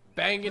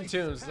 Banging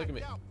tunes. Look at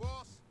me.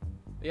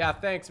 Yeah,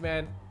 thanks,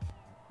 man.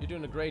 You're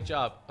doing a great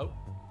job. Oh.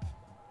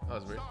 That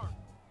was weird.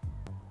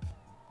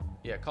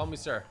 Yeah, call me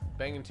sir.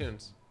 Banging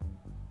tunes.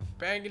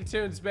 Banging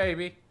tunes,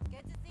 baby.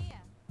 Good to see ya.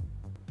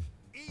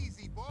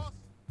 Easy, boss.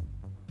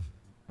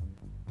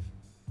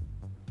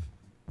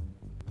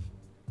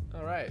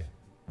 All right.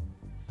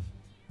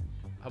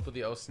 Help with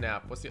the oh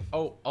snap. What's the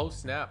oh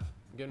snap?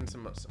 I'm getting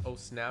some oh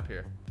snap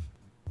here.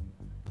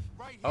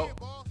 Right Oh. here,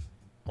 boss.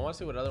 I want to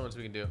see what other ones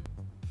we can do.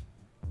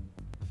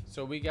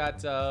 So we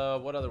got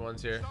what other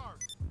ones here? Start.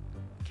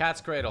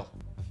 Cat's Cradle.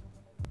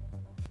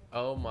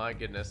 Oh my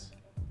goodness.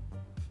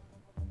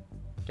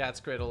 Cat's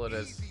Cradle it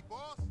is. Easy,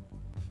 boss.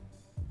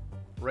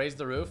 Raise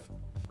the roof.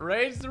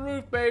 Raise the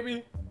roof,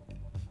 baby.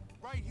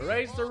 Right here,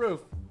 Raise the boss.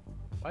 roof.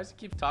 Why does he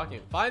keep talking?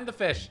 Find the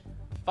fish.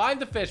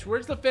 Find the fish.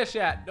 Where's the fish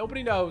at?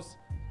 Nobody knows.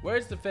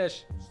 Where's the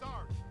fish?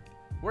 Start.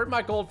 Where'd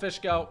my goldfish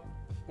go?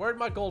 Where'd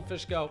my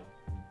goldfish go?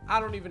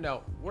 I don't even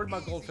know. Where'd my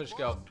goldfish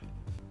go?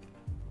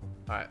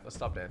 Alright, let's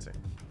stop dancing.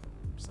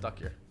 I'm stuck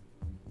here.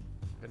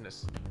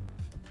 Goodness.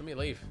 Let me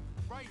leave.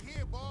 Right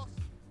here, boss.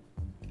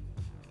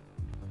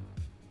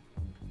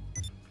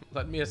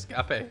 Let me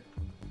escape. There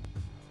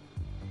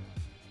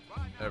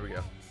we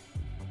go.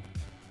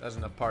 That's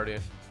enough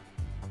partying.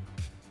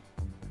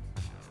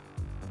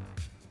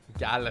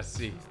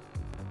 Galaxy.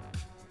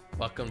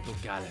 Welcome to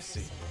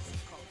Galaxy.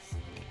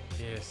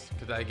 Yes,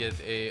 could I get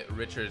a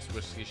Richards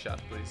whiskey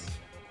shot, please?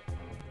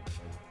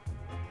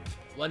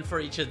 One for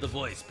each of the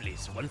boys,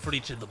 please. One for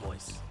each of the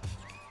boys.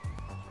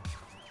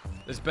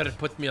 This better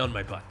put me on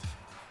my butt.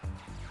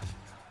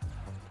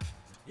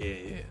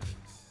 Yeah.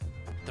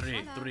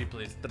 Three,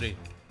 please. Three.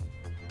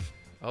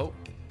 Oh,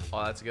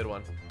 that's a good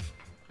one.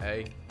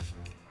 Hey.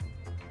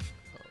 Oh,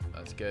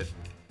 that's good.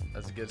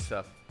 That's good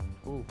stuff.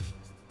 Ooh,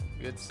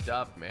 good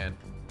stuff, man.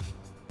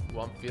 Ooh,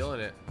 I'm feeling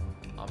it.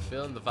 I'm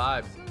feeling the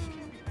vibe.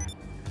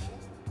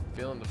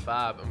 Feeling the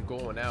vibe. I'm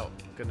going out.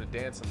 Gonna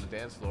dance on the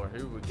dance floor.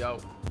 Here we go.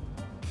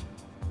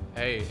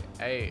 Hey,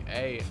 hey,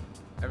 hey.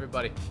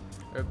 Everybody.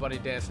 Everybody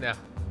dance now.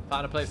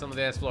 Find a place on the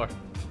dance floor.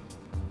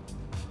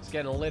 It's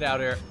getting lit out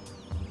here.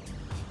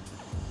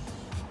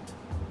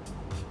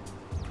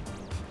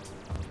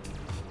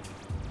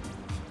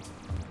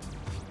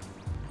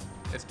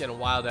 It's getting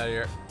wild out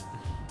here.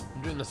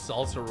 I'm doing the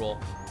salsa roll.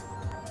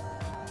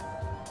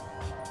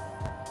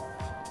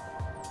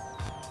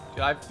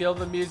 Dude, I feel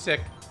the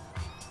music.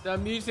 The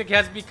music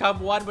has become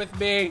one with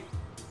me.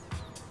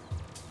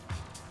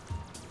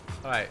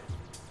 Alright.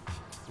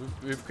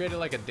 We've created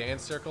like a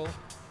dance circle.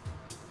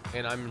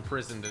 And I'm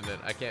imprisoned in it.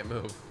 I can't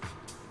move.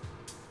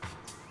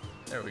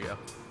 There we go.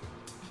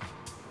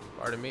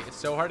 Pardon me. It's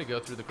so hard to go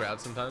through the crowd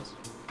sometimes.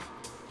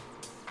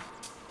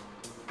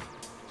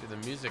 Dude, the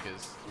music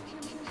is...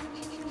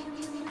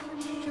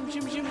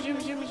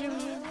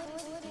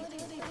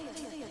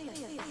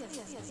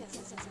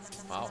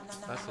 Wow,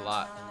 that's a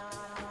lot.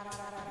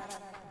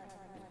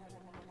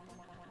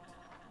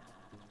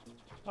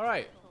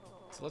 Alright,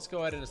 so let's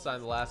go ahead and assign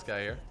the last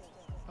guy here.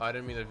 Oh, I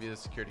didn't mean to view the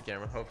security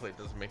camera. Hopefully it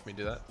doesn't make me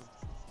do that.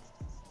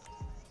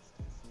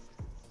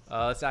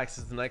 Let's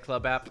access the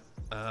Nightclub app.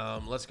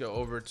 Let's go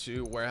over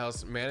to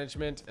warehouse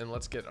management and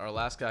let's get our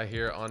last guy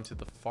here onto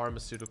the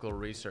pharmaceutical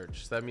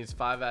research. So that means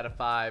 5 out of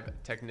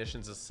 5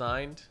 technicians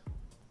assigned.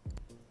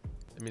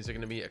 It means they're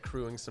going to be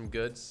accruing some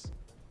goods.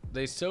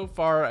 They so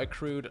far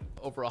accrued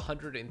over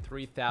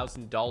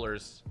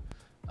 $103,000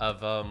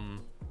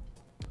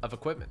 of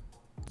equipment.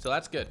 So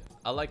that's good.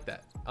 I like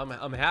that.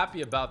 I'm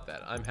happy about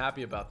that. I'm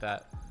happy about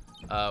that.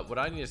 What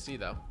I need to see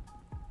though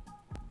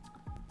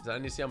is I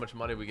need to see how much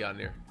money we got in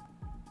here.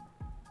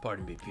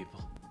 Pardon me,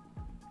 people.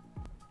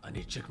 I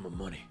need to check my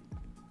money.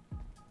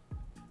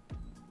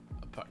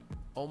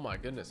 Oh my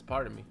goodness,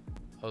 pardon me.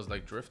 I was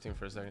like drifting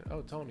for a second.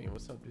 Oh, Tony,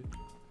 what's up, dude?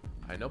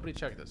 Alright, nobody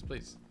check this,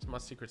 please. It's my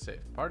secret safe.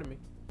 Pardon me.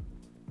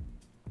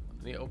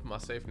 I need to open my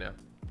safe now.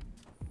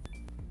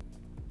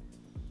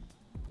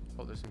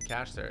 Oh, there's some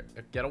cash there.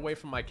 Get away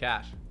from my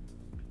cash.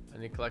 I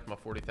need to collect my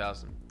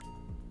 40,000.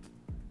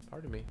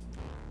 Pardon me.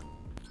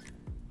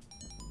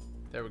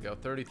 There we go.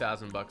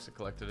 30,000 bucks. I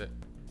collected it.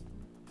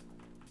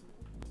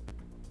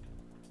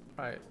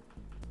 Alright.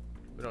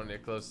 We don't need a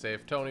closed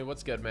safe. Tony,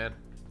 what's good, man?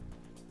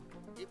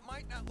 It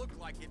might not look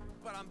like it,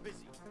 but I'm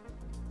busy.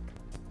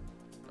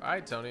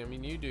 Alright, Tony. I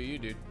mean, you do you,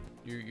 dude.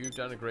 You've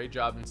done a great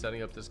job in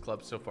setting up this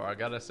club so far, I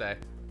gotta say.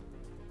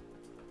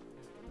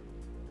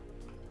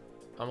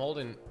 I'm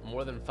holding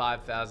more than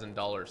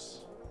 $5,000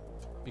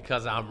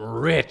 because I'm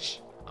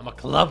rich. I'm a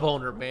club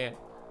owner, man.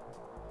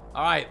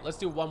 Alright, let's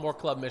do one more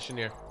club mission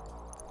here.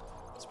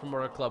 Let's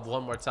promote our club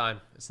one more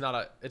time. It's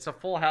a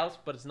full house,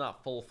 but it's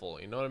not full,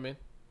 you know what I mean?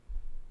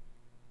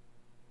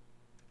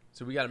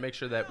 So we gotta make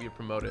sure that we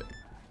promote it.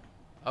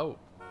 Oh.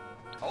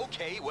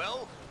 Okay,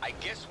 well, I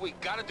guess we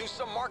gotta do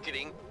some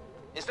marketing.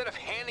 Instead of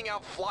handing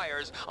out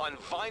flyers on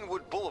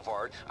Vinewood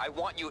Boulevard, I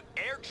want you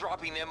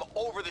airdropping them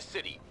over the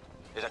city.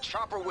 There's a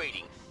chopper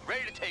waiting,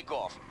 ready to take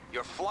off.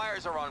 Your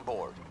flyers are on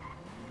board.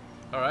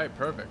 Alright,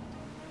 perfect.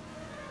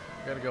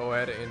 We gotta go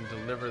ahead and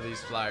deliver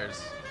these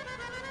flyers.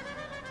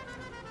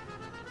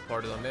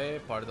 Pardonnez,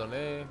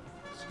 pardonnez.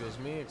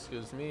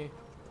 Excuse me.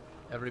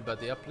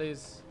 Everybody up,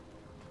 please.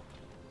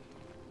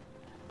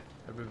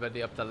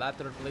 Everybody up the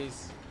ladder,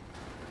 please.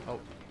 Oh,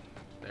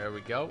 there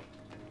we go.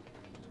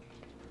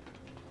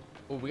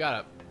 Oh, we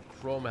got a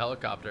chrome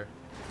helicopter.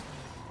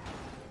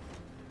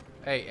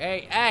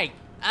 Hey,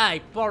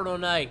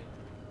 pardonnez.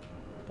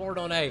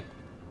 Pardonnez.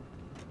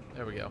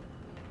 There we go.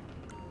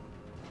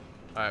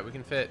 Alright, we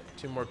can fit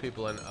 2 more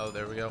people in. Oh,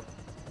 there we go.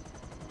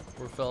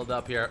 We're filled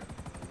up here.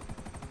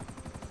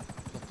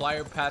 The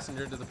flyer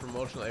passenger to the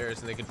promotional areas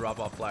and they can drop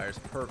off flyers.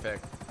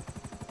 Perfect.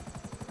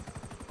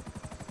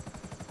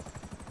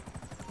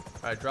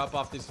 Alright, drop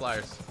off these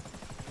flyers.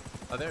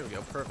 Oh, there we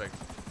go. Perfect.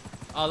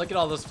 Oh, look at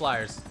all those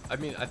flyers. I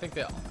mean, I think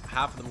that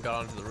half of them got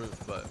onto the roof,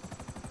 but...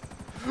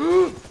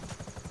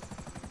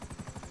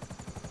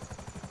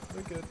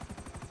 We're good.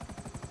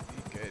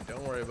 Okay,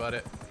 don't worry about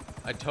it.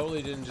 I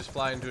totally didn't just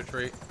fly into a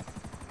tree.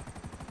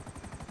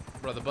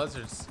 Bro,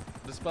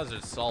 this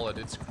buzzard's solid.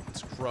 It's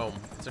chrome.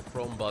 It's a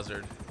chrome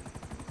buzzard.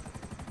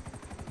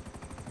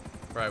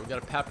 Right, we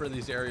gotta pepper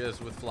these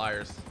areas with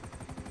flyers.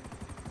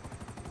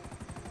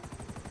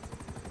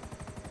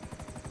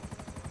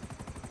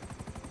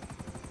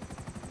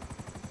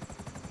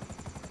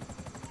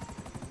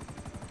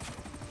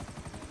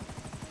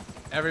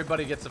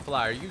 Everybody gets a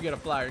flyer. You get a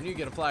flyer, and you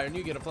get a flyer, and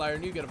you get a flyer,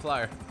 and you get a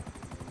flyer.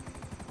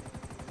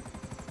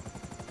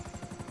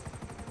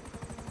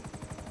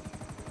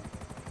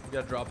 We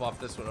gotta drop off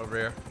this one over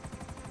here.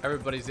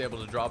 Everybody's able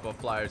to drop off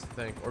flyers, I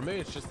think. Or maybe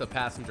it's just the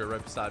passenger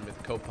right beside me,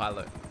 the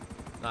co-pilot.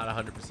 Not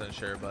 100%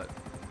 sure, but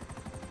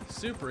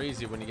super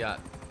easy when you got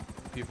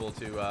people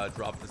to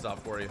drop this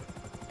off for you.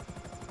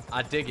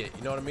 I dig it.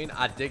 You know what I mean?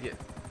 I dig it.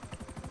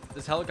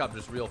 This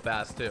helicopter's real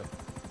fast, too.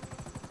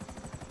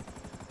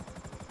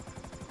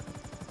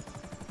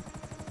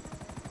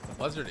 The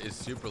Buzzard is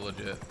super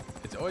legit.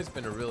 It's always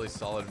been a really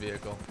solid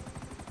vehicle.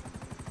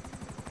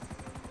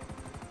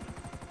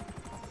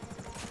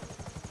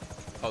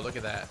 Oh, look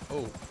at that.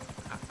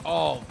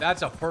 Oh,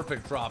 that's a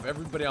perfect drop.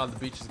 Everybody on the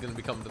beach is going to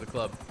be coming to the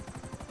club.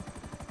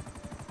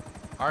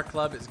 Our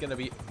club is going to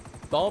be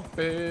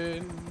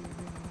bumping.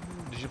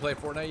 Did you play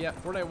Fortnite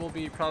yet? Fortnite will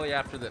be probably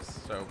after this,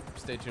 so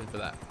stay tuned for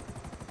that.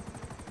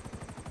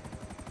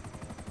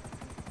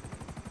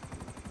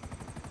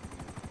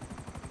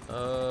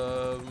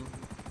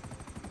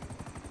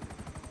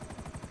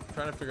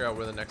 Trying to figure out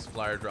where the next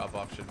flyer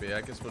drop-off should be.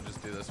 I guess we'll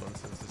just do this one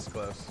since it's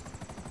close.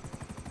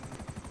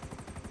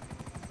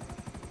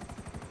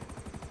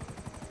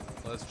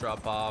 Let's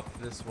drop off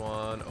this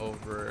one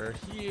over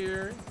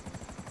here.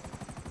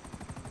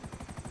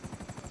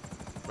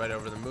 Right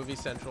over the movie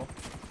central.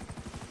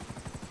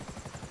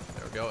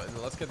 There we go. And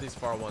let's get these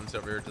far ones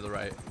over here to the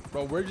right.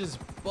 Bro, we're just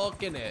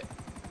booking it.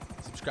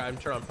 Subscribe and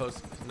turn on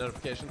post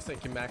notifications.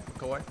 Thank you, Mac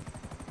McCoy.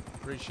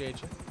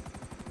 Appreciate you.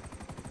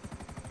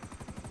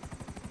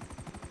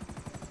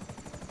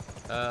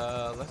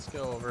 Let's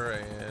go over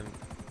and...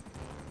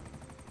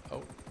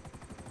 Oh,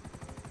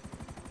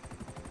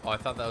 I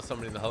thought that was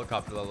somebody in the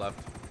helicopter that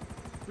left.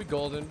 We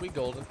golden.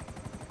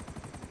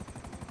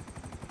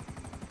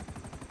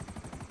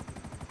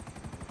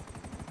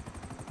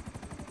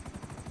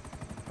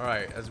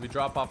 Alright, as we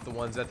drop off the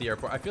ones at the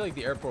airport. I feel like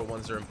the airport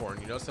ones are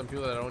important. You know, some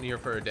people that are only here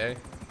for a day.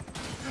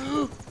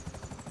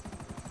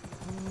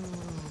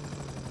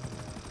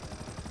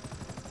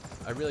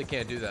 I really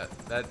can't do that.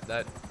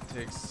 That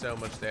takes so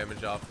much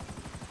damage off.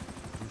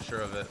 I'm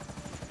sure of it.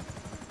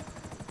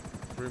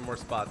 3 more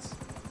spots.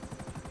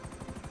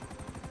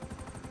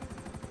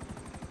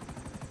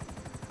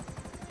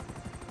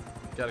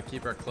 Gotta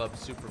keep our club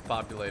super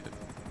populated.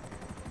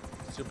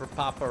 Super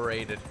Papa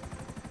rated.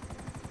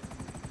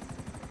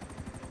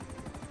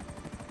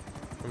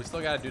 And we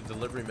still gotta do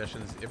delivery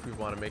missions if we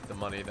want to make the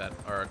money that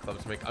our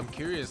clubs make. I'm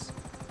curious,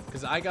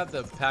 because I got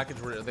the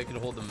package where they can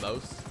hold the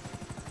most.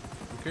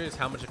 I'm curious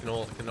how much it can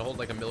hold. Can it hold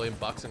like $1 million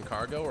in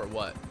cargo or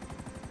what?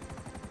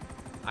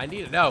 I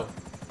need to know.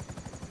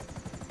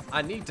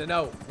 I need to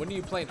know. When are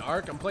you playing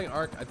Ark? I'm playing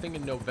Ark, I think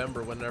in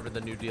November, whenever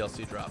the new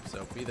DLC drops.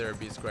 So be there or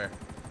be square.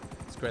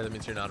 Square, that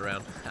means you're not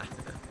around.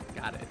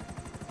 Got it.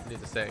 Need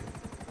to say.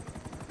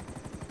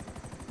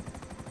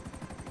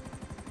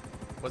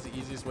 What's the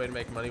easiest way to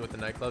make money with the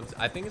nightclubs?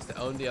 I think it's to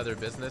own the other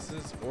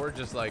businesses or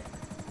just like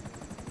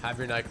have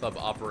your nightclub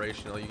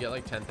operational. You get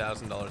like $10,000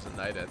 a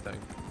night, I think.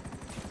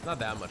 Not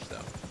that much though.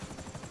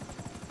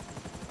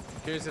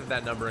 Curious if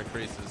that number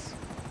increases.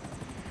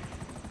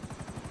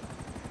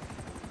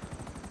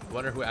 I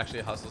wonder who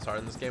actually hustles hard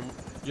in this game.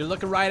 You're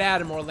looking right at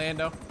him,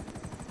 Orlando.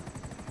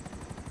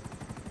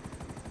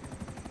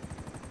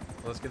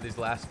 Let's get these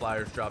last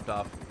flyers dropped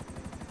off.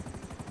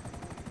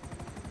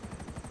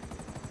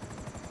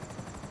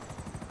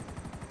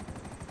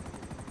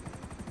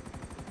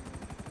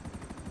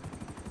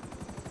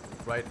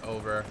 Right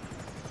over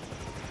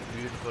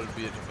beautiful,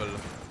 beautiful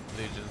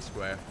Legion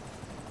Square.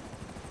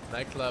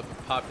 Nightclub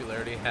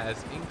popularity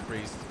has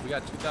increased. We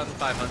got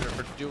 2,500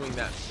 for doing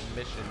that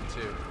mission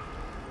too.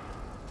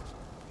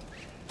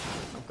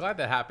 I'm glad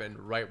that happened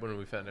right when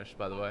we finished,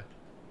 by the way.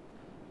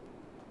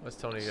 What's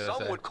Tony gonna say?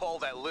 Some would call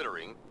that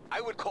littering. I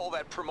would call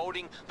that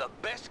promoting the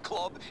best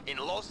club in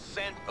Los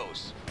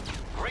Santos.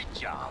 Great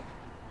job.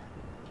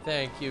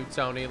 Thank you,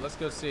 Tony. Let's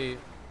go see.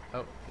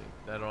 Oh,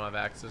 I don't have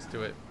access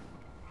to it.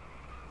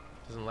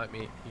 Doesn't let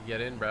me get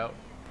in, bro.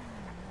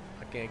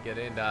 I can't get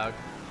in, dog.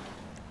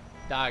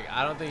 Dog,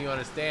 I don't think you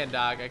understand,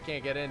 dog. I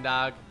can't get in,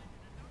 dog.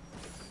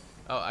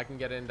 Oh, I can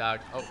get in,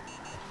 dog. Oh,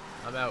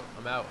 I'm out.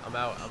 I'm out. I'm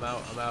out. I'm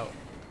out. I'm out.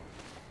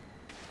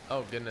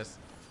 Oh, goodness.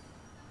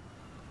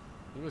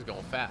 He was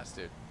going fast,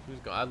 dude. He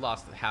was going. I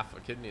lost half a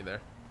kidney there.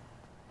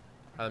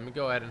 All right, let me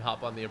go ahead and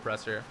hop on the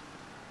oppressor.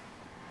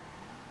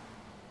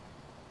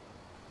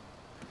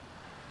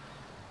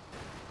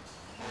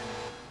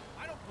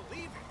 I don't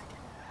believe it.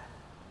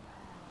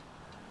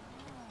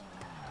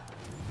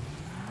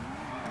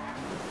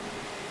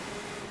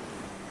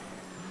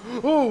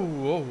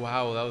 Oh,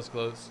 wow, that was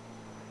close.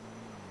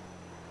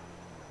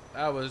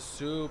 That was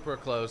super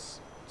close.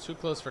 Too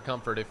close for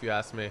comfort, if you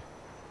ask me.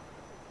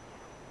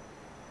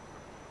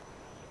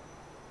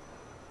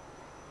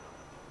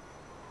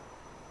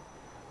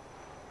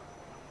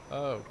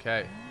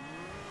 Okay.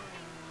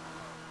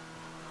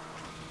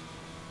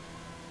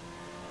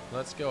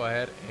 Let's go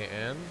ahead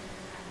and...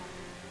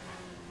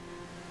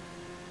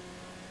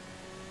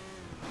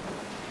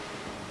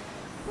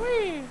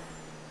 Whee!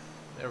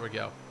 There we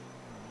go.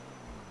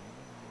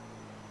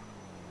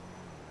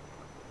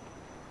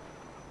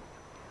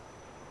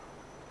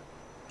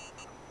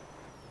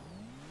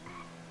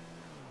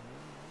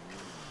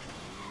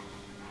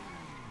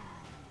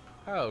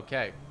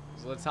 Okay,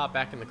 so let's hop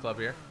back in the club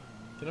here.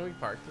 Can we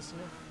park this in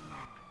here?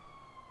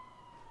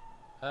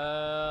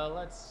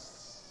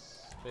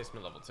 Let's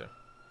basement level 2.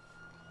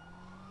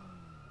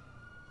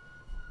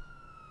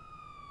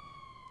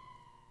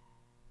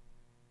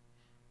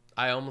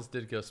 I almost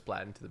did go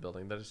splat into the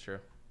building. That is true.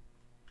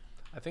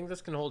 I think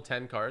this can hold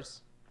 10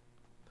 cars.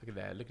 Look at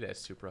that. Look at that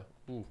Supra.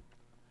 Ooh,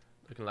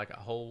 looking like a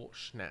whole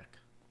snack.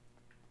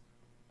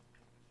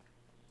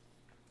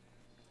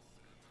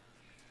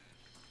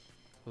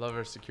 Love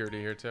our security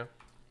here too.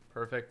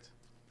 Perfect.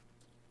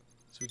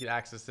 So we can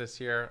access this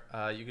here.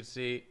 You can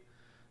see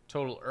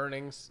total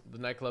earnings. The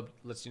nightclub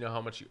lets you know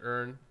how much you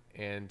earn,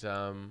 and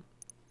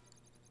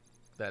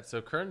that.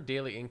 So current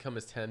daily income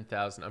is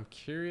 10,000. I'm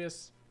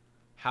curious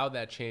how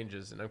that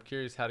changes, and I'm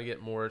curious how to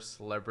get more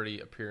celebrity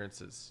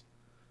appearances.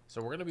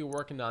 So we're gonna be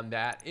working on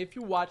that. If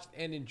you watched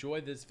and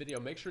enjoyed this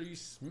video, make sure you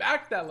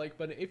smack that like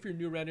button. If you're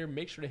new around here,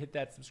 make sure to hit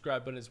that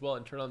subscribe button as well,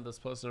 and turn on those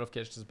post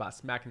notifications by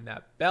smacking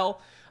that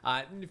bell.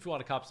 And if you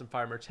want to cop some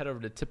fire merch, head over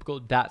to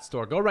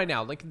typical.store. Go right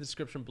now, link in the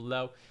description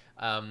below.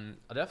 I'll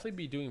definitely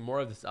be doing more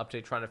of this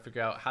update, trying to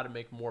figure out how to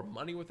make more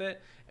money with it,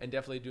 and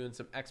definitely doing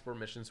some export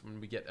missions when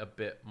we get a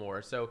bit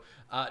more. So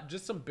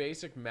just some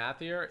basic math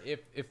here. If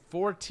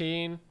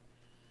 14,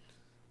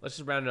 let's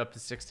just round it up to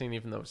 16,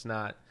 even though it's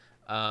not.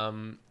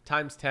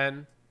 Times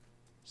 10,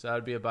 so that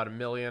would be about $1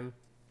 million.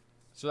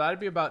 So that would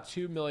be about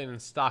 $2 million in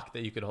stock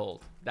that you could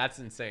hold. That's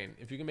insane.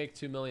 If you can make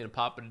 $2 million a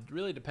pop, but it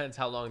really depends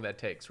how long that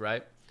takes,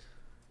 right?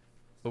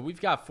 But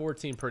we've got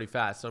 14 pretty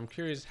fast, so I'm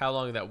curious how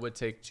long that would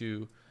take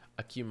to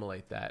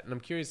accumulate that. And I'm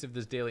curious if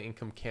this daily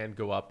income can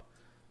go up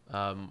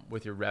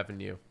with your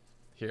revenue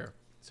here.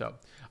 So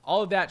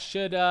all of that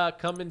should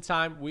come in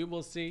time. We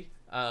will see.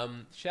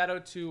 Shout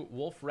out to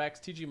Wolf Rex,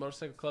 TG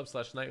Motorcycle Club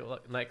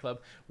 /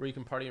 Nightclub, where you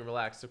can party and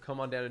relax. So come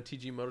on down to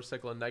TG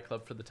Motorcycle and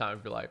Nightclub for the time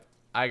of your life.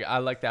 I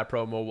like that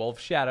promo, Wolf.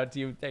 Shout out to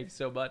you. Thanks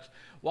so much.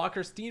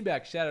 Walker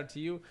Steenbeck, shout out to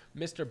you.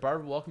 Mr.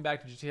 Barber, welcome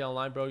back to GTA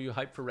Online, bro. You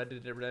hyped for Red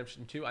Dead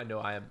Redemption 2? I know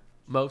I am.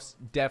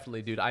 Most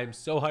definitely, dude. I am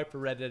so hyped for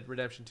Red Dead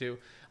Redemption 2.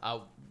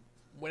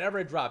 whenever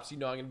it drops, you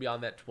know I'm going to be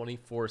on that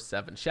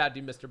 24/7. Shout out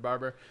to you, Mr.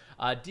 Barber.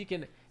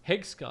 Deacon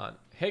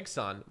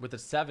Higson with a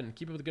 7.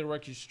 Keep up with the good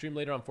work. You should stream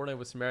later on Fortnite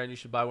with Samara, and you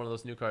should buy one of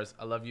those new cars.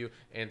 I love you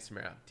and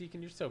Samara.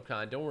 Deacon, you're so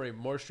kind. Don't worry,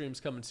 more streams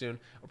coming soon.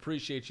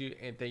 Appreciate you,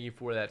 and thank you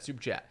for that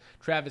super chat.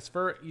 Travis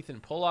Fur,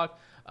 Ethan Pollock.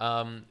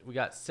 We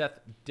got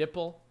Seth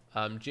Dipple.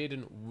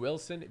 Jaden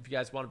Wilson. If you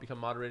guys want to become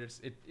moderators,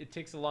 it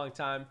takes a long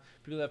time.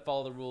 People that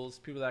follow the rules,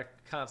 people that are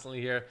constantly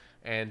here,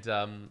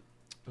 and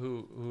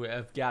who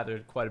have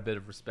gathered quite a bit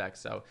of respect.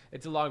 So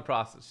it's a long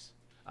process.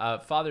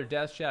 Father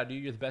Death, shout out to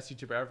you. You're the best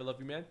YouTuber ever. Love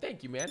you, man.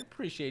 Thank you, man.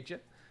 Appreciate you.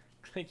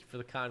 Thank you for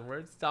the kind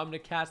words.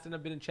 Dominic Caston,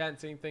 I've been in chat and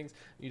saying things.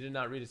 You did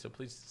not read it, so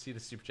please see the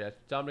super chat.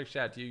 Dominic,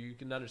 shout out to you. You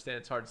can understand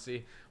it's hard to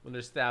see when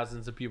there's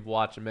thousands of people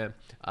watching, man.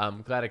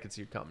 I'm glad I could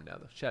see you coming now,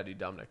 though. Shout out to you,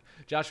 Dominic.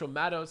 Joshua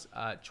Matos,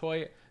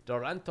 Choi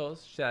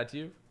Dorantos, shout out to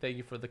you. Thank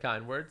you for the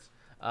kind words.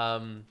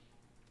 What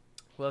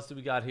else do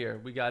we got here?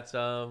 We got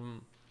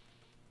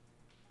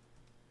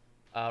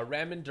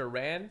Ramin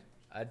Duran.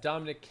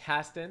 Dominic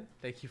Caston,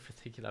 thank you for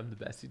thinking I'm the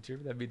best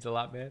YouTuber. That means a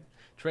lot, man.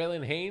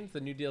 Traylon Haynes, the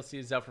new DLC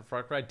is out for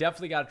Far Cry.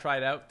 Definitely got to try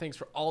it out. Thanks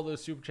for all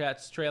those super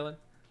chats, Traylon.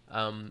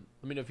 Let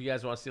me know if you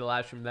guys want to see the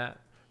live stream of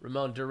that.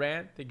 Ramon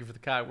Duran, thank you for the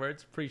kind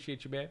words.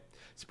 Appreciate you, man.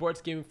 Sports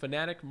Gaming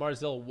Fanatic,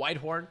 Marzil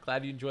Whitehorn,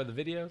 glad you enjoyed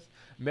the videos.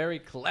 Mary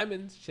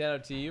Clemens, shout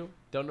out to you.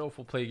 Don't know if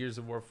we'll play Gears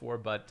of War 4,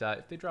 but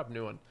if they drop a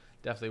new one,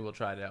 definitely we'll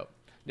try it out.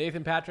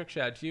 Nathan Patrick,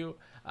 shout out to you.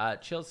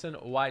 Chilson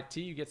YT,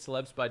 you get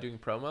celebs by doing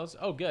promos.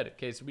 Oh, good.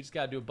 Okay, so we just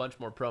got to do a bunch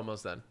more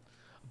promos then.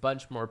 A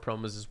bunch more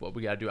promos is what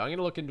we got to do. I'm going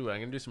to look into it. I'm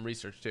going to do some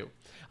research too.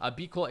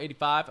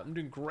 BCole85, I'm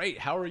doing great.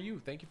 How are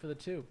you? Thank you for the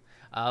 2.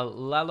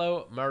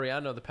 Lalo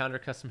Mariano, the Pounder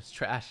custom is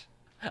trash.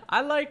 I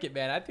like it,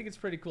 man. I think it's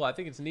pretty cool. I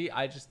think it's neat.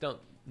 I just don't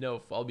know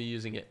if I'll be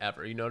using it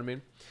ever. You know what I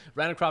mean?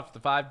 Random Croft with the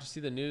 5. Did you see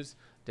the news?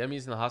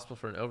 Demi's in the hospital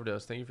for an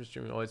overdose. Thank you for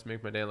streaming. Always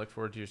make my day. I look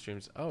forward to your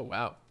streams. Oh,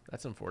 wow.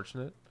 That's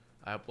unfortunate.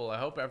 Well, I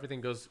hope everything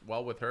goes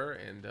well with her,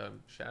 and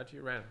shout out to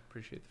you, Rand.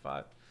 Appreciate the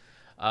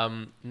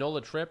 5.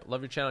 Nola Tripp,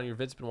 love your channel and your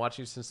vids. Been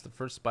watching you since the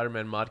first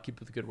Spider-Man mod.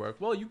 Keep up the good work.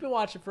 Well, you've been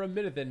watching for a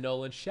minute then,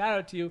 Nolan. Shout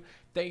out to you.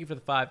 Thank you for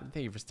the 5, and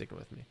thank you for sticking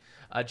with me.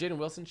 Jaden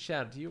Wilson,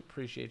 shout out to you.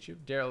 Appreciate you.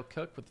 Daryl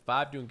Cook with the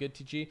 5, doing good,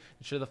 TG.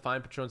 Ensure the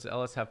fine patrons at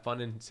LS have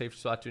fun and safe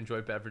spot to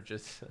enjoy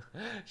beverages.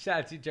 Shout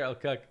out to you, Daryl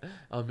Cook.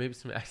 Oh, maybe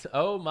some.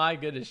 Oh, my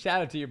goodness.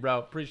 Shout out to you, bro.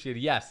 Appreciate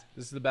it. Yes,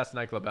 this is the best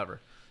nightclub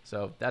ever.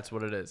 So that's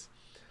what it is.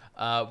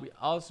 We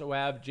also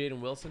have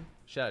Jaden Wilson.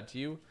 Shout out to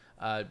you.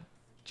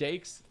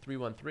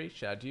 Jakes313.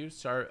 Shout out to you.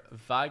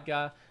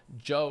 Sarvaga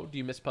Joe. Do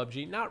you miss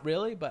PUBG? Not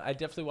really, but I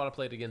definitely want to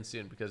play it again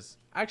soon because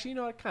actually, you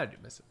know, I kind of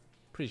do miss it.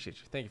 Appreciate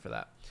you. Thank you for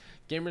that.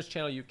 Gamers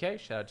Channel UK.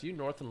 Shout out to you.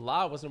 Northern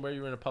Law. Wasn't aware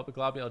you were in a public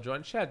lobby. I'll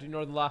join. Shout out to you,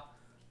 Northern Law.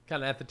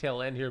 Kind of at the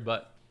tail end here,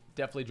 but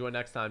definitely join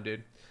next time,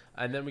 dude.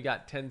 And then we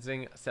got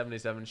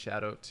Tenzing77.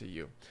 Shout out to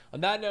you.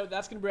 On that note,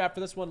 that's going to be wrap for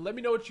this one. Let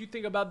me know what you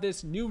think about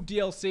this new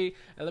DLC.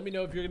 And let me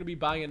know if you're going to be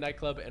buying a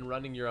nightclub and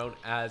running your own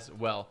as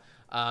well.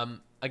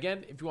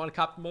 Again, if you want to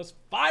cop the most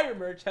fire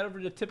merch, head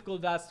over to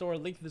typical.store.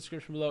 Link in the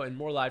description below and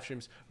more live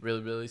streams really,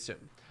 really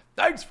soon.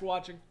 Thanks for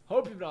watching.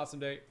 Hope you have an awesome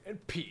day.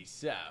 And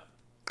peace out.